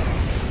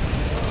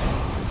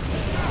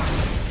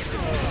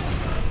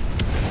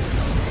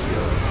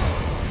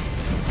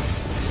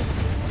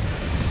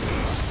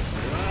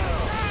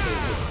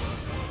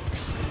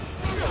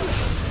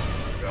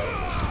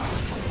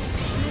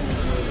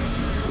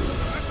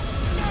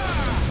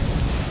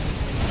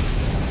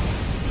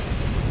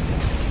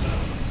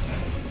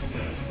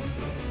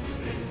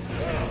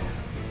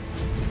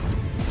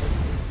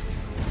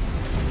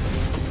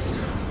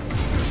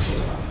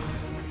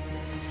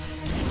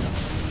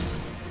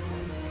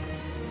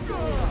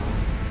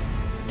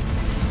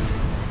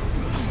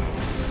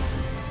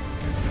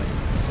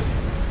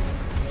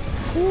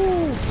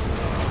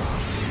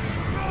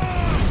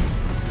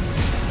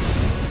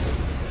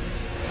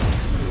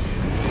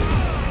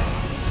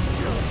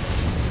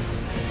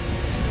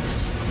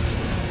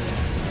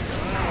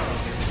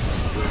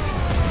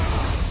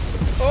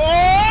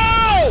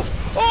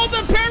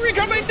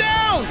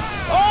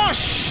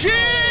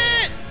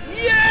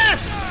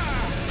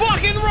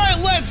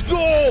 Let's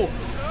go!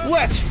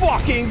 Let's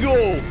fucking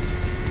go!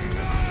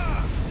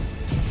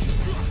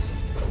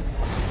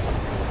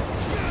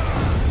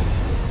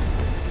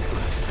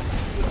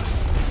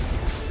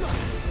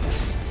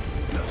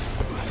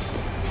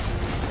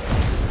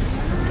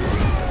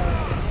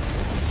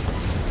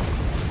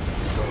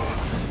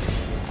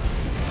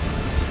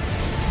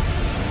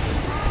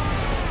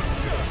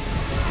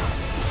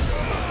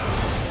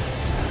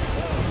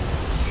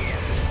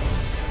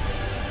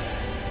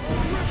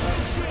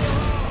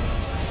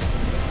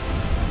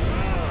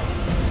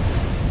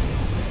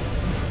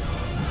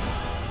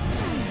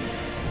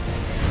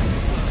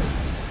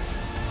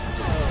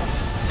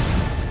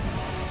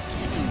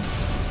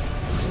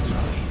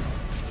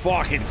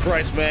 Fucking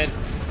Christ, man.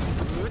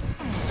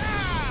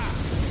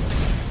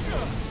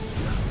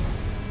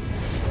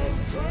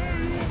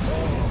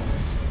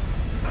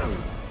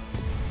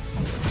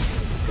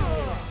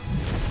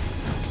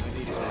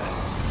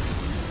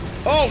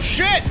 Oh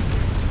shit!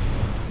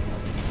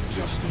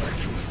 Just like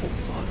your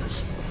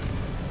forefathers.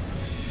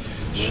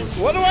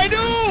 What do I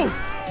do?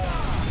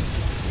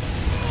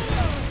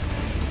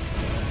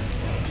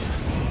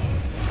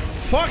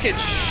 Fucking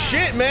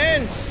shit,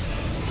 man.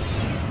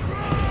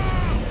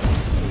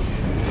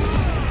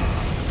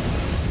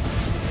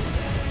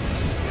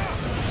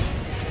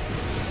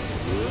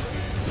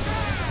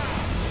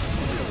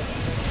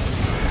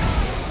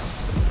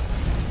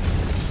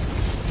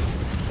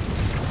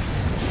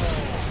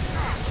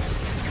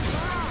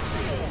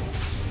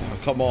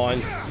 Come on.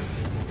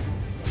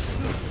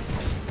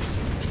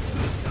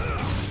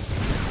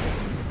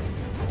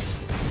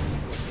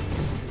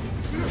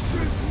 This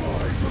is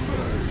my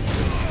domain.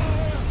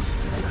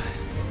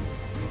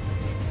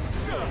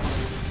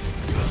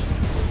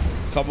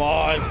 Come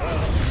on.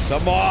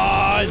 Come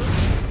on.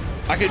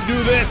 I can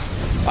do this.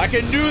 I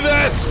can do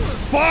this.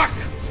 Fuck.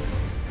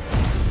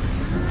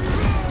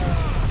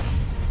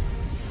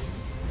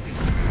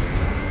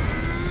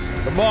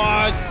 Come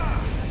on.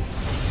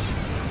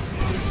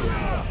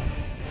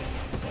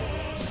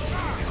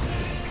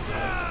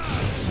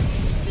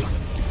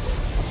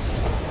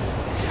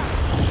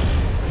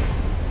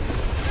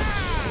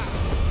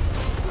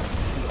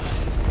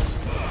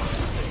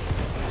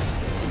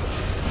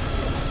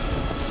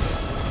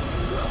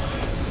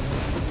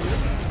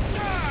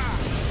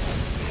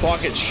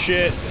 Fucking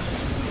shit.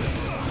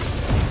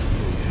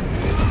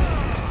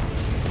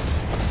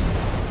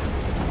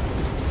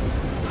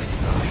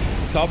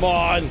 Come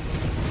on.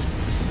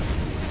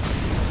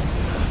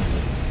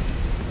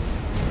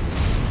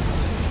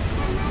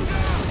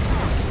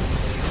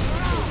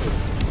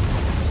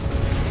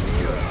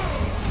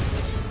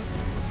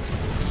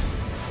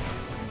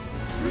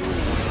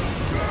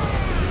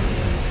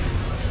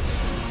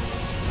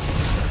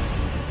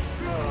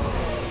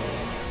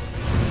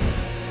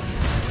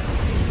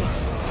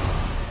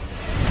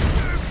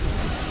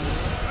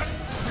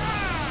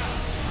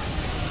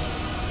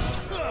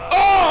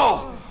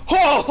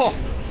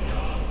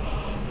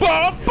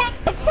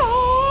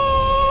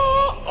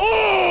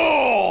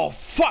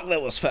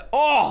 that was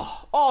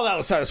oh, that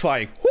was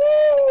satisfying.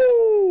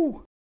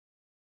 Woo!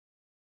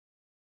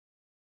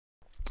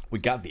 We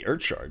got the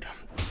Earth Shard.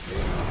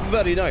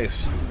 Very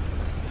nice.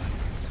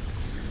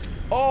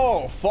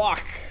 Oh,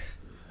 fuck.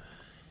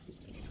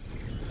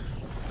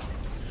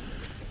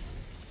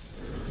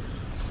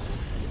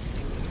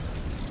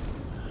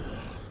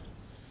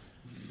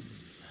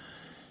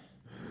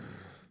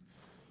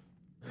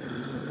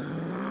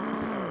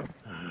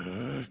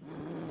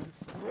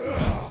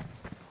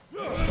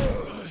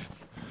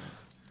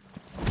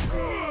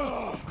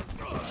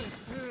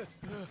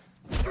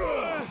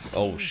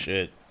 Oh,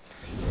 shit.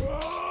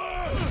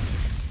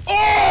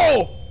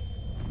 Oh!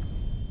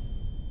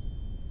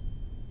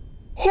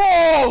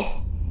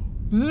 Oh!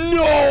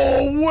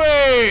 No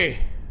way!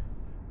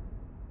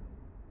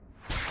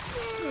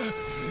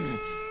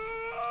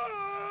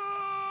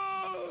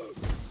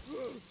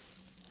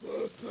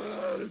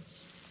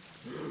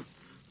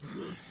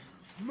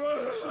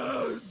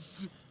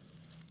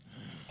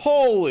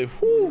 Holy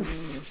whew.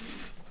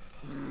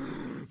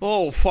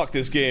 Oh, fuck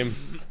this game.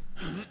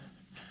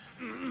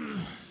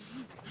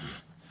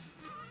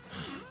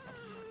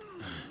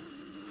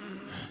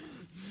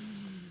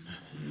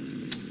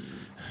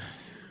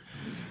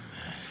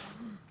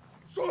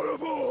 Son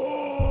of a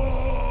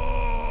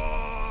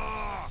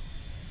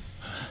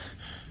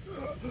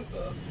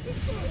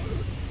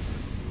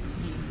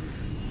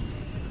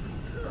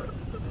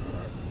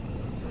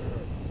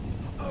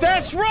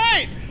That's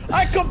right!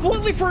 I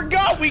completely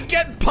forgot we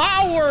get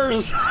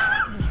powers!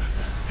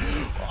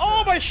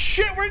 Oh my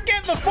shit, we're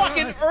getting the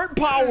fucking Earth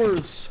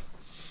powers!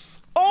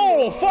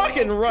 Oh,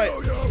 fucking right!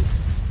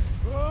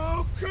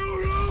 Oh,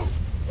 Coeurl!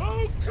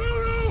 Oh,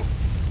 Coeurl!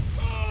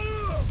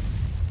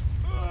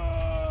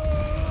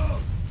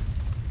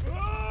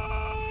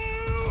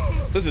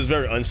 This is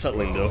very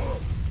unsettling, though.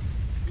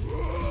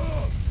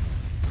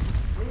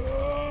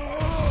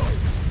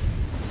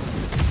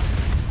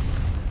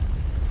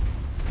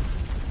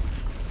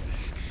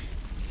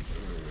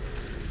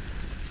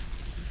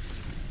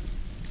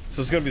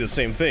 So it's gonna be the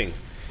same thing.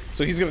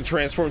 So he's gonna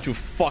transform into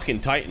fucking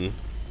Titan,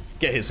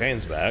 get his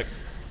hands back.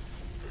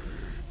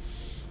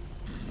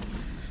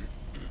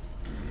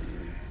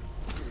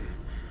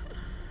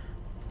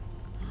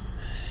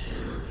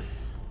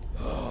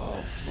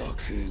 I'll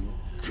fucking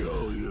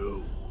kill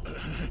you.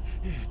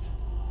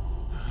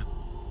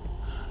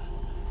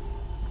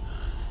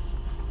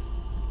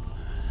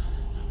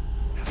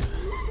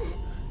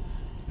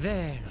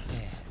 There.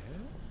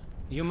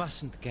 You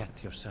mustn't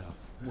get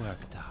yourself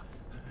worked up.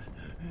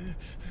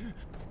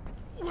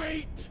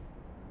 Wait!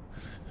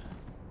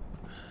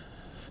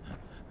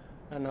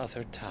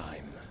 Another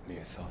time,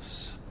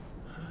 Mythos.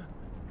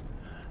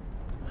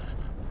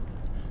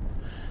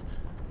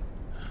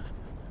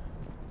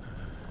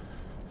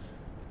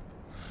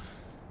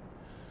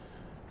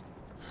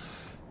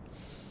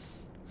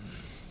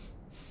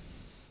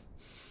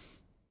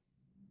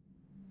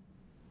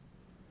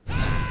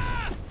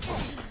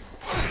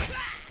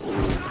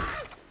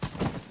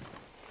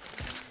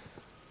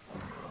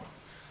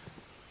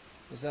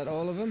 Is that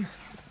all of them?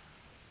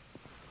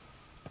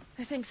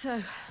 I think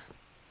so.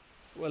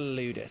 Well,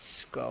 load of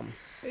scum.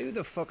 Who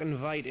the fuck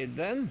invited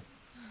them?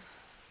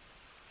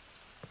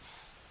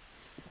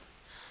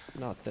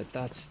 Not that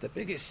that's the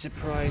biggest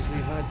surprise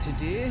we've had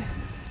today.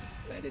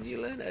 Where did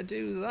you learn to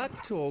do that,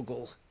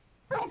 Torgal?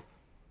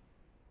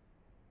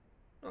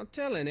 Not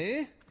telling,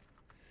 eh?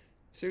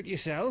 Suit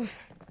yourself.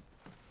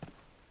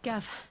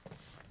 Gav,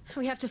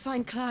 we have to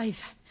find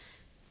Clive.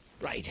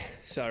 Right,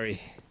 sorry.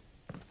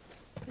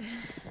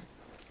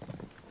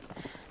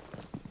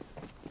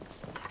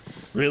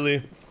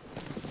 Really?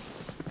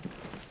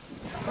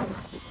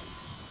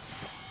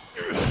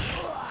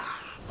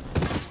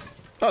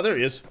 Oh, there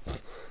he is.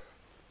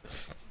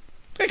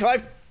 Hey,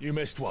 Clive. You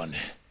missed one.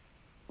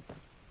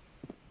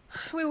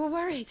 We were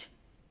worried.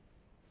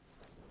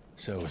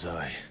 So was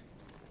I.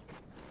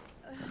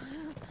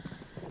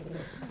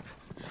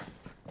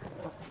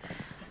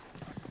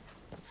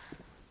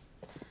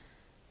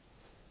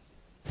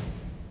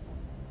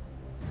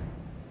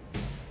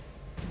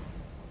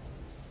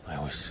 I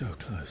was so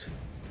close.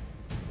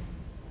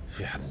 If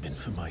it hadn't been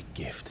for my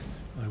gift,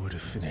 I would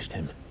have finished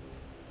him.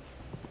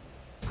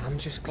 I'm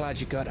just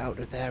glad you got out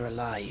of there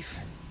alive.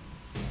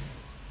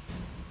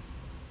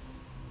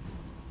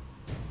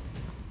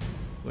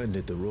 When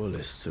did the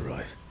Royalists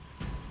arrive?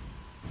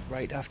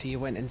 Right after you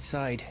went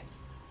inside.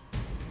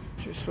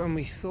 Just when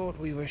we thought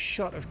we were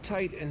shot of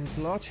Titans,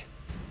 lot.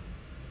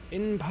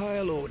 In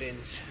pile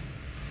Odins.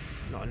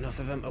 Not enough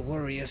of them to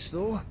worry us,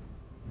 though.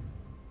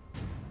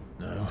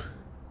 No.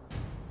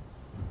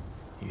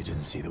 You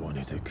didn't see the one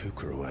who took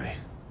Kupka away.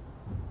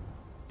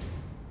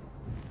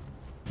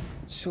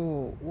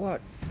 So, what?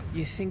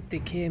 You think they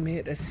came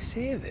here to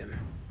save him?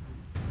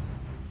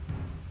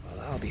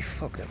 Well, I'll be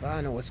fucked if I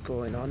know what's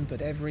going on,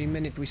 but every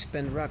minute we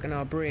spend racking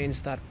our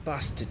brains, that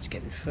bastard's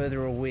getting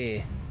further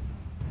away.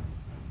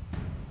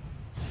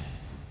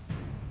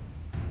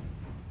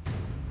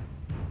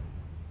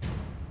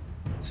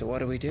 So what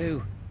do we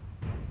do?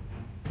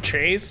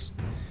 Chase?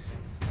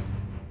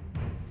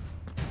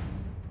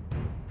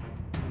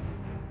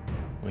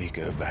 We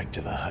go back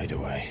to the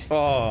Hideaway.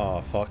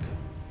 Oh, fuck.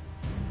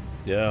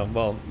 Yeah,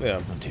 well,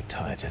 yeah. I'm too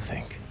tired to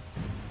think.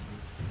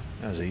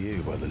 As are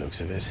you, by the looks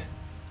of it.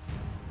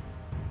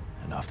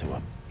 And after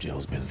what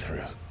Jill's been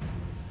through.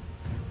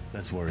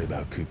 Let's worry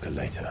about Kupka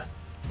later,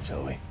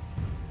 shall we?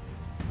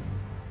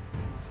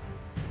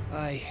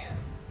 Aye.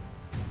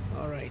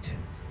 All right.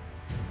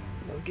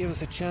 That'll give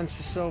us a chance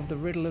to solve the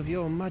riddle of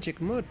your magic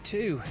mud,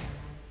 too.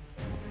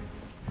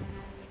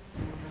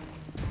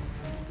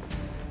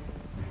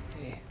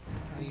 Hey,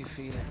 how you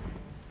feeling?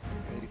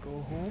 Ready to go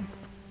home?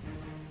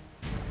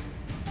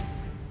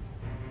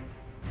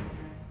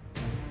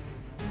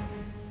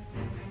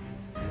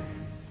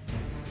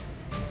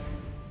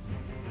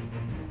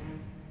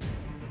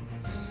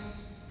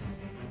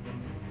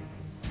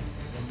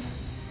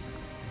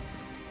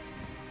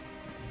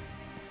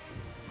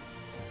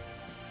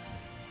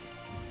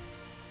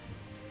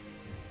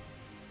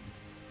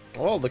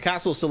 Oh, the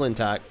castle's still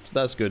intact, so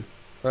that's good,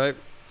 right?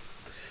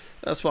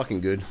 That's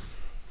fucking good.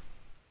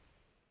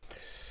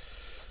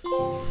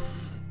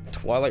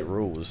 Twilight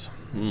Rose.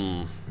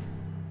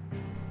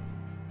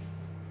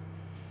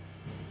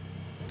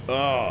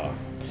 I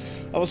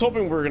was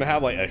hoping we were gonna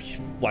have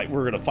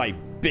we're gonna fight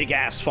big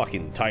ass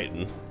fucking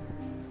Titan,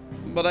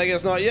 but I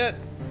guess not yet,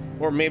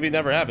 or maybe it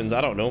never happens.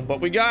 I don't know.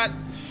 But oh,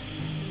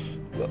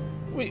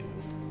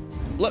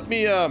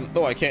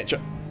 I can't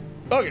check.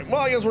 Okay,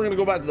 well, I guess we're gonna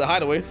go back to the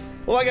Hideaway.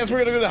 Well, I guess we're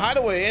gonna go to the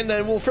Hideaway, and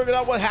then we'll figure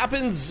out what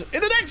happens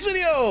in the next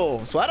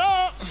video. Sweat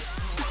up!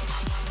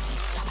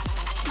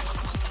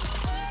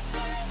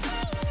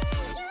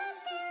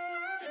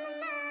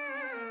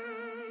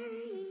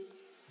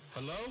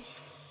 Hello?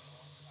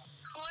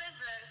 Who is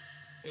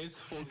it? It's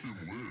fucking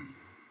weird.